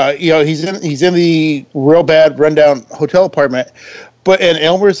you know, he's in the real bad rundown hotel apartment, and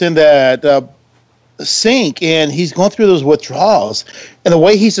Elmer's in that sink, and he's going through those withdrawals, and the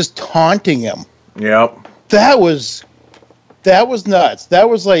way he's just taunting him. Yep. That was nuts. That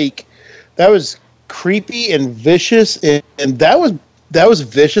was creepy and vicious, and that was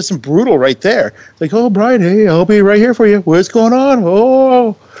vicious and brutal right there. Like, oh, Brian, hey, I'll be right here for you. What's going on?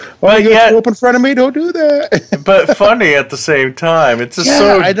 Oh, you go up in front of me? Don't do that. But funny at the same time. It's just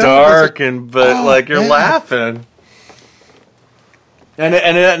so dark, like you're laughing.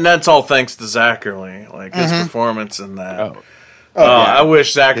 And that's all thanks to Zachary, like his performance in that. Yeah. I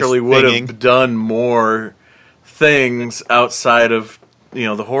wish Zachary would have done more things outside of, you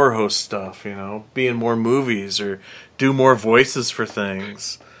know, the horror host stuff, you know, be in more movies or do more voices for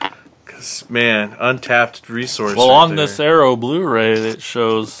things. Because, man, untapped resource. Well, right on there. this Arrow Blu-ray, it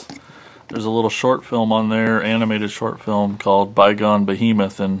shows there's a little short film on there, animated short film called Bygone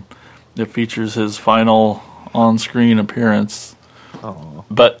Behemoth, and it features his final on-screen appearance,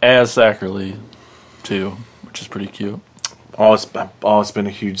 but as Zachary, too, which is pretty cute. I've always been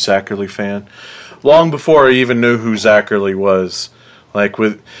a huge Zachary fan. Long before I even knew who Zachary was.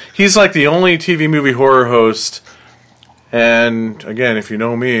 He's like the only TV movie horror host, and again, if you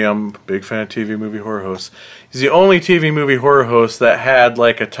know me, I'm a big fan of TV movie horror hosts. He's the only TV movie horror host that had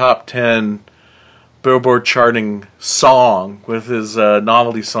like a top 10 Billboard charting song with his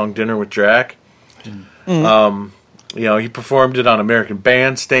novelty song "Dinner with Drac." You know, he performed it on American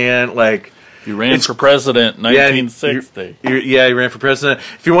Bandstand. Like, he ran for president in 1960. He ran for president.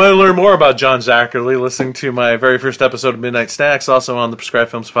 If you want to learn more about John Zachary, listen to my very first episode of Midnight Snacks, also on the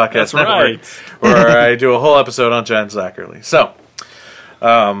Prescribed Films Podcast Network, where I do a whole episode on John Zachary. So,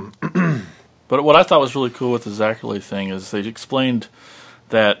 but what I thought was really cool with the Zachary thing is they explained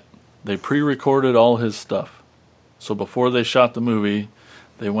that they pre-recorded all his stuff. So before they shot the movie,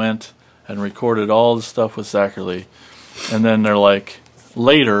 they went and recorded all the stuff with Zachary. And then they're like,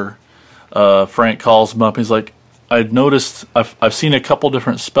 later, Frank calls him up. He's like, I'd noticed, I've seen a couple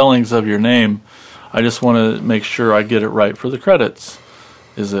different spellings of your name. I just want to make sure I get it right for the credits.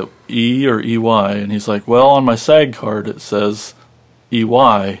 Is it E or EY? And he's like, well, on my SAG card it says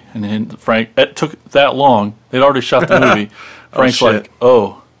EY. And Frank, it took that long. They'd already shot the movie. Frank's like,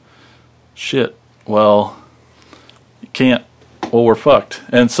 oh, shit. Well, you can't. Well, we're fucked.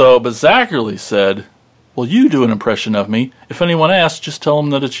 And so, but Zachary said, well, you do an impression of me. If anyone asks, just tell them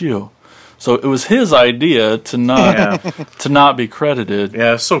that it's you. So it was his idea to not be credited.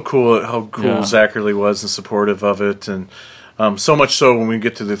 Yeah, it's so cool how cool Zachary was and supportive of it, and so much so when we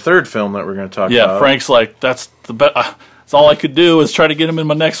get to the third film that we're going to talk about. Yeah, Frank's like, that's the best. That's all I could do is try to get him in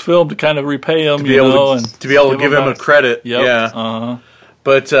my next film to kind of repay him, to be able to give him a credit. Yep. Yeah,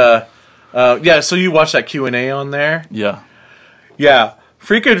 but yeah. So you watch that Q&A on there? Yeah. Yeah.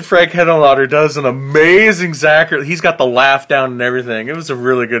 Freaking Frank Henenlotter does an amazing Zachary. He's got the laugh down and everything. It was a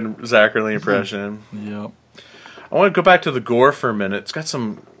really good Zachary impression. Yep. I want to go back to the gore for a minute. It's got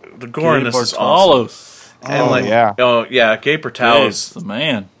the gore in this is awesome. And Gabe Bartalos the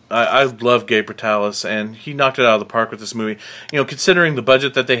man. I love Gabe Bratalis, and he knocked it out of the park with this movie. You know, considering the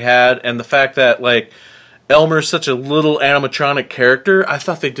budget that they had and the fact that like Elmer's such a little animatronic character, I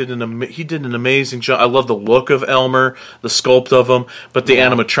thought he did an amazing job. I love the look of Elmer, the sculpt of him, but the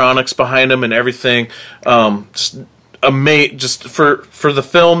animatronics behind him and everything. Just for the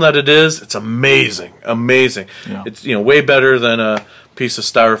film that it is, it's amazing. Yeah. It's way better than a piece of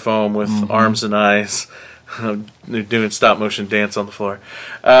styrofoam with arms and eyes. They're doing stop motion dance on the floor.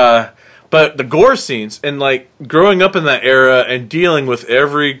 But the gore scenes, and like growing up in that era and dealing with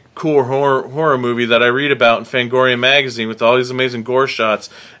every cool horror movie that I read about in Fangoria magazine with all these amazing gore shots,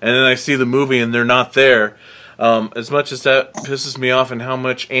 and then I see the movie and they're not there. As much as that pisses me off and how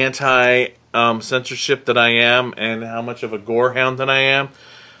much censorship that I am and how much of a gore hound that I am,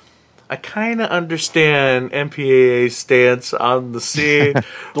 I kind of understand MPAA's stance on the scene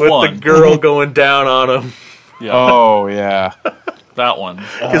with the girl going down on him. Yeah. Oh, yeah. That one.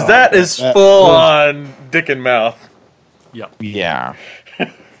 Because that is full on dick and mouth. Yep. Yeah.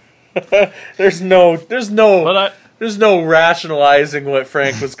 There's no rationalizing what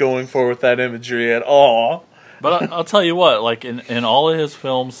Frank was going for with that imagery at all. But I'll tell you what, like in all of his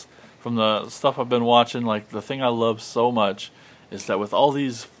films, from the stuff I've been watching, like the thing I love so much is that with all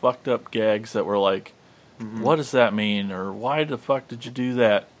these fucked up gags that were like, what does that mean? Or why the fuck did you do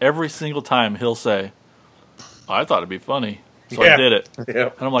that? Every single time he'll say, I thought it'd be funny, so I did it.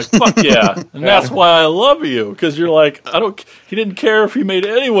 Yep. And I'm like, fuck yeah. And that's why I love you, because you're like, he didn't care if he made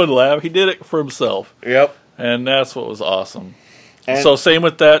anyone laugh. He did it for himself. Yep. And that's what was awesome. And so same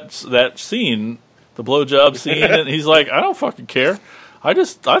with that scene, the blowjob scene, and he's like, I don't fucking care. I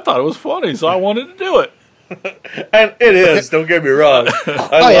thought it was funny, so I wanted to do it. And it is, don't get me wrong.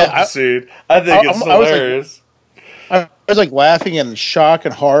 I love the scene. I think it's hilarious. I was like laughing in shock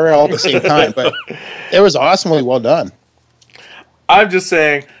and horror all at the same time, but it was awesomely well done. I'm just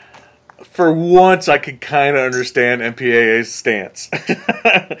saying, for once, I could kind of understand MPAA's stance.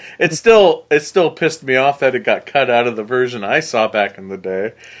 It still pissed me off that it got cut out of the version I saw back in the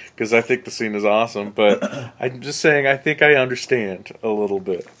day, because I think the scene is awesome. But I'm just saying, I think I understand a little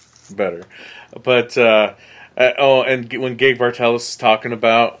bit better. But and when Gabe Bartalis is talking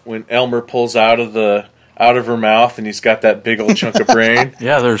about when Elmer pulls out of her mouth and he's got that big old chunk of brain.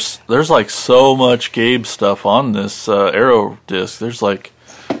 Yeah, there's like so much Gabe stuff on this Arrow disc. There's like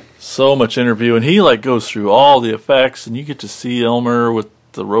so much interview, and he like goes through all the effects, and you get to see Elmer with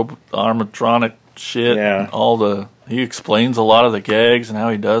the animatronic shit. Yeah. And he explains a lot of the gags and how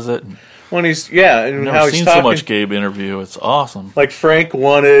he does it. And when he's and I've how never he's seen talking, so much Gabe interview. It's awesome. Like Frank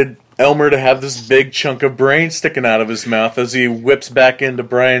wanted Elmer to have this big chunk of brain sticking out of his mouth as he whips back into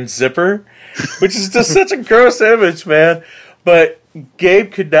Brian's zipper, which is just such a gross image, man. But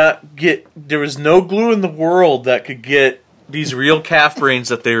Gabe could not get. There was no glue in the world that could get these real calf brains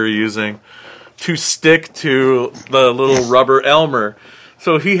that they were using to stick to the little rubber Elmer.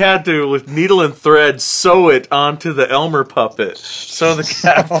 So he had to, with needle and thread, sew it onto the Elmer puppet. Sew the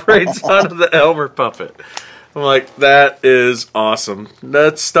calf brains onto the Elmer puppet. I'm like, that is awesome.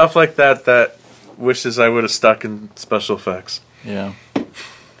 That's stuff like that wishes I would have stuck in special effects. Yeah.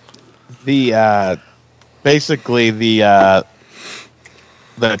 Basically the I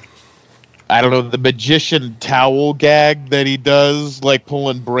don't know, the magician towel gag that he does, like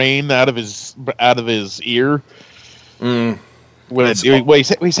pulling brain out of his ear. When he's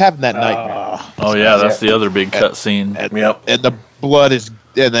having that nightmare. Oh yeah, that's the other big cut scene. Yep. And the blood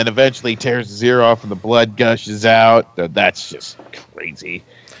and then eventually tears his ear off and the blood gushes out. That's just crazy.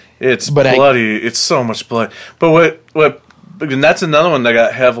 It's bloody. It's so much blood. But and that's another one that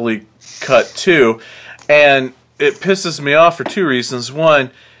got heavily cut too, and it pisses me off for two reasons.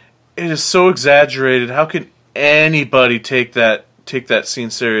 One, it is so exaggerated. How can anybody take that scene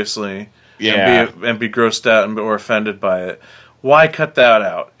seriously? Yeah. and be grossed out or offended by it? Why cut that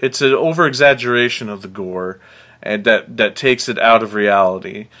out? It's an over exaggeration of the gore, and that takes it out of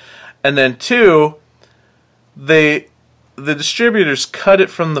reality. And then two, the distributors cut it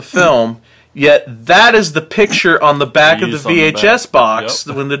from the film. Yet that is the picture on the back of the VHS box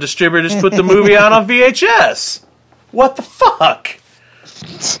when the distributors put the movie out on VHS. What the fuck?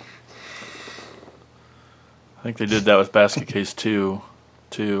 I think they did that with Basket Case 2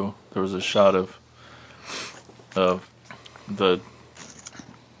 too. There was a shot of the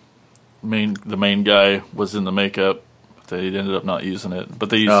main guy was in the makeup. They ended up not using it, but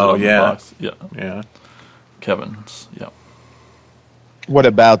they used it on the box. Yeah. Kevin's. Yeah. What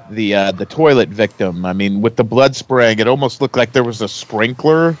about the toilet victim? I mean, with the blood spraying, it almost looked like there was a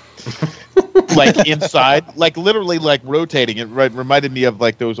sprinkler like inside, like literally like rotating. It reminded me of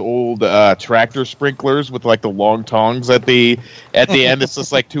like those old tractor sprinklers with like the long tongs at the end. It's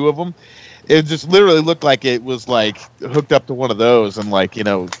just like two of them. It just literally looked like it was like hooked up to one of those and like, you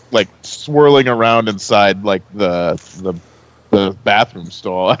know, like swirling around inside like the bathroom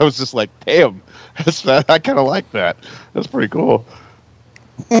stall. I was just like, damn, I kind of like that. That's pretty cool.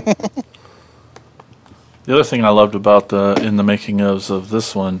 The other thing I loved about in the making ofs of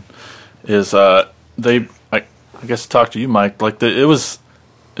this one is I guess to talk to you, Mike, like it was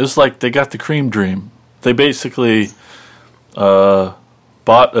like they got the cream dream. They basically bought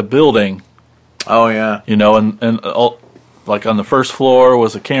a building. Oh yeah, you know, and like on the first floor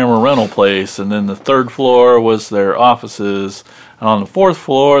was a camera rental place, and then the third floor was their offices, and on the fourth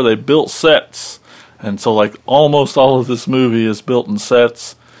floor they built sets, and so like almost all of this movie is built in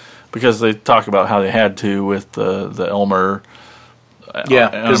sets. Because they talk about how they had to with the Elmer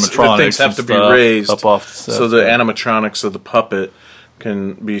because the things have to be raised up off the set, so the animatronics of the puppet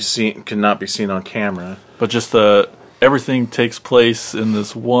cannot be seen on camera. But just everything takes place in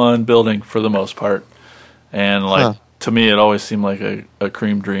this one building for the most part, and like to me, it always seemed like a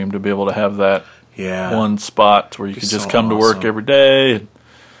cream dream to be able to have that one spot where you could just come to work every day. And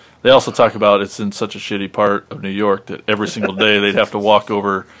they also talk about it's in such a shitty part of New York that every single day they'd have to walk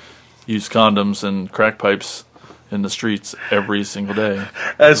over used condoms and crack pipes in the streets every single day.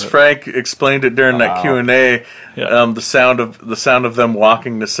 As Frank explained it during that Q&A, the sound of them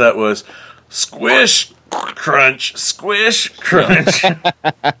walking the set was squish, crunch, squish, crunch.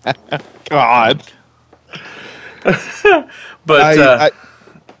 God. But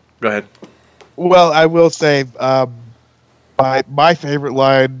go ahead. Well, I will say my favorite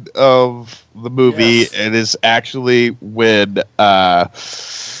line of the movie, it is actually when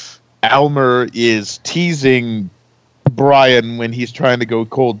Elmer is teasing Brian when he's trying to go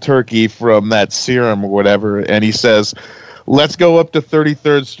cold turkey from that serum or whatever, and he says, "Let's go up to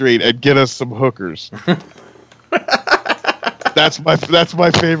 33rd Street and get us some hookers." That's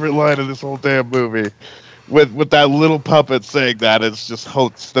my favorite line of this whole damn movie. With that little puppet saying that, it's just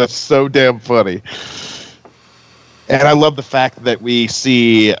that's so damn funny. And I love the fact that we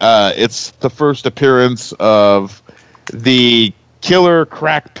see it's the first appearance of the killer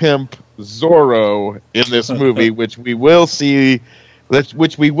crack pimp Zorro in this movie, which we will see,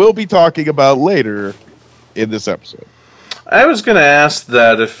 which we will be talking about later in this episode. I was going to ask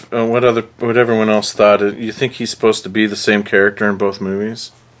that if what everyone else thought. You think he's supposed to be the same character in both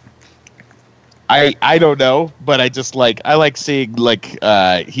movies? I don't know, but I like seeing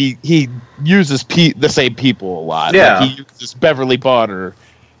he uses the same people a lot. Yeah, like he uses Beverly Bonner.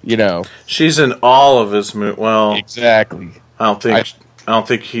 You know, she's in all of his movies. Well, exactly. I don't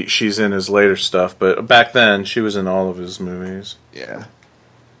think she's in his later stuff, but back then she was in all of his movies. Yeah.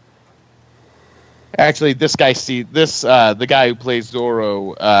 Actually, the guy who plays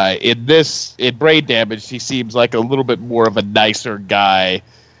Zorro in Brain Damage, he seems like a little bit more of a nicer guy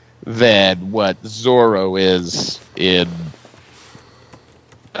than what Zorro is in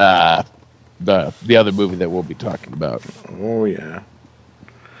the other movie that we'll be talking about. Oh yeah.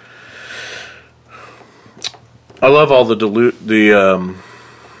 I love all the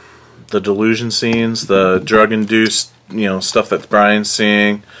delusion scenes, the drug-induced, stuff that Brian's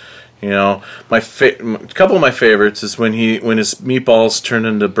seeing. A couple of my favorites is when his meatballs turn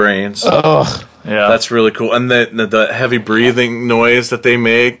into brains. Oh, yeah, that's really cool. And the heavy breathing noise that they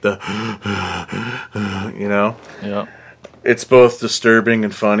make, yeah, it's both disturbing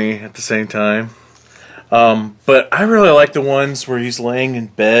and funny at the same time. But I really like the ones where he's laying in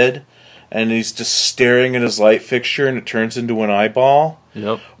bed and he's just staring at his light fixture and it turns into an eyeball.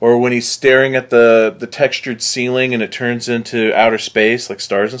 Yep. Or when he's staring at the textured ceiling and it turns into outer space, like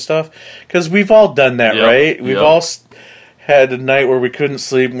stars and stuff. Because we've all done that, right? We've all had a night where we couldn't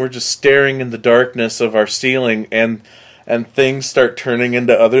sleep and we're just staring in the darkness of our ceiling and things start turning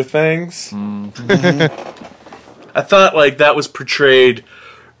into other things. Mm-hmm. I thought that was portrayed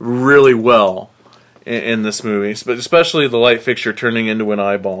really well in this movie, but especially the light fixture turning into an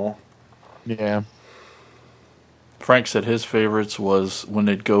eyeball. Yeah. Frank said his favorites was when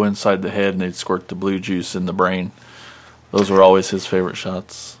they'd go inside the head and they'd squirt the blue juice in the brain. Those were always his favorite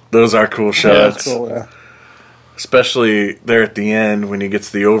shots. Those are cool shots. Yeah, that's cool, yeah. Especially there at the end when he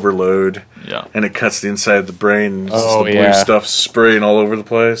gets the overload. Yeah. And it cuts the inside of the brain and just the blue stuff spraying all over the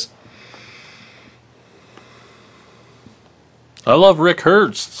place. I love Rick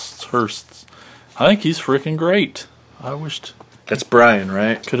Hurst. I think he's freaking great. I wished... That's Brian,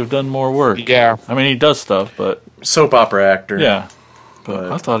 right? Could have done more work. Yeah. I mean, he does stuff, but... Soap opera actor. Yeah.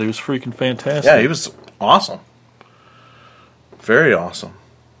 But I thought he was freaking fantastic. Yeah, he was awesome. Very awesome.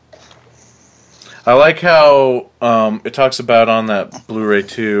 I like how it talks about on that Blu-ray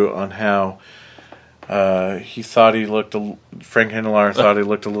too, on how he thought he looked. Frank Henenlotter thought he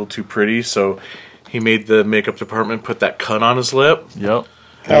looked a little too pretty, so he made the makeup department put that cut on his lip. Yep.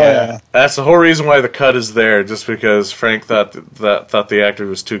 Yeah. That's the whole reason why the cut is there, just because Frank thought the actor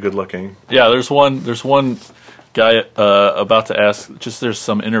was too good looking. Yeah, there's one guy about to ask. Just there's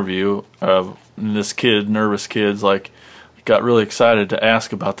some interview of this kid, nervous kid's like. Got really excited to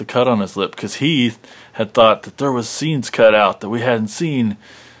ask about the cut on his lip because he had thought that there was scenes cut out that we hadn't seen,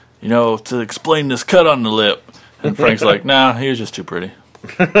 to explain this cut on the lip. And Frank's like, nah, he was just too pretty.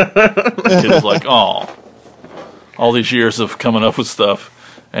 The kid was like, oh, all these years of coming up with stuff,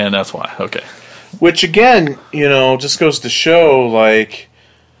 and that's why. Okay. Which again, just goes to show like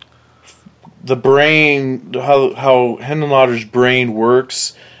the brain, how Henenlotter's brain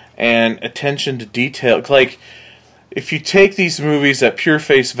works, and attention to detail, like. If you take these movies at pure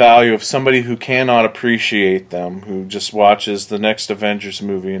face value of somebody who cannot appreciate them, who just watches the next Avengers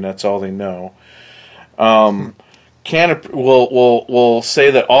movie and that's all they know, will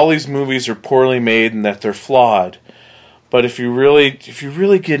say that all these movies are poorly made and that they're flawed. But if you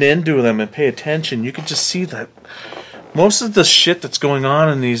really get into them and pay attention, you can just see that most of the shit that's going on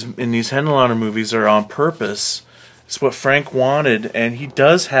in these Henenlotter movies are on purpose. It's what Frank wanted, and he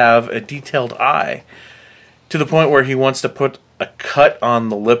does have a detailed eye. To the point where he wants to put a cut on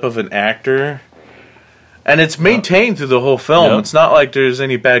the lip of an actor. And it's maintained through the whole film. Yep. It's not like there's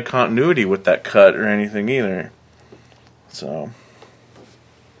any bad continuity with that cut or anything either. So.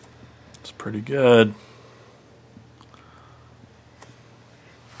 It's pretty good.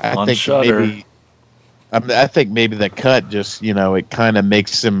 I think maybe the cut just, it kind of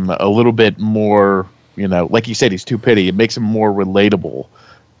makes him a little bit more, like you said, he's too pretty. It makes him more relatable.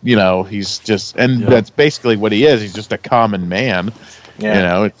 He's just, and that's basically what he is. He's just a common man.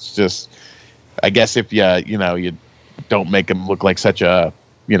 Yeah. It's just, I guess if you don't make him look like such a,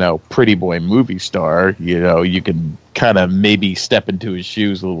 pretty boy movie star, you can kind of maybe step into his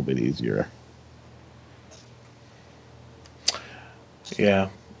shoes a little bit easier. Yeah.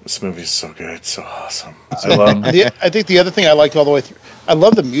 This movie is so good. It's so awesome. I love it. I think the other thing I liked all the way through, I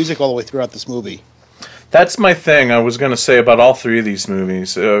love the music all the way throughout this movie. That's my thing. I was going to say about all three of these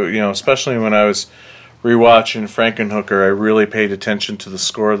movies. Especially when I was rewatching Frankenhooker, I really paid attention to the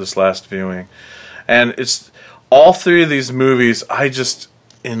score this last viewing, and it's all three of these movies. I just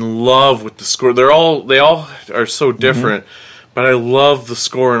in love with the score. They all are so different, but I love the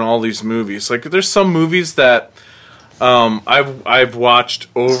score in all these movies. Like there's some movies that I've watched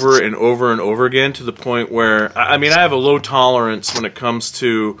over and over and over again to the point where I have a low tolerance when it comes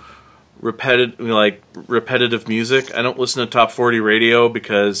to repetitive music. I don't listen to top 40 radio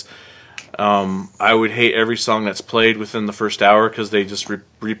because I would hate every song that's played within the first hour because they just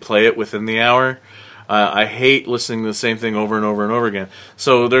replay it within the hour. I hate listening to the same thing over and over and over again.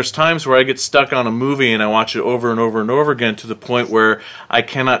 So there's times where I get stuck on a movie and I watch it over and over and over again to the point where I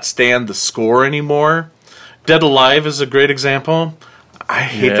cannot stand the score anymore. Dead Alive is a great example. I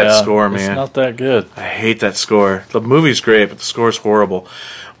hate that score, man. It's not that good. I hate that score. The movie's great, but the score's horrible.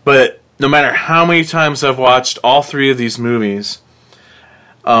 But no matter how many times I've watched all three of these movies,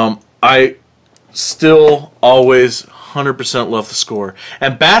 I still always 100% love the score.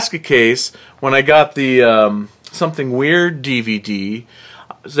 And Basket Case, when I got the Something Weird DVD,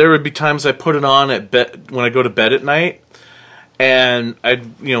 there would be times I put it on when I go to bed at night, and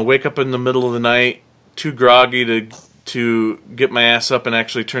I'd wake up in the middle of the night too groggy to get my ass up and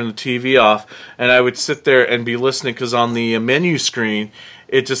actually turn the TV off, and I would sit there and be listening because on the menu screen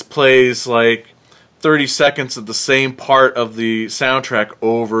it just plays like 30 seconds of the same part of the soundtrack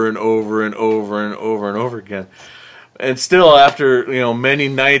over and over and over and over and over again. And still, after many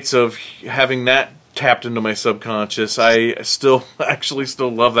nights of having that tapped into my subconscious, I still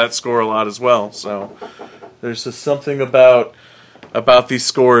love that score a lot as well. So there's just something about these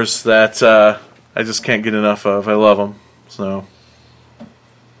scores that I just can't get enough of. I love them. So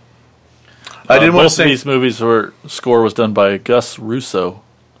I didn't want to say these movies score was done by Gus Russo.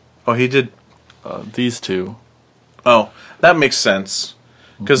 Oh, he did these two. Oh, that makes sense.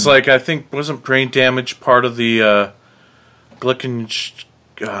 Because I think wasn't Brain Damage part of the Glickenstein,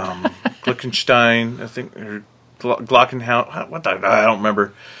 I think, or Glockenhaus. What the? I don't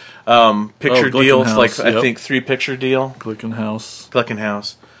remember. Picture deal, like I think 3-picture deal. Glickenhaus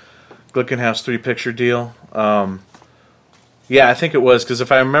 3-picture deal. Yeah, I think it was because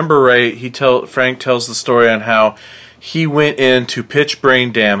if I remember right, Frank tells the story on how he went in to pitch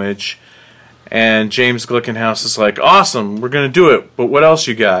Brain Damage, and James Glickenhaus is like, "Awesome, we're gonna do it, but what else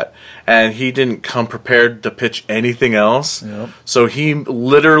you got?" And he didn't come prepared to pitch anything else. Yep. So he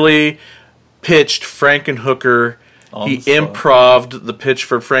literally pitched Frankenhooker. He improv'd the pitch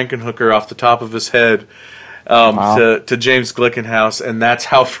for Frankenhooker off the top of his head to James Glickenhaus, and that's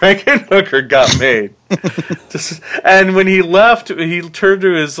how Frankenhooker got made. And when he left, he turned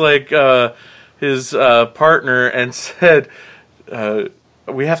to his partner and said,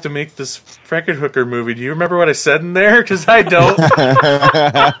 "We have to make this Frankenhooker movie. Do you remember what I said in there? Because I don't."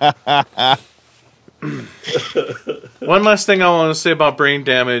 One last thing I want to say about Brain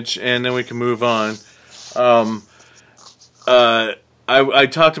Damage, and then we can move on. I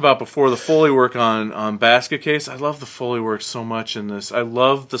talked about before the Foley work on Basket Case. I love the Foley work so much in this. I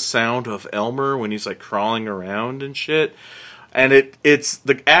love the sound of Elmer when he's like crawling around and shit. And it's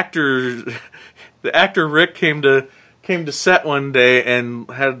the actor Rick came to set one day and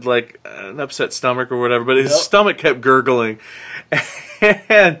had like an upset stomach or whatever, but his stomach kept gurgling.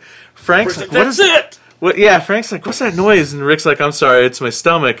 And Frank's like, "What is it?" Well, yeah, Frank's like, "What's that noise?" And Rick's like, "I'm sorry, it's my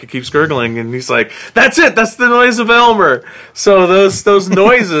stomach. It keeps gurgling." And he's like, "That's it. That's the noise of Elmer." So those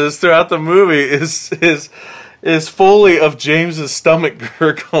noises throughout the movie is Foley of James's stomach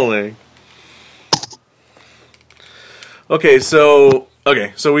gurgling. Okay, so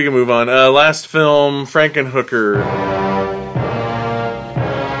we can move on. Last film, Frankenhooker.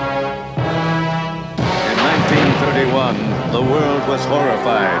 In 1931. The world was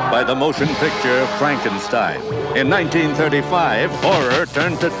horrified by the motion picture Frankenstein. In 1935, horror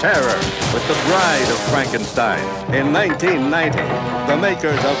turned to terror with The Bride of Frankenstein. In 1990, the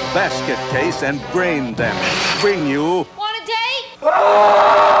makers of Basket Case and Brain Damage bring you... Want a date?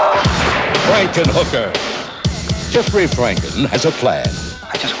 Frankenhooker. Jeffrey Franken has a plan.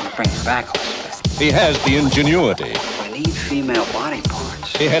 I just want to bring you back, Elizabeth. He has the ingenuity. We need female body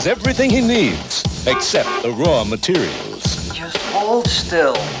parts. He has everything he needs, except the raw materials. Just hold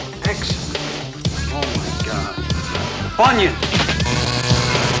still. Excellent. Oh my God. Bunyan!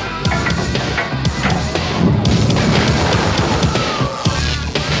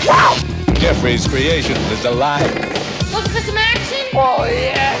 Wow! Jeffrey's creation is alive. Looking for some action? Oh,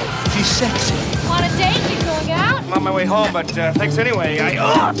 yeah. She's sexy. Want a date? You going out? I'm on my way home, but thanks anyway. And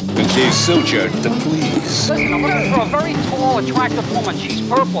she's sutured to please. Listen, I'm looking for a very tall, attractive woman. She's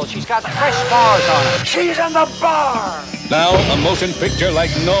purple. She's got fresh scars on her. She's in the bar! Now, a motion picture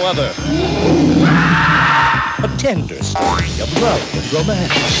like no other. A tender story of love and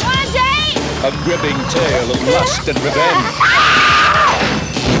romance. Want a date? A gripping tale of lust and revenge.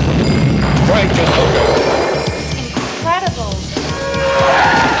 Frankenhooker. Incredible.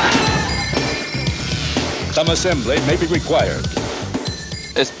 Some assembly may be required.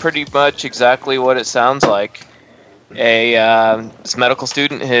 It's pretty much exactly what it sounds like. This medical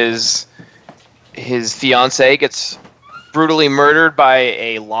student, his fiance gets brutally murdered by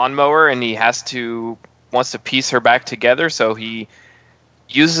a lawnmower, and he wants to piece her back together. So he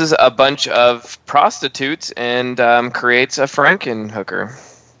uses a bunch of prostitutes and creates a Frankenhooker.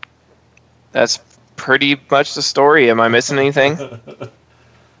 That's pretty much the story. Am I missing anything?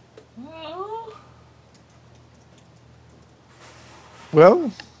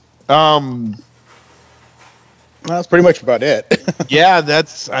 Well, that's pretty much about it. Yeah,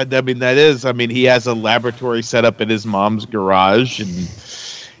 I mean, he has a laboratory set up in his mom's garage, and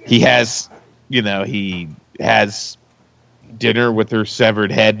he has dinner with her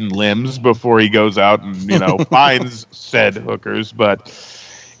severed head and limbs before he goes out and, finds said hookers. But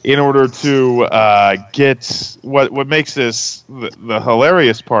in order to get what makes this the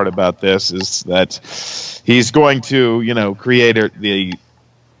hilarious part about this is that he's going to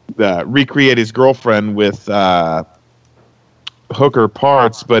recreate his girlfriend with hooker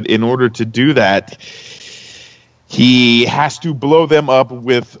parts, but in order to do that, he has to blow them up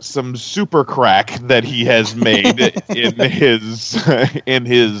with some super crack that he has made in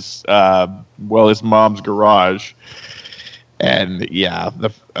his mom's garage. And yeah,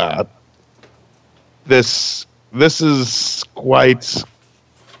 this is quite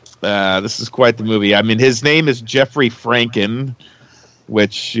the movie. I mean, his name is Jeffrey Franken,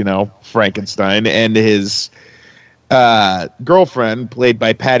 which, Frankenstein, and his girlfriend, played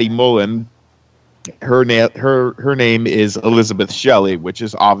by Patty Mullen, her name is Elizabeth Shelley, which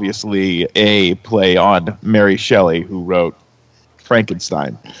is obviously a play on Mary Shelley, who wrote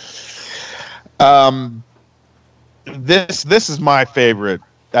Frankenstein. This is my favorite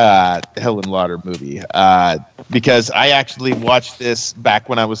Helen Lauder movie because I actually watched this back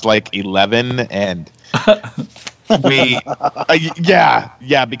when I was like 11, and we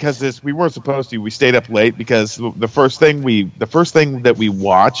because we weren't supposed to. We stayed up late because the first thing that we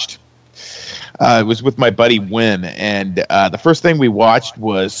watched was with my buddy Wynn, and the first thing we watched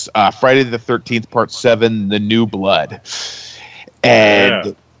was Friday the 13th Part 7, The New Blood,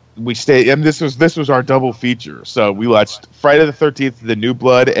 and we stayed, and this was our double feature. So we watched Friday the 13th, The New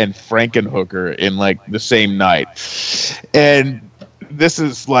Blood, and Frankenhooker in like the same night. And this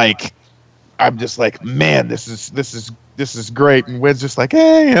is like, I'm just like, man, this is great. And Wynn's just like,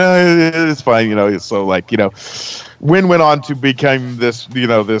 hey, it's fine, So like, Wynn went on to become this,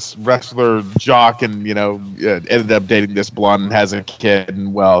 this wrestler jock, and ended up dating this blonde and has a kid.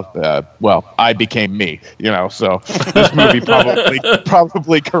 And well, I became me, So this movie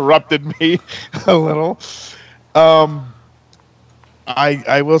probably corrupted me a little.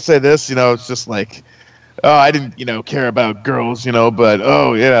 I will say this, it's just like, I didn't, care about girls, but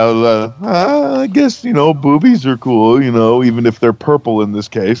I guess boobies are cool, even if they're purple in this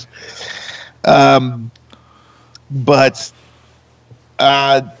case. But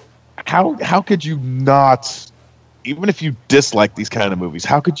how could you not, even if you dislike these kind of movies,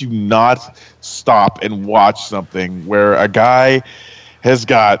 how could you not stop and watch something where a guy has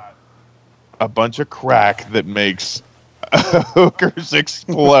got a bunch of crack that makes hookers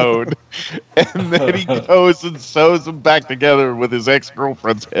explode, and then he goes and sews them back together with his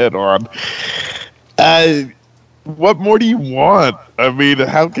ex-girlfriend's head on? What more do you want? I mean,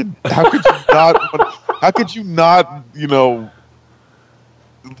 how could you not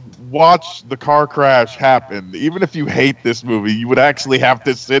watch the car crash happen? Even if you hate this movie, you would actually have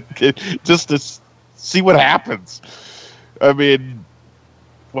to sit just to see what happens. I mean,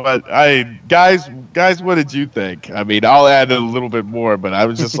 guys, what did you think? I mean, I'll add a little bit more, but I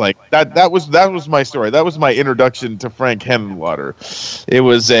was just like, that was my story. That was my introduction to Frank Henenlotter. It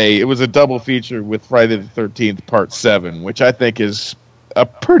was a double feature with Friday the 13th Part 7, which I think is a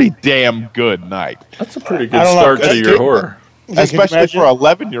pretty damn good night. That's a pretty good start to your horror. Especially for an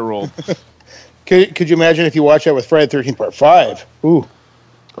 11-year-old. Could you imagine if you watch that with Friday the 13th Part 5? Ooh.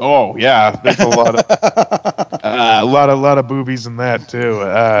 Oh yeah, there's a lot of boobies in that too.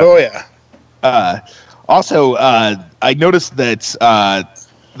 Oh yeah. Also, I noticed that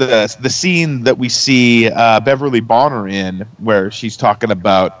the scene that we see Beverly Bonner in, where she's talking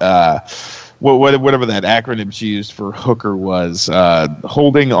about whatever that acronym she used for hooker was,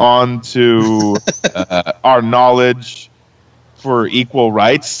 holding on to our knowledge for equal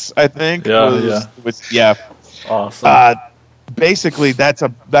rights, I think. Yeah. Awesome. Basically, that's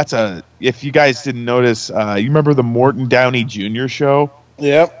a. If you guys didn't notice, you remember the Morton Downey Jr. show?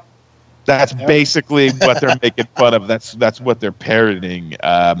 Yep. That's basically what they're making fun of. That's what they're parodying.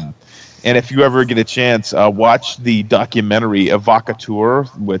 And if you ever get a chance, watch the documentary Evocateur,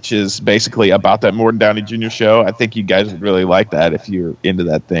 which is basically about that Morton Downey Jr. show. I think you guys would really like that if you're into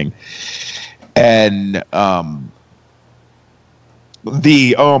that thing. And oh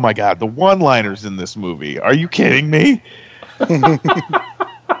my god, the one-liners in this movie. Are you kidding me?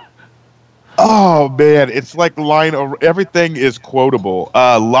 Oh man, it's like the line over everything is quotable.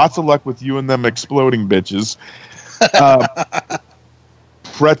 Lots of luck with you and them exploding bitches.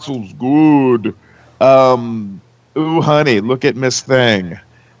 Pretzel's good. Ooh honey, look at Miss Thing.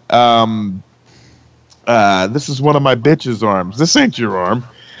 This is one of my bitch's arms. This ain't your arm.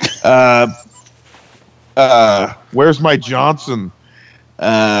 Where's my Johnson?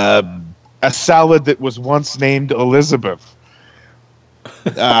 A salad that was once named Elizabeth.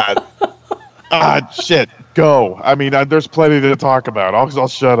 Shit, go. I mean, there's plenty to talk about. I'll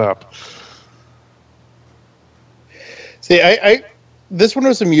shut up. See, I this one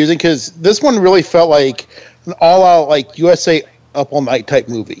was amusing because this one really felt like an all-out like USA Up All Night type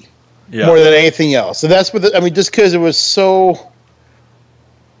movie, more than anything else. So that's what just because it was so,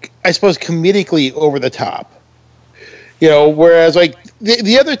 I suppose, comedically over the top. Whereas like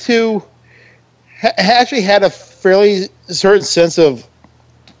the other two actually had a fairly certain sense of,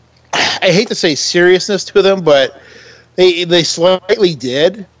 I hate to say seriousness to them, but they slightly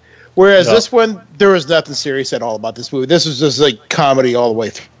did. Whereas this one, there was nothing serious at all about this movie. This was just like comedy all the way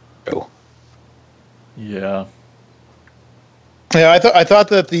through. Yeah. Yeah, I thought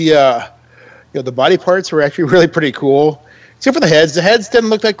that the body parts were actually really pretty cool, except for the heads. The heads didn't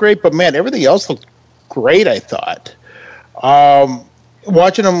look that great, but man, everything else looked great. I thought.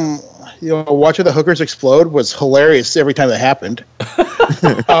 Watching them, watching the hookers explode was hilarious every time that happened.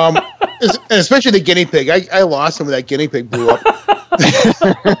 Especially the guinea pig. I lost him when that guinea pig blew up.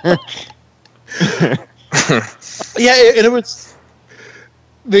 Yeah, and it was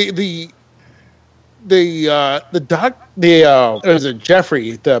it was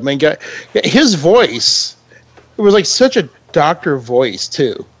Jeffrey, the main guy. His voice, it was like such a doctor voice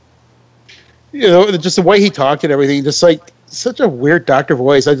too. Just the way he talked and everything, just like such a weird doctor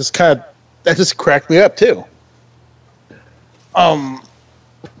voice. That just cracked me up too.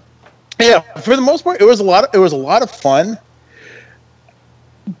 Yeah, for the most part, it was a lot of fun.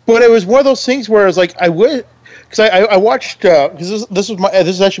 but it was one of those things where I was like, I would, because I watched because this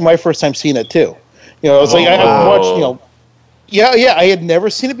is actually my first time seeing it too. You know, it's like I watched, you know, yeah, I had never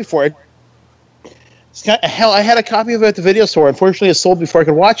seen it before. It's kind of, hell, I had a copy of it at the video store. Unfortunately, it sold before I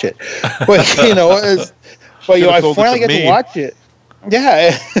could watch it. But you know, but you know, I finally got to watch it.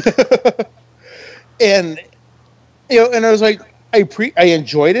 Yeah, and you know, and I was like, I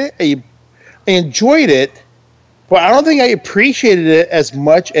enjoyed it. I enjoyed it, but I don't think I appreciated it as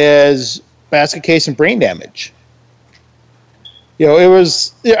much as Basket Case and Brain Damage. You know, it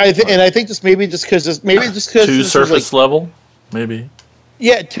was, and I think just because too surface level, maybe.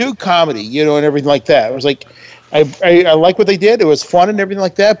 Yeah, too comedy, you know, and everything like that. It was like, I like what they did. It was fun and everything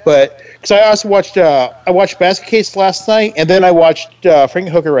like that. But because I also watched Basket Case last night, and then I watched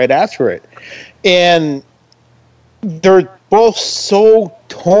Frankenhooker right after it, and they're both so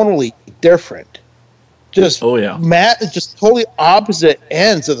tonally different. Just just totally opposite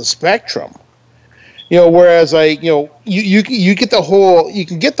ends of the spectrum. You know, whereas like, you know, you get you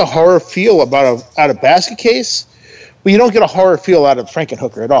can get the horror feel out of Basket Case, but you don't get a horror feel out of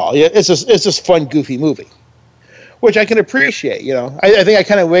Frankenhooker at all. It's just fun, goofy movie, which I can appreciate. You know, I think I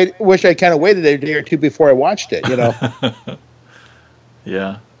kind of wish I kind of waited a day or two before I watched it. You know.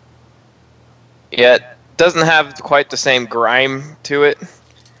 Yeah. Yeah, it doesn't have quite the same grime to it.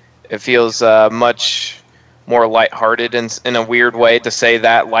 It feels much more lighthearted in a weird way, to say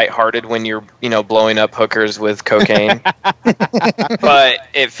that lighthearted when you're, you know, blowing up hookers with cocaine. But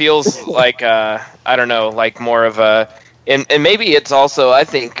it feels like I don't know, like more of a, and maybe it's also, I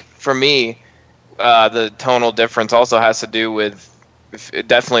think for me, the tonal difference also has to do with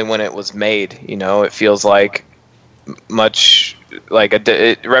definitely when it was made. You know, it feels like much like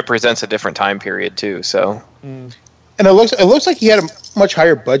it represents a different time period too. So, and it looks like he had a much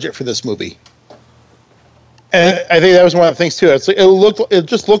higher budget for this movie. And I think that was one of the things too. It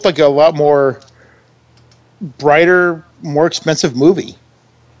just looked like a lot more brighter, more expensive movie.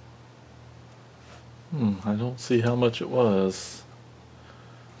 I don't see how much it was.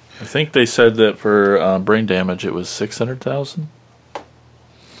 I think they said that for Brain Damage it was $600,000.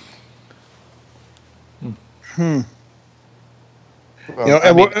 You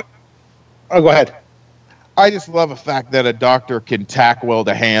know, go ahead. I just love the fact that a doctor can tack weld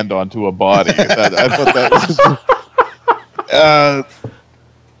a hand onto a body. I thought that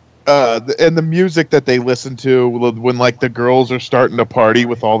was, and the music that they listen to when like the girls are starting to party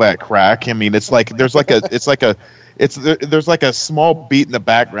with all that crack. I mean, it's like there's like a small beat in the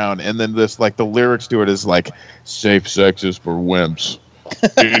background, and then this like the lyrics to it is like, "Safe sex is for wimps.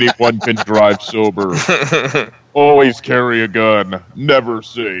 Anyone can drive sober. Always carry a gun. Never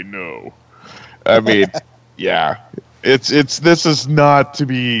say no." I mean, yeah, this is not to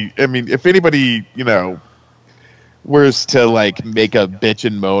be. I mean, if anybody, you know, were to like make a bitch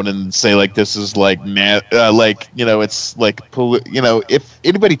and moan and say like this is like like, you know, it's like, you know, if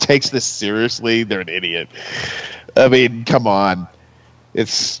anybody takes this seriously, they're an idiot. I mean, come on,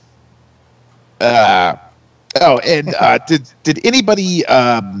 it's. Did anybody?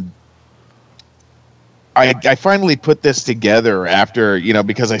 I finally put this together after, you know,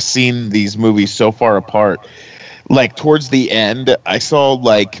 because I've seen these movies so far apart. Like towards the end, I saw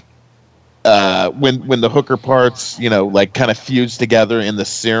like when the hooker parts, you know, like kind of fused together in the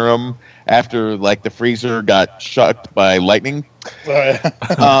serum after like the freezer got shocked by lightning.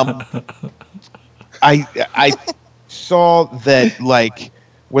 I saw that like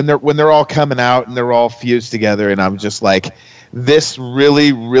when they're all coming out and they're all fused together, and I'm just like, this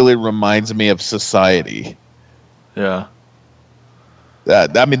really, really reminds me of Society. Yeah.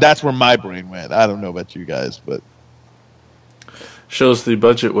 I mean, that's where my brain went. I don't know about you guys, but shows the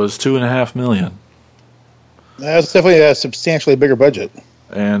budget was $2.5 million. That's definitely a substantially bigger budget.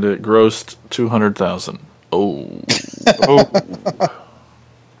 And it grossed $200,000. Oh.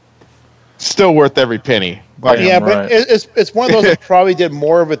 Still worth every penny. Yeah, but it's one of those that probably did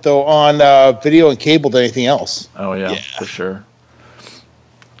more of it though on video and cable than anything else. Oh yeah. For sure.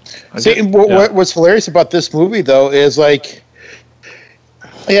 What's hilarious about this movie though is like,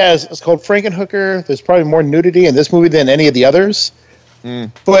 yeah, it's called Frankenhooker. There's probably more nudity in this movie than any of the others.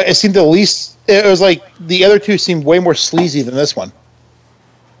 But it seemed it was like the other two seemed way more sleazy than this one.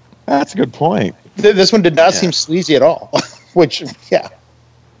 That's a good point. This one did not seem sleazy at all. Which, yeah.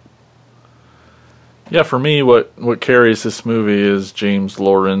 Yeah, for me, what carries this movie is James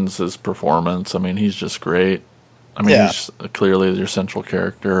Lawrence's performance. I mean, he's just great. I mean, he's clearly your central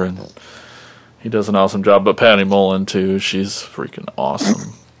character, and he does an awesome job. But Patty Mullen, too, she's freaking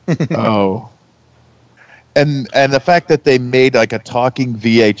awesome. Oh. And the fact that they made like a talking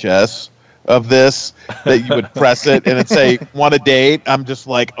VHS of this that you would press it and it'd say, want a date? I'm just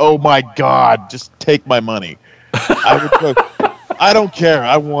like, oh my God, just take my money. I don't care.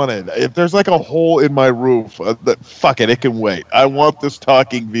 I want it. If there's like a hole in my roof, fuck it. It can wait. I want this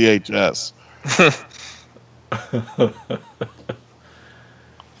talking VHS.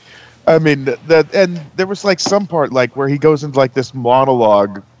 I mean, and there was like some part like where he goes into like this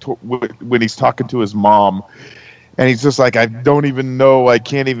monologue when he's talking to his mom, and he's just like, I don't even know. I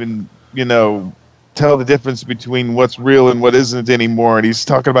can't even, tell the difference between what's real and what isn't anymore. And he's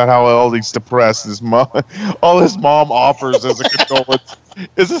talking about how all he's depressed. All his mom offers as a condolence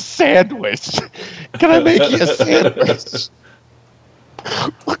is a sandwich. Can I make you a sandwich?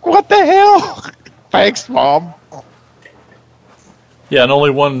 Like, what the hell? Thanks, Mom. Yeah, and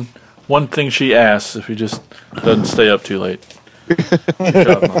only one thing she asks if he just doesn't stay up too late. Good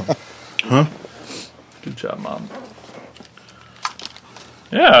job, Mom. Huh? Good job, Mom.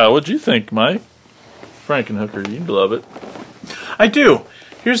 Yeah, what'd you think, Mike? Frankenhooker, you love it. I do.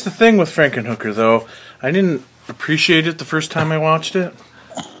 Here's the thing with Frankenhooker, though. I didn't appreciate it the first time I watched it.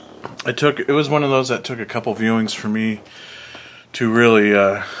 It was one of those that took a couple viewings for me to really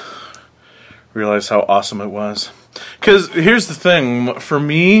realize how awesome it was. Because here's the thing. For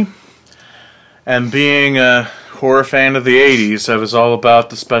me, and being a horror fan of the 80s, I was all about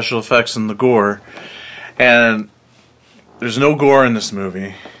the special effects and the gore. And there's no gore in this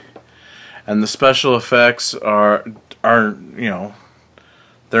movie. And the special effects are they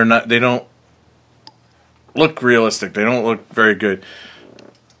don't look realistic. They don't look very good.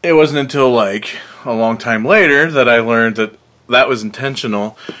 It wasn't until like a long time later that I learned that was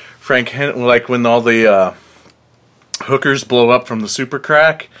intentional. Like when all the hookers blow up from the super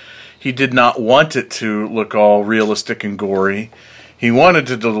crack, he did not want it to look all realistic and gory. He wanted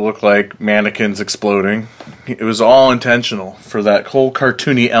it to look like mannequins exploding. It was all intentional for that whole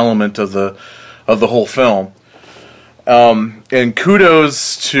cartoony element of the whole film. And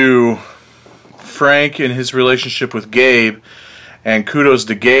kudos to Frank and his relationship with Gabe, and kudos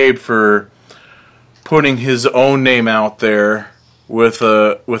to Gabe for putting his own name out there with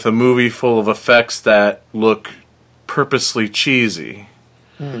a movie full of effects that look purposely cheesy.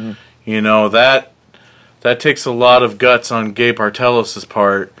 Mm-hmm. That takes a lot of guts on Gabe Bartelos'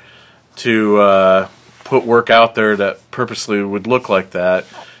 part to put work out there that purposely would look like that,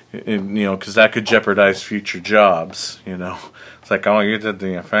 because that could jeopardize future jobs. It's like, oh, you did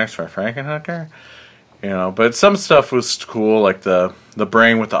the effects for Frankenhooker, But some stuff was cool, like the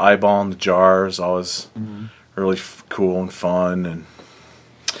brain with the eyeball in the jar is always really cool and fun, and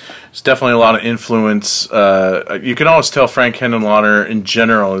it's definitely a lot of influence. You can always tell Frank Henenlotter in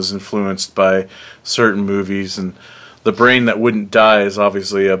general is influenced by certain movies, and The Brain That Wouldn't Die is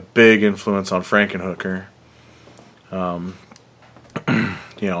obviously a big influence on Frankenhooker.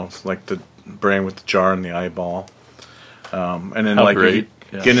 Like the brain with the jar and the eyeball. And then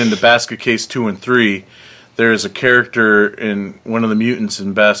getting into Basket Case 2 and 3, there is a character in one of the mutants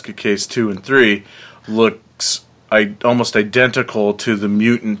in Basket Case 2 and 3 looks almost identical to the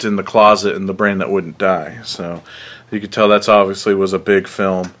mutant in the closet in The Brain That Wouldn't Die. So you could tell that's obviously was a big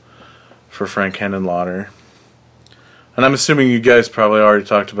film for Frank Henenlotter. And I'm assuming you guys probably already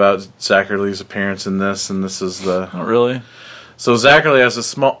talked about Zachary appearance in this, and this is the... Not really. So Zachary has a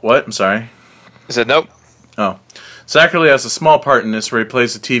small... What? I'm sorry. Is it nope? Oh. Zachary has a small part in this where he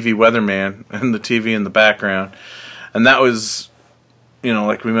plays the TV weatherman and the TV in the background. And that was...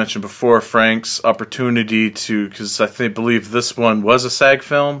 like we mentioned before, Frank's opportunity to, because I believe this one was a SAG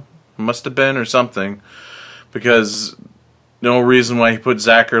film, must have been, or something, because no reason why he put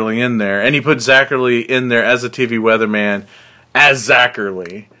Zachary in there, and he put Zachary in there as a TV weather as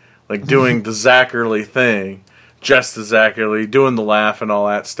Zachary, like doing the Zachary thing, just the Zachary, doing the laugh and all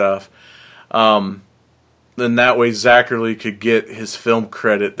that stuff. Then that way Zachary could get his film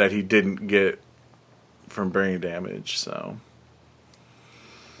credit that he didn't get from Brain Damage, so...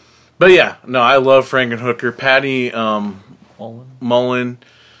 But yeah, no, I love Frankenhooker. Patty Mullen,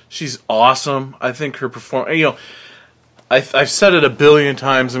 she's awesome. I think her performance, I've said it a billion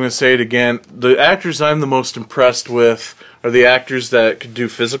times, I'm going to say it again. The actors I'm the most impressed with are the actors that could do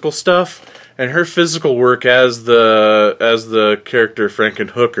physical stuff, and her physical work as the character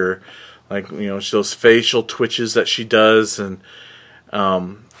Frankenhooker, like, those facial twitches that she does, and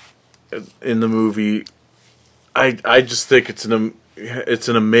in the movie, I just think it's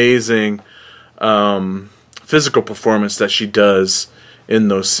an amazing physical performance that she does in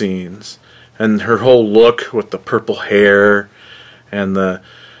those scenes, and her whole look with the purple hair and the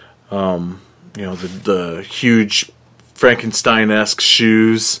huge Frankenstein-esque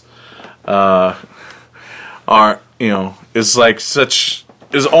shoes is like such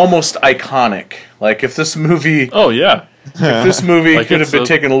is almost iconic. Like if this movie, oh yeah, if this movie Like, could have it's been a-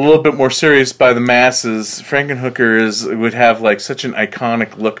 taken a little bit more serious by the masses, Frankenhooker would have like such an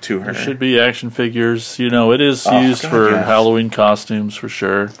iconic look to her. There should be action figures. You know, it is Oh, used God, for yes. Halloween costumes for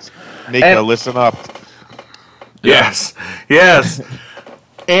sure. Nika, listen up. Yes, yes,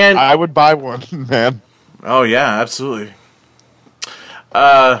 and I would buy one, man. oh yeah, absolutely.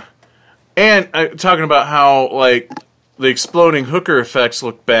 And talking about how like the exploding hooker effects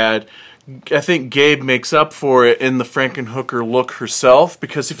look bad, I think Gabe makes up for it in the Frankenhooker look herself,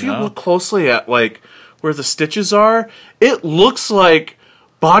 because if you Yeah. look closely at like where the stitches are, it looks like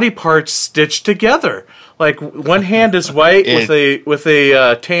body parts stitched together. Like one hand is white with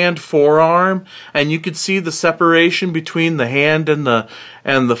a tanned forearm, and you could see the separation between the hand and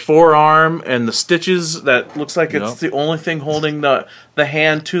the forearm, and the stitches. That looks like it's the only thing holding the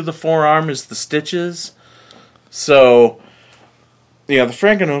hand to the forearm is the stitches. So, yeah, the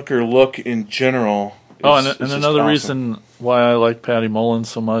Frankenhooker look in general. Oh, is and just another awesome. reason why I like Patty Mullins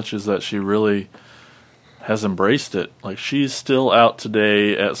so much is that she really has embraced it. Like, she's still out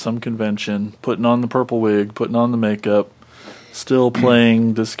today at some convention, putting on the purple wig, putting on the makeup, still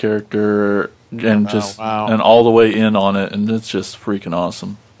playing this character, and and all the way in on it, and it's just freaking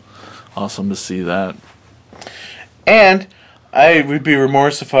awesome. Awesome to see that. And I would be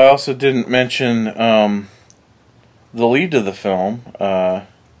remorse if I also didn't mention the lead of the film,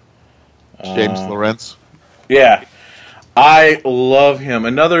 James Lawrence. Yeah, I love him.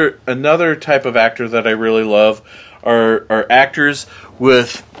 Another type of actor that I really love are actors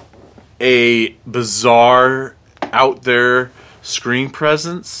with a bizarre, out there screen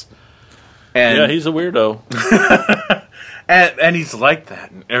presence. And Yeah, he's a weirdo. and he's like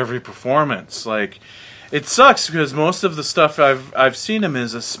that in every performance. Like, it sucks because most of the stuff I've seen him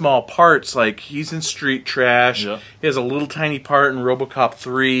as small parts. Like, he's in Street Trash. Yeah. He has a little tiny part in RoboCop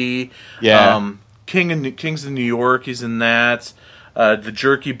 3. Yeah. Kings of New York. He's in that. The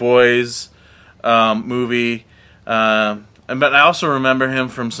Jerky Boys movie. But I also remember him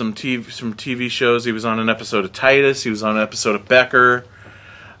from some TV shows. He was on an episode of Titus. He was on an episode of Becker.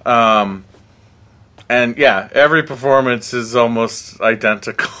 And yeah, every performance is almost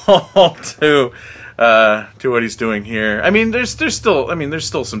identical to what he's doing here. I mean, there's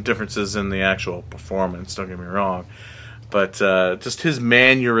still some differences in the actual performance. Don't get me wrong, but just his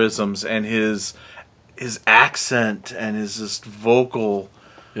mannerisms and his accent and his just vocal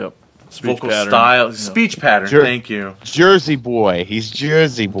vocal pattern. style, Yeah. speech pattern. Jer- Thank you, Jersey boy. He's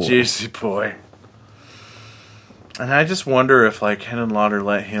Jersey boy. Jersey boy. And I just wonder if like Henenlotter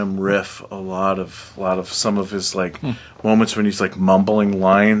let him riff a lot of some of his like moments when he's like mumbling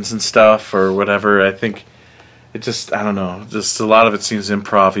lines and stuff or whatever. I think it just, I don't know, just a lot of it seems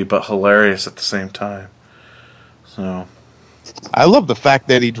improv-y but hilarious at the same time. So I love the fact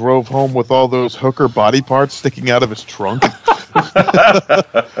that he drove home with all those hooker body parts sticking out of his trunk.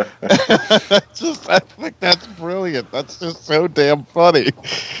 I think that's brilliant. That's just so damn funny.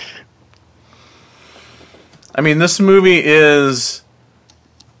 I mean, this movie is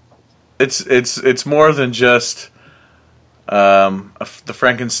it's more than just the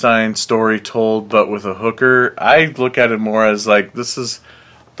Frankenstein story told, but with a hooker. I look at it more as like this is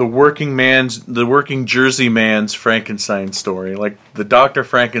the working Jersey man's Frankenstein story, like the Dr.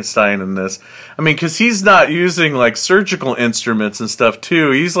 Frankenstein in this. I mean, because he's not using like surgical instruments and stuff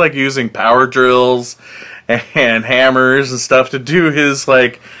too. He's like using power drills and hammers and stuff to do his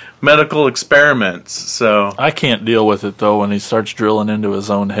like medical experiments. So I can't deal with it though when he starts drilling into his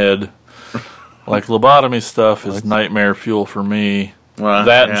own head. Like, lobotomy stuff is nightmare fuel for me. Well,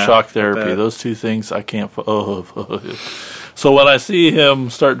 that and yeah, shock I therapy, bet. those two things I can't. So when I see him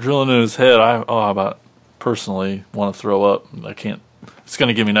start drilling in his head, I about personally want to throw up. I can't. It's going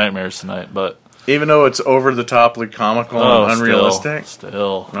to give me nightmares tonight. But even though it's over the toply comical and unrealistic,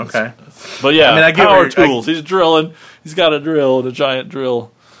 still okay. But yeah, I mean, I get power where you're- tools. He's drilling. He's got a drill and a giant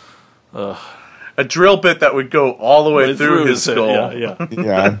drill. A drill bit that would go all the way through his head. skull. Yeah.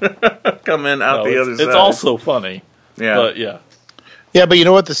 Come in out the other side. It's also funny. Yeah. But yeah. Yeah, but you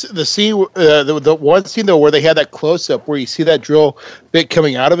know what? The scene, the one scene though, where they had that close up, where you see that drill bit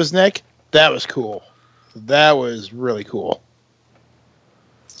coming out of his neck, that was cool. That was really cool.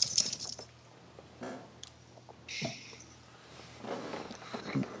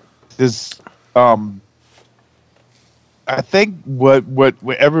 Is I think what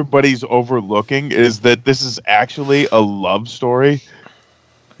everybody's overlooking is that this is actually a love story.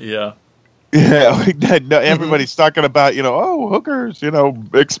 Yeah. Yeah, like that, no, everybody's talking about, hookers,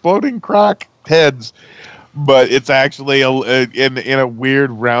 exploding crack heads, but it's actually in a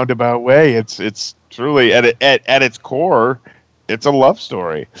weird roundabout way. It's truly at its core, It's a love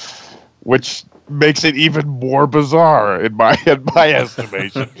story, which makes it even more bizarre in my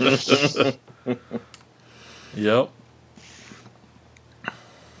estimation. Yep.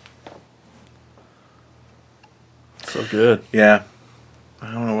 So good. Yeah.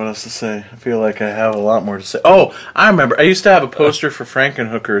 I don't know what else to say. I feel like I have a lot more to say. Oh, I remember. I used to have a poster for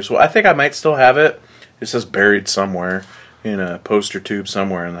Frankenhookers. Well, I think I might still have it. It says buried somewhere in a poster tube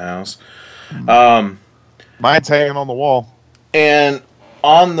somewhere in the house. Mine's hanging on the wall. And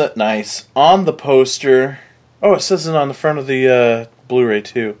on the poster. Oh, it says it on the front of the Blu-ray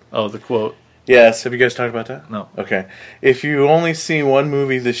too. Oh, the quote. Yes. Have you guys talked about that? No. Okay. If you only see one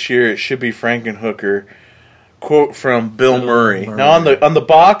movie this year, it should be Frankenhooker. Quote from Bill Murray. Now on the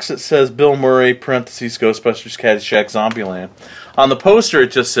box it says Bill Murray parentheses Ghostbusters Caddyshack Zombieland. On the poster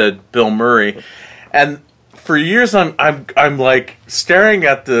it just said Bill Murray, and for years I'm like staring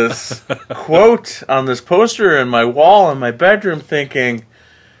at this quote on this poster in my wall in my bedroom, thinking,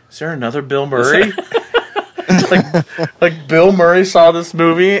 is there another Bill Murray? like Bill Murray saw this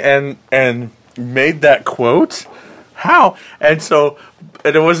movie and made that quote. How? And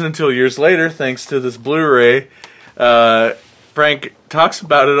it wasn't until years later, thanks to this Blu-ray, Frank talks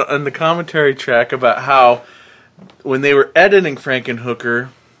about it on the commentary track about how when they were editing Frankenhooker,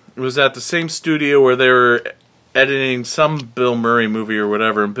 it was at the same studio where they were editing some Bill Murray movie or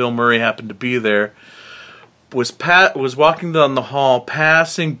whatever, and Bill Murray happened to be there. Was walking down the hall,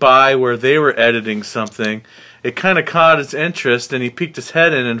 passing by where they were editing something. It kind of caught his interest, and he peeked his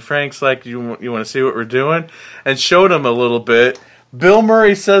head in, and Frank's like, you want to see what we're doing? And showed him a little bit. Bill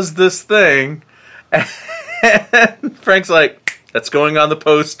Murray says this thing, and Frank's like, that's going on the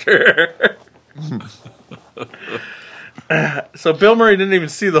poster. So Bill Murray didn't even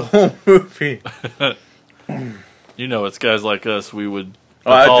see the whole movie. You know, it's guys like us, we would...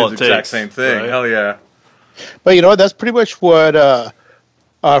 I did the exact same thing. Right? Hell yeah. But you know what? That's pretty much what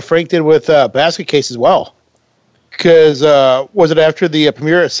Frank did with Basket Case as well. Because was it after the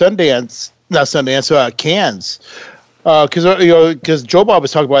premiere at Sundance? Not Sundance, Cannes. Because Joe Bob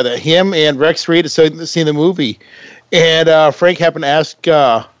was talking about that. Him and Rex Reed had seen the movie. And Frank happened to ask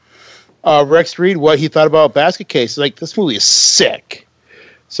Rex Reed what he thought about Basket Case. He's like, this movie is sick.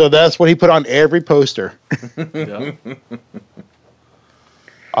 So that's what he put on every poster. Yeah.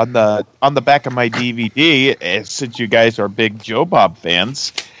 On the back of my DVD, since you guys are big Joe Bob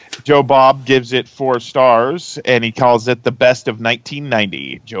fans, Joe Bob gives it 4 stars, and he calls it the best of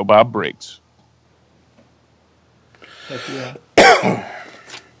 1990. Joe Bob Briggs. Yeah.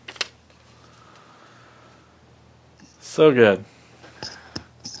 So good.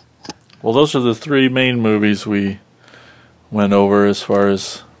 Well, those are the 3 main movies we went over as far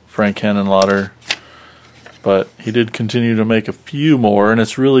as Frank Henenlotter. But he did continue to make a few more, and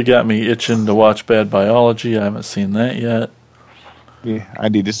it's really got me itching to watch Bad Biology. I haven't seen that yet. Yeah, I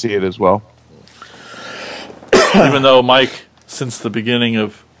need to see it as well. Even though Mike, since the beginning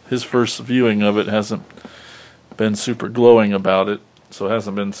of his first viewing of it, hasn't been super glowing about it, so it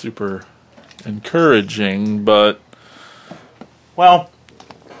hasn't been super encouraging, but... Well...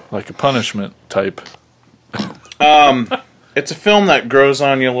 like a punishment type. It's a film that grows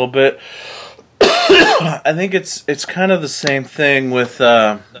on you a little bit. I think it's kind of the same thing with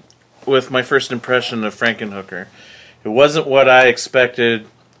my first impression of Frankenhooker. It wasn't what I expected,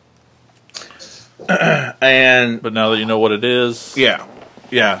 but now that you know what it is, yeah,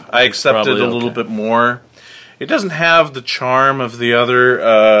 I accept it a little bit more. It doesn't have the charm of the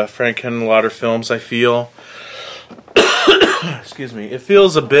other Frank Henenlotter films, I feel. Excuse me. It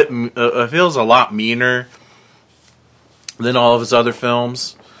feels a lot meaner than all of his other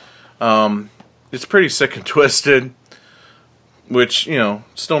films. It's pretty sick and twisted, which,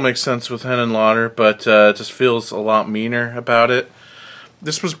 still makes sense with Henenlotter, but it just feels a lot meaner about it.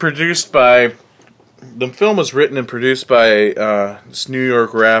 This was the film was written and produced by this New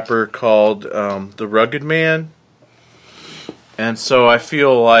York rapper called The Rugged Man. And so I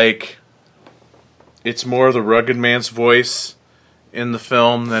feel like it's more the Rugged Man's voice in the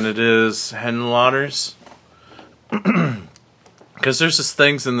film than it is Henenlotter's. Because there's just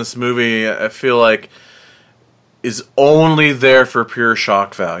things in this movie I feel like is only there for pure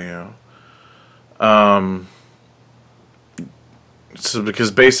shock value. So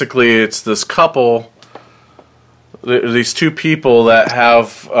because basically it's this couple, these 2 people that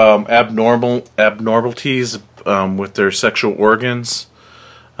have abnormalities with their sexual organs.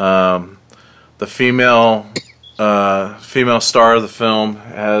 The female star of the film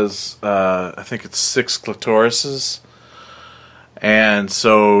has I think it's 6 clitorises. And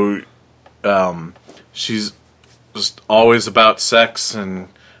so she's just always about sex and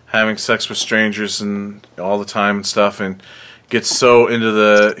having sex with strangers and all the time and stuff, and gets so into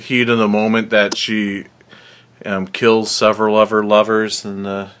the heat of the moment that she kills several of her lovers in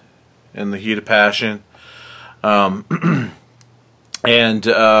the heat of passion. And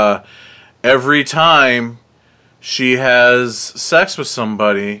every time she has sex with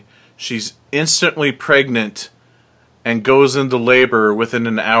somebody, she's instantly pregnant and goes into labor within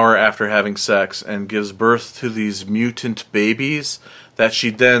an hour after having sex and gives birth to these mutant babies that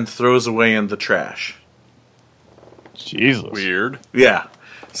she then throws away in the trash. Jesus. Weird. Yeah.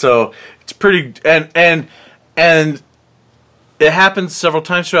 So it's pretty and it happens several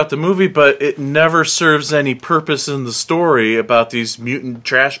times throughout the movie, but it never serves any purpose in the story about these mutant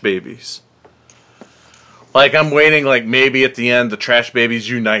trash babies. Like, I'm waiting, like, maybe at the end the trash babies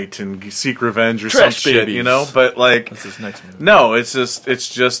unite and seek revenge or some shit, you know? But, like, that's his next movie. No, it's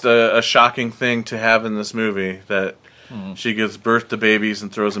just a shocking thing to have in this movie that she gives birth to babies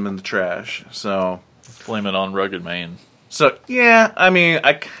and throws them in the trash. So blame it on Rugged Man. So, yeah, I mean,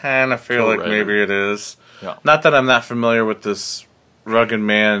 I kind of feel like Co-writer. maybe it is. Yeah. Not that I'm not familiar with this Rugged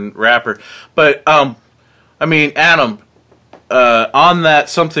Man rapper, but, I mean, Adam, on that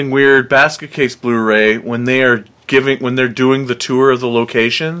Something Weird Basket Case Blu-ray, when they're doing the tour of the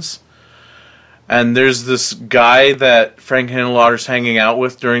locations, and there's this guy that Frank Henenlotter's hanging out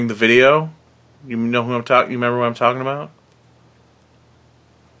with during the video. You know who I'm talking? You remember what I'm talking about?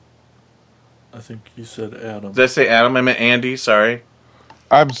 I think you said Adam. Did I say Adam? I meant Andy. Sorry.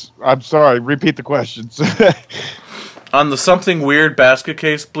 I'm sorry. Repeat the questions. On the Something Weird Basket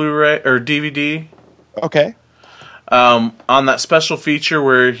Case Blu-ray or DVD. Okay. On that special feature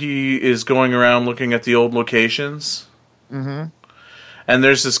where he is going around looking at the old locations. Mm-hmm. And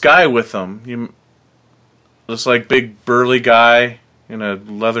there's this guy with him. This like big burly guy in a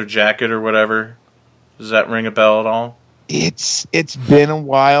leather jacket or whatever. Does that ring a bell at all? It's been a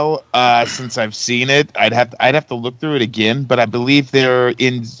while since I've seen it. I'd have to look through it again, but I believe they're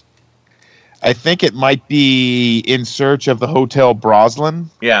in. I think it might be In Search of the Hotel Broslin.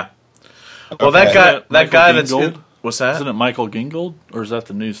 Yeah. Well, Okay. that guy that's Gingold? what's that? Isn't it Michael Gingold, or is that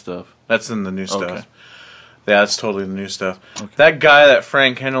the new stuff? That's in the new stuff. Okay. Yeah, that's totally the new stuff. That guy that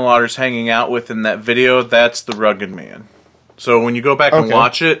Frank Henenlotter's hanging out with in that video, that's the Rugged Man. So when you go back and Okay.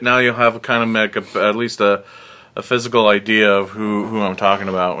 watch it, now you'll have a kind of like at least a physical idea of who I'm talking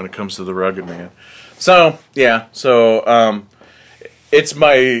about when it comes to the Rugged Man. So yeah, it's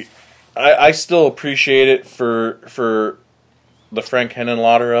my I still appreciate it for the Frank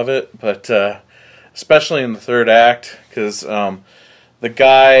Henenlotter of it, but especially in the third act, because the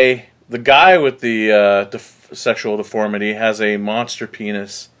guy with the sexual deformity has a monster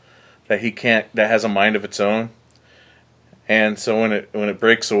penis that has a mind of its own, and so when it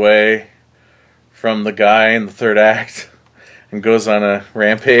breaks away from the guy in the third act and goes on a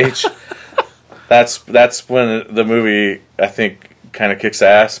rampage, that's when the movie, I think, kind of kicks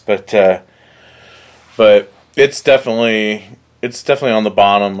ass. But it's definitely on the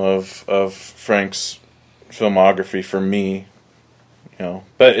bottom of Frank's filmography for me, you know.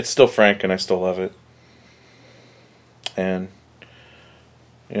 But it's still Frank, and I still love it. And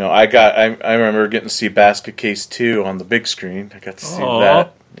you know, I remember getting to see Basket Case 2 on the big screen. I got to see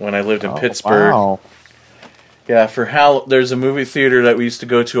that when I lived in Pittsburgh. Wow. Yeah, there's a movie theater that we used to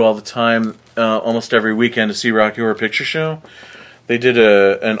go to all the time, almost every weekend, to see Rocky Horror Picture Show. They did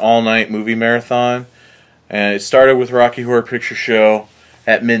an all-night movie marathon, and it started with Rocky Horror Picture Show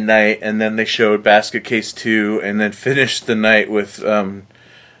at midnight, and then they showed Basket Case 2, and then finished the night with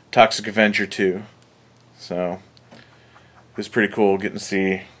Toxic Avenger 2. So it was pretty cool getting to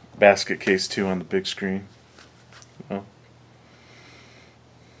see Basket Case 2 on the big screen. Well,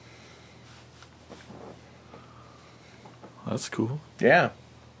 That's cool. yeah.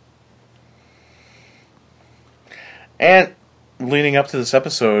 And leading up to this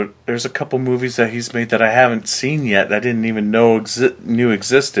episode, there's a couple movies that he's made that I haven't seen yet that I didn't even know knew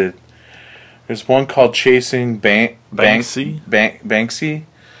existed. There's one called Chasing Banksy,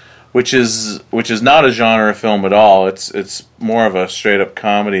 which is not a genre film at all. It's more of a straight up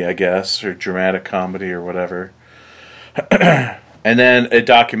comedy, I guess, or dramatic comedy or whatever. And then a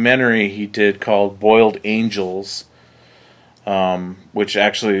documentary he did called Boiled Angels, which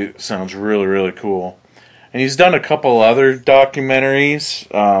actually sounds really, really cool. And he's done a couple other documentaries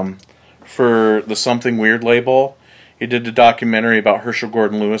for the Something Weird label. He did a documentary about Herschel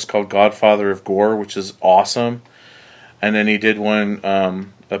Gordon Lewis called Godfather of Gore, which is awesome. And then he did one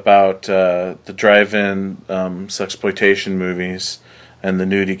about the drive-in sexploitation movies and the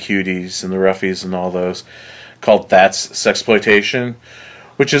nudie cuties and the roughies and all those, called That's Sexploitation,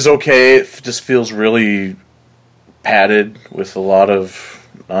 which is okay. It just feels really padded with a lot of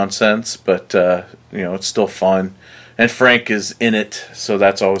nonsense, but it's still fun. And Frank is in it, so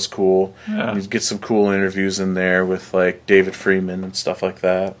that's always cool. Yeah. You get some cool interviews in there with like David Freeman and stuff like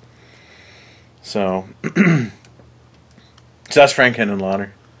that. So, so that's Frank Henenlotter.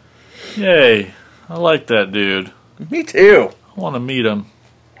 Yay. I like that dude. Me too. I want to meet him.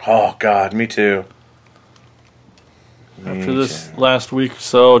 Oh, God, me too. After this last week or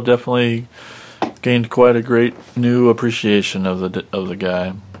so, definitely gained quite a great new appreciation of the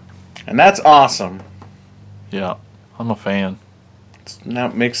guy. And that's awesome. Yeah, I'm a fan. Now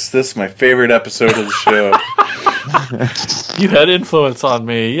it makes this my favorite episode of the show. You had influence on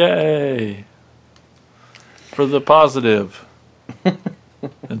me. Yay. For the positive.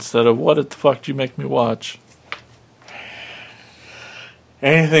 Instead of what the fuck did you make me watch?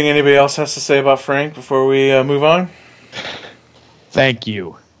 Anything anybody else has to say about Frank before we move on? Thank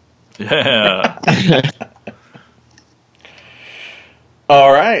you. Yeah.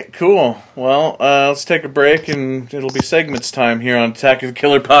 All right, cool. Well, let's take a break, and it'll be segments time here on Attack of the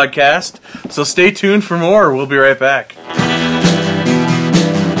Killer podcast. So stay tuned for more. We'll be right back.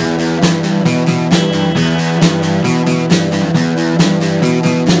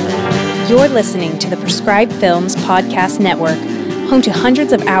 You're listening to the Prescribed Films Podcast Network, home to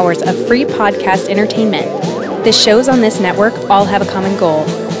hundreds of hours of free podcast entertainment. The shows on this network all have a common goal: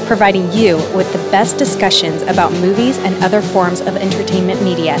 providing you with the best discussions about movies and other forms of entertainment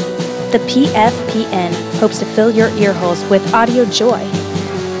media. The PFPN hopes to fill your earholes with audio joy.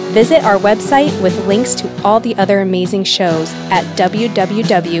 Visit our website with links to all the other amazing shows at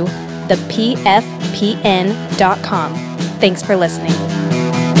www.thepfpn.com. Thanks for listening.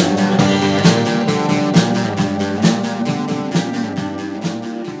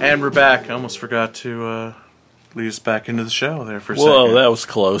 And we're back. I almost forgot to lead us back into the show there for a Whoa, second. that was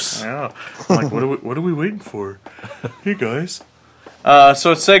close. Yeah. I'm like, what are we waiting for? Hey, guys.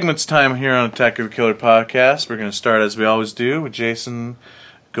 So it's segments time here on Attack of the Killer podcast. We're going to start, as we always do, with Jason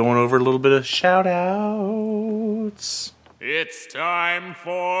going over a little bit of shout-outs. It's time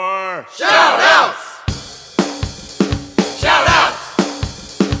for shout-outs! Shout-outs!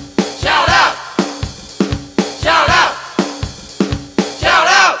 Shout-outs! Shout-outs!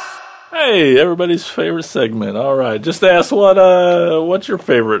 Shout-outs! Hey, everybody's favorite segment. All right, just ask what's your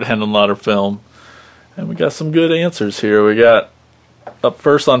favorite Henenlotter film? And we got some good answers here. We got, up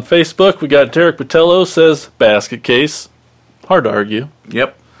first on Facebook, we got Derek Patello says Basket Case. Hard to argue.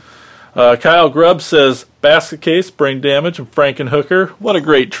 Yep. Kyle Grubb says Basket Case, Brain Damage, and Frankenhooker. What a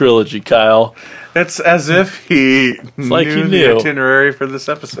great trilogy, Kyle. It's as if he knew the itinerary for this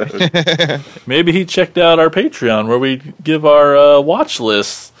episode. Maybe he checked out our Patreon where we give our watch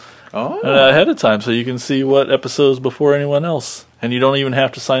lists ahead of time so you can see what episodes before anyone else. And you don't even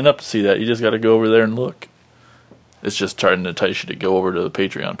have to sign up to see that. You just got to go over there and look. It's just trying to entice you to go over to the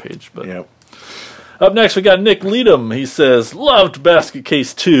Patreon page. But yep. Up next, we got Nick Leadham. He says, loved Basket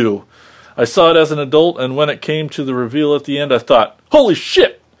Case 2. I saw it as an adult, and when it came to the reveal at the end, I thought, holy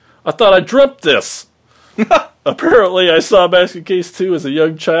shit! I thought I dreamt this! Apparently, I saw Basket Case 2 as a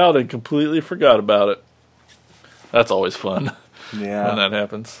young child and completely forgot about it. That's always fun when that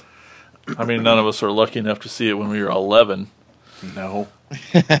happens. I mean, none of us are lucky enough to see it when we were 11. No.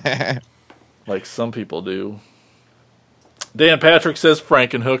 Like some people do. Dan Patrick says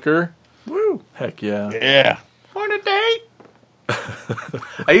Frankenhooker. Woo! Heck yeah. Yeah. Want a date?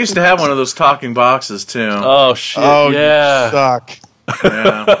 I used to have one of those talking boxes too. Oh shit! Oh, yeah. You suck.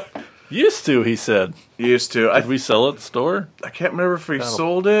 Yeah. Used to, he said. Used to. Did we sell it at the store? I can't remember if we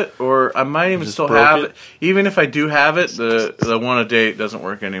sold it or I might even Just still broke have it? it. Even if I do have it, the one a date doesn't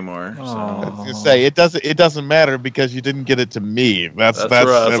work anymore. So. I was gonna say it doesn't matter because you didn't get it to me. That's right.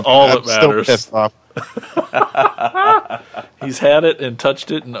 That's all that matters. Still pissed off. He's had it and touched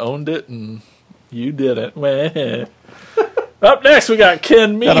it and owned it, and you didn't. Meh. Up next, we got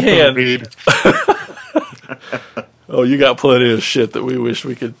Ken Meehan. Oh, you got plenty of shit that we wish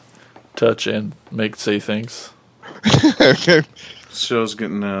we could touch and make say things. Show's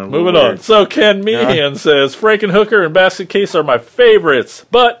getting moving on. So Ken Meehan says Frankenhooker and Basket Case are my favorites,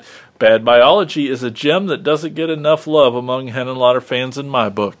 but Bad Biology is a gem that doesn't get enough love among Henenlotter fans in my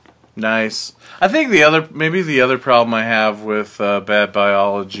book. Nice. I think the other problem I have with Bad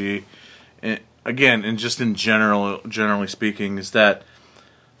Biology, again, and just in generally speaking, is that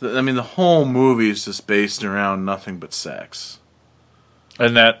the whole movie is just based around nothing but sex.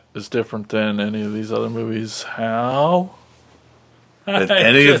 And that is different than any of these other movies. How?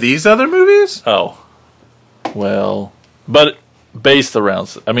 Any of these other movies? Oh. Well, but based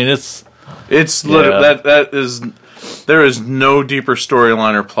around, I mean, it's literally, there is no deeper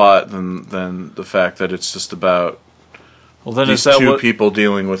storyline or plot than the fact that it's just about then these two people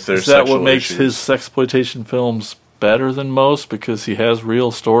dealing with their sexual issues. Is that what makes his sexploitation films better than most because he has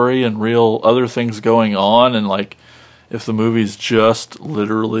real story and real other things going on. And like, if the movie's just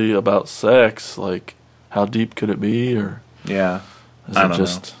literally about sex, like, how deep could it be? Or Yeah. is I it don't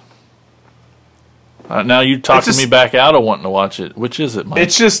just now you talking me back out of wanting to watch it? Which is it, Mike?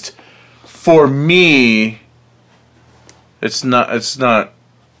 It's just, for me, it's not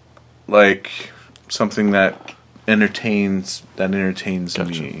like something that entertains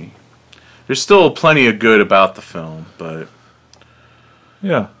me. There's still plenty of good about the film, but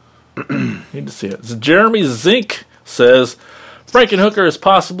yeah, need to see it. So Jeremy Zink says Frankenhooker is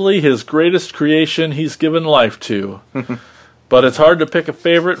possibly his greatest creation he's given life to. But it's hard to pick a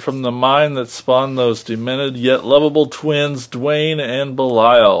favorite from the mind that spawned those demented yet lovable twins, Dwayne and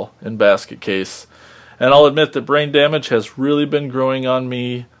Belial, in Basket Case. And I'll admit that Brain Damage has really been growing on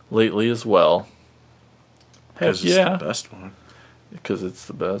me lately as well. Heck because yeah. it's the best one. Because it's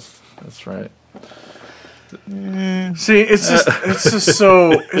the best. That's right. See, it's just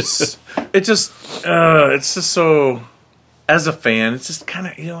so. As a fan, it's just kind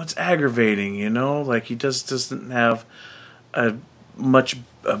of, it's aggravating, like he just doesn't have a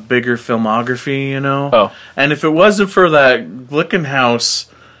bigger filmography, Oh. And if it wasn't for that Glickenhaus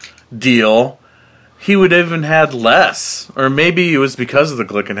deal, he would have even had less. Or maybe it was because of the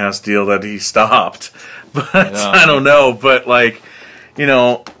Glickenhaus deal that he stopped. But I don't know. But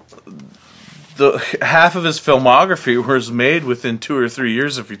the half of his filmography was made within 2 or 3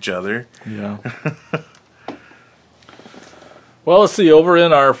 years of each other. Yeah. Well, let's see, over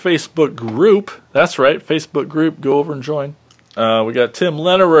in our Facebook group, that's right, Facebook group, go over and join. We got Tim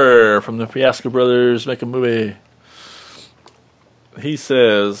Lennerer from the Fiasco Brothers Make a Movie. He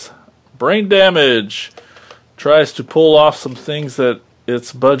says, Brain Damage tries to pull off some things that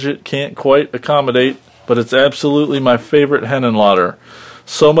its budget can't quite accommodate, but it's absolutely my favorite Henenlotter.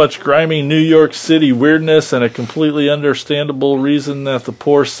 So much grimy New York City weirdness and a completely understandable reason that the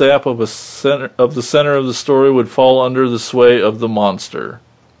poor sap of the center of the story would fall under the sway of the monster.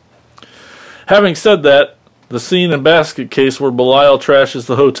 Having said that, the scene in Basket Case where Belial trashes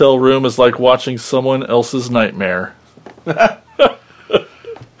the hotel room is like watching someone else's nightmare. Yeah,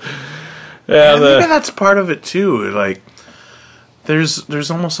 maybe that's part of it too. Like,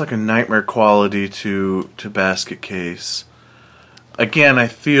 there's almost like a nightmare quality to Basket Case. Again, I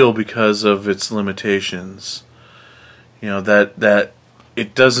feel because of its limitations, that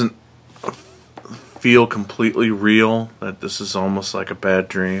it doesn't feel completely real, that this is almost like a bad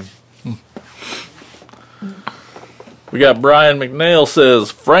dream. We got Brian McNeil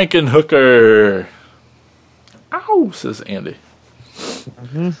says, Frankenhooker. Ow, says Andy.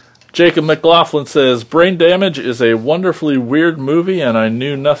 Mm-hmm. Jacob McLaughlin says, Brain Damage is a wonderfully weird movie, and I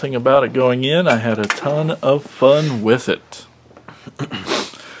knew nothing about it going in. I had a ton of fun with it.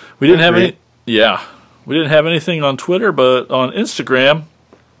 We didn't have any. Yeah, we didn't have anything on Twitter, but on Instagram,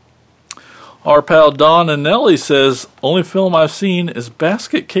 our pal Don and Nelly says, only film I've seen is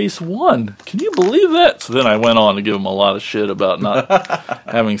Basket Case 1. Can you believe that? So then I went on to give him a lot of shit about not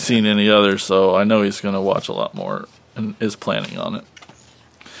having seen any others, so I know he's going to watch a lot more and is planning on it.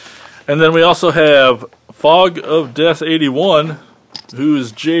 And then we also have Fog of Death 81,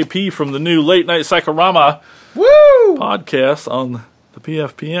 who's JP from the new Late Night Psychorama podcast on the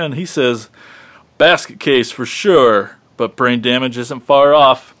PFPN. He says, Basket Case for sure, but Brain Damage isn't far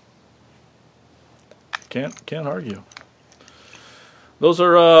off. Can't argue. Those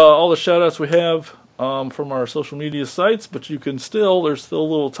are all the shout-outs we have from our social media sites, but you can there's still a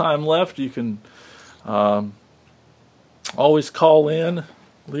little time left. You can always call in,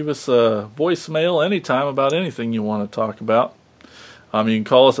 leave us a voicemail anytime about anything you want to talk about. You can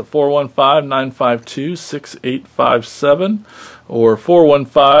call us at 415-952-6857 or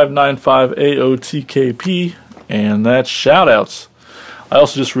 415-95-AOTKP, and that's shout-outs. I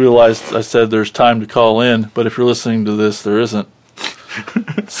also just realized I said there's time to call in, but if you're listening to this, there isn't.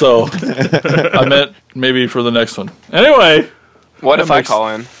 So I meant maybe for the next one. Anyway. What if I call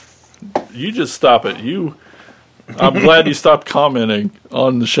in? You just stop it. I'm glad you stopped commenting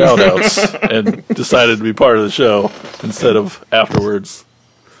on the shout-outs and decided to be part of the show instead of afterwards.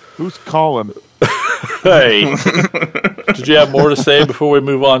 Who's calling? Hey. Did you have more to say before we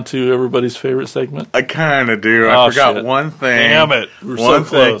move on to everybody's favorite segment? I kind of do. I forgot one thing. Damn it. We're so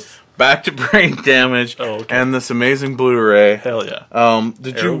close. Back to Brain Damage and this amazing Blu-ray. Hell yeah.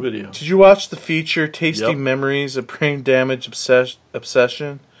 Did you watch the feature Tasty Memories of Brain Damage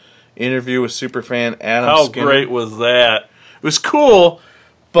Obsession? Interview with superfan Adam Skinner. How great was that? It was cool,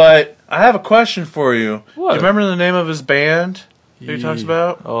 but I have a question for you. What? Do you remember the name of his band that he talks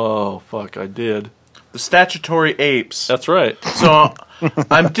about? Oh, fuck, I did. the Statutory Apes. That's right. So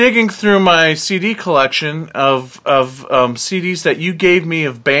I'm digging through my CD collection of CDs that you gave me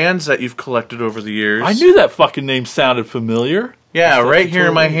of bands that you've collected over the years. I knew that fucking name sounded familiar. Yeah, right here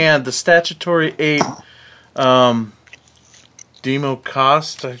in my hand, the Statutory Ape, Demo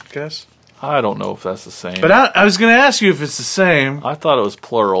Cost, I guess. I don't know if that's the same. But I was going to ask you if it's the same. I thought it was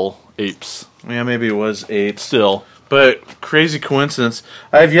plural apes. Yeah, maybe it was apes. Still. But crazy coincidence.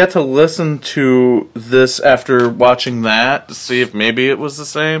 I have yet to listen to this after watching that to see if maybe it was the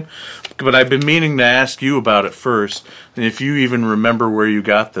same. But I've been meaning to ask you about it first. And if you even remember where you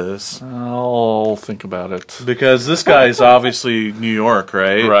got this. I'll think about it. Because this guy is obviously New York,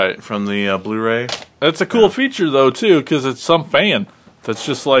 right? Right. From the Blu-ray. It's a cool feature, though, too, because it's some fan that's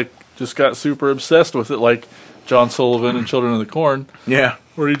just got super obsessed with it, like John Sullivan and Children of the Corn. Yeah.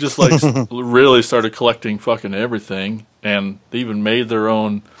 Where he just really started collecting fucking everything, and they even made their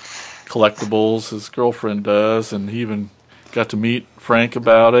own collectibles. His girlfriend does, and he even got to meet Frank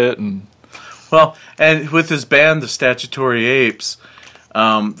about it. And with his band, the Statutory Apes,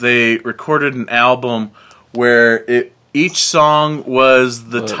 they recorded an album where each song was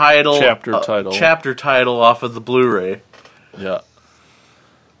the title, chapter title off of the Blu-ray. Yeah.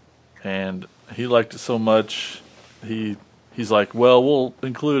 And he liked it so much, he's like, well, we'll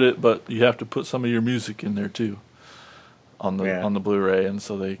include it, but you have to put some of your music in there too, on the Blu-ray. And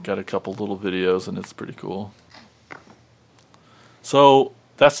so they got a couple little videos, and it's pretty cool. So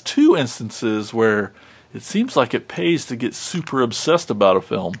that's two instances where it seems like it pays to get super obsessed about a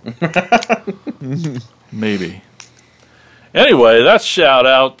film. Maybe. Anyway, that's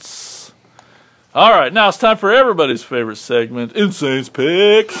shout-outs. All right, now it's time for everybody's favorite segment, Insane's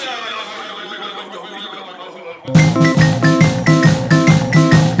Picks.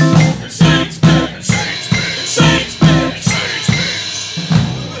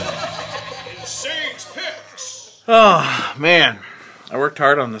 Oh, man. I worked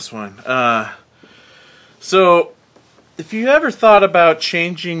hard on this one. So, if you ever thought about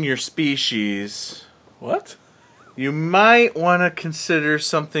changing your species... What? You might want to consider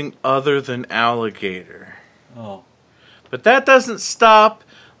something other than alligator. Oh. But that doesn't stop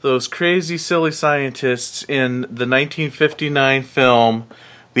those crazy, silly scientists in the 1959 film,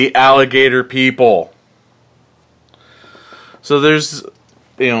 The Alligator People. So there's,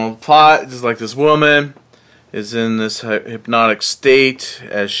 plot, there's like this woman is in this hypnotic state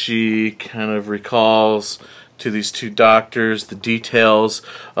as she kind of recalls to these two doctors the details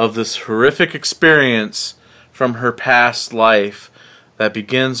of this horrific experience from her past life that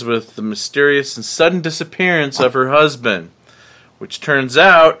begins with the mysterious and sudden disappearance of her husband, which turns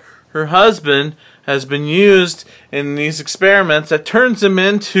out her husband has been used in these experiments that turns him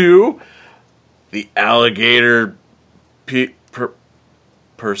into the alligator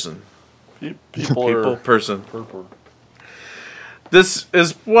person. Person. This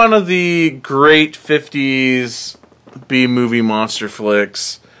is one of the great 50s B-movie monster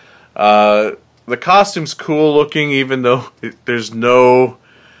flicks. The costume's cool looking, even though there's no,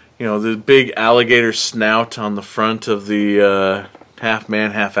 the big alligator snout on the front of the half man,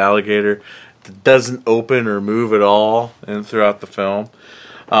 half alligator that doesn't open or move at all throughout the film.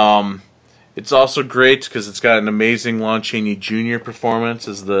 It's also great because it's got an amazing Lon Chaney Jr. performance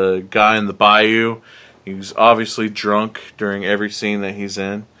as the guy in the bayou. He's obviously drunk during every scene that he's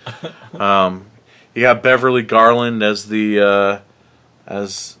in. You got Beverly Garland as the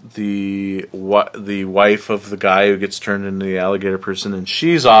wife of the guy who gets turned into the alligator person, and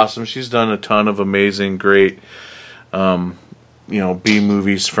she's awesome. She's done a ton of amazing, great, B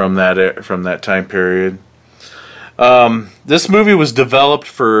movies from that time period. This movie was developed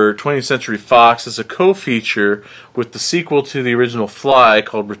for 20th Century Fox as a co-feature with the sequel to the original Fly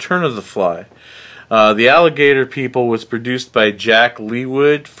called Return of the Fly. The Alligator People was produced by Jack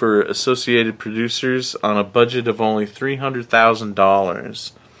Leawood for Associated Producers on a budget of only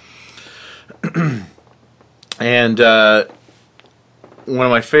 $300,000. And one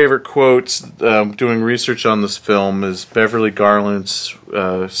of my favorite quotes doing research on this film is Beverly Garland's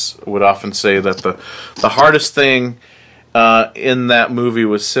would often say that the hardest thing in that movie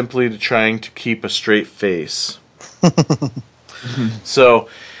was simply trying to keep a straight face. So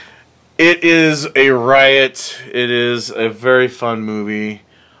it is a riot. It is a very fun movie.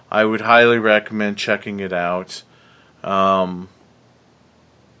 I would highly recommend checking it out.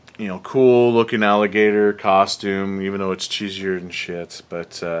 Cool looking alligator costume, even though it's cheesier than shit.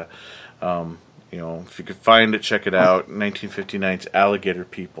 But, if you could find it, check it out. 1959's Alligator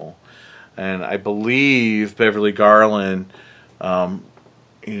People. And I believe Beverly Garland,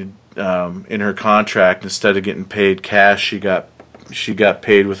 in her contract, instead of getting paid cash, she got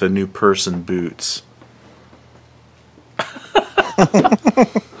paid with a new person boots.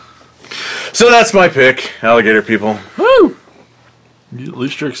 So that's my pick, Alligator People. Woo! At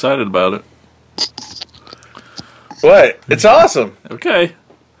least you're excited about it. What? It's awesome. Okay.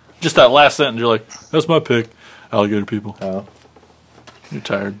 Just that last sentence, you're like, that's my pick, Alligator People. Oh. You're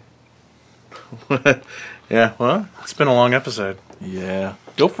tired. Yeah, well, it's been a long episode. Yeah.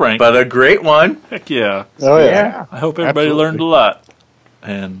 Go Frank. But a great one. Heck yeah. Oh, yeah. I hope everybody Absolutely. learned a lot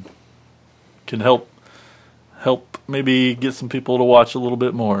and can help maybe get some people to watch a little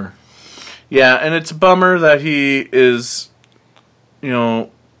bit more. Yeah, and it's a bummer that he is,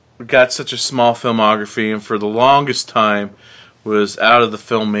 got such a small filmography and for the longest time was out of the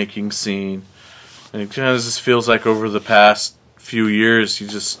filmmaking scene. And it kind of just feels like over the past few years he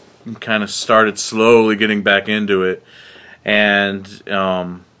just kind of started slowly getting back into it. And,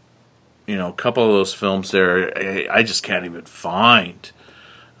 a couple of those films there I just can't even find.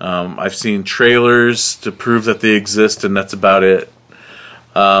 I've seen trailers to prove that they exist, and that's about it.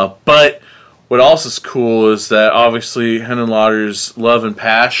 But what else is cool is that obviously Henenlotter's love and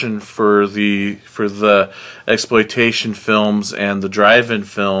passion for the exploitation films and the drive-in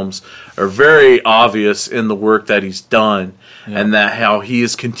films are very obvious in the work that he's done, and that how he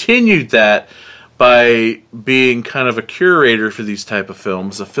has continued that by being kind of a curator for these type of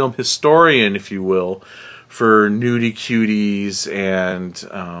films, a film historian, if you will, for nudie cuties and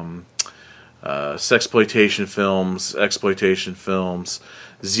sexploitation films, exploitation films,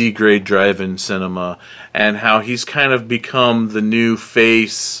 Z-grade drive-in cinema, and how he's kind of become the new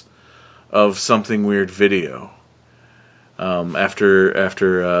face of Something Weird Video.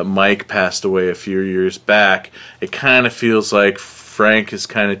 After Mike passed away a few years back, it kind of feels like Frank has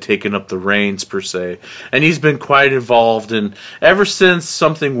kind of taken up the reins, per se. And he's been quite involved, and ever since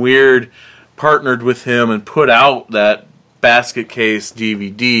Something Weird partnered with him and put out that basket case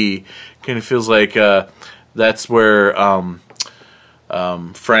DVD, kind of feels like that's where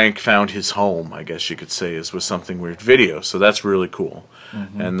Frank found his home, I guess you could say, is with Something Weird Video. So that's really cool.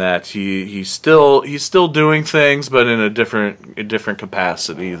 Mm-hmm. And that he's still doing things, but in a different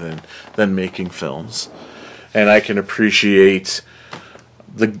capacity than making films. And I can appreciate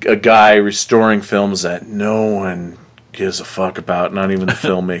a guy restoring films that no one gives a fuck about, not even the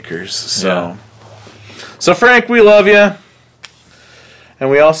filmmakers. So Frank, we love you. And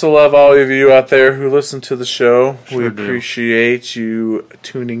we also love all of you out there who listen to the show. We appreciate you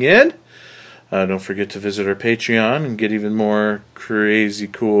tuning in. Don't forget to visit our Patreon and get even more crazy,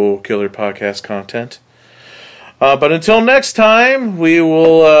 cool killer podcast content. But until next time, we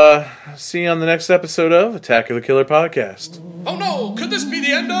will see you on the next episode of Attack of the Killer Podcast. Oh no, could this be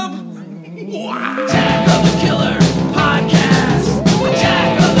the end of? Attack of the Killer Podcast. Attack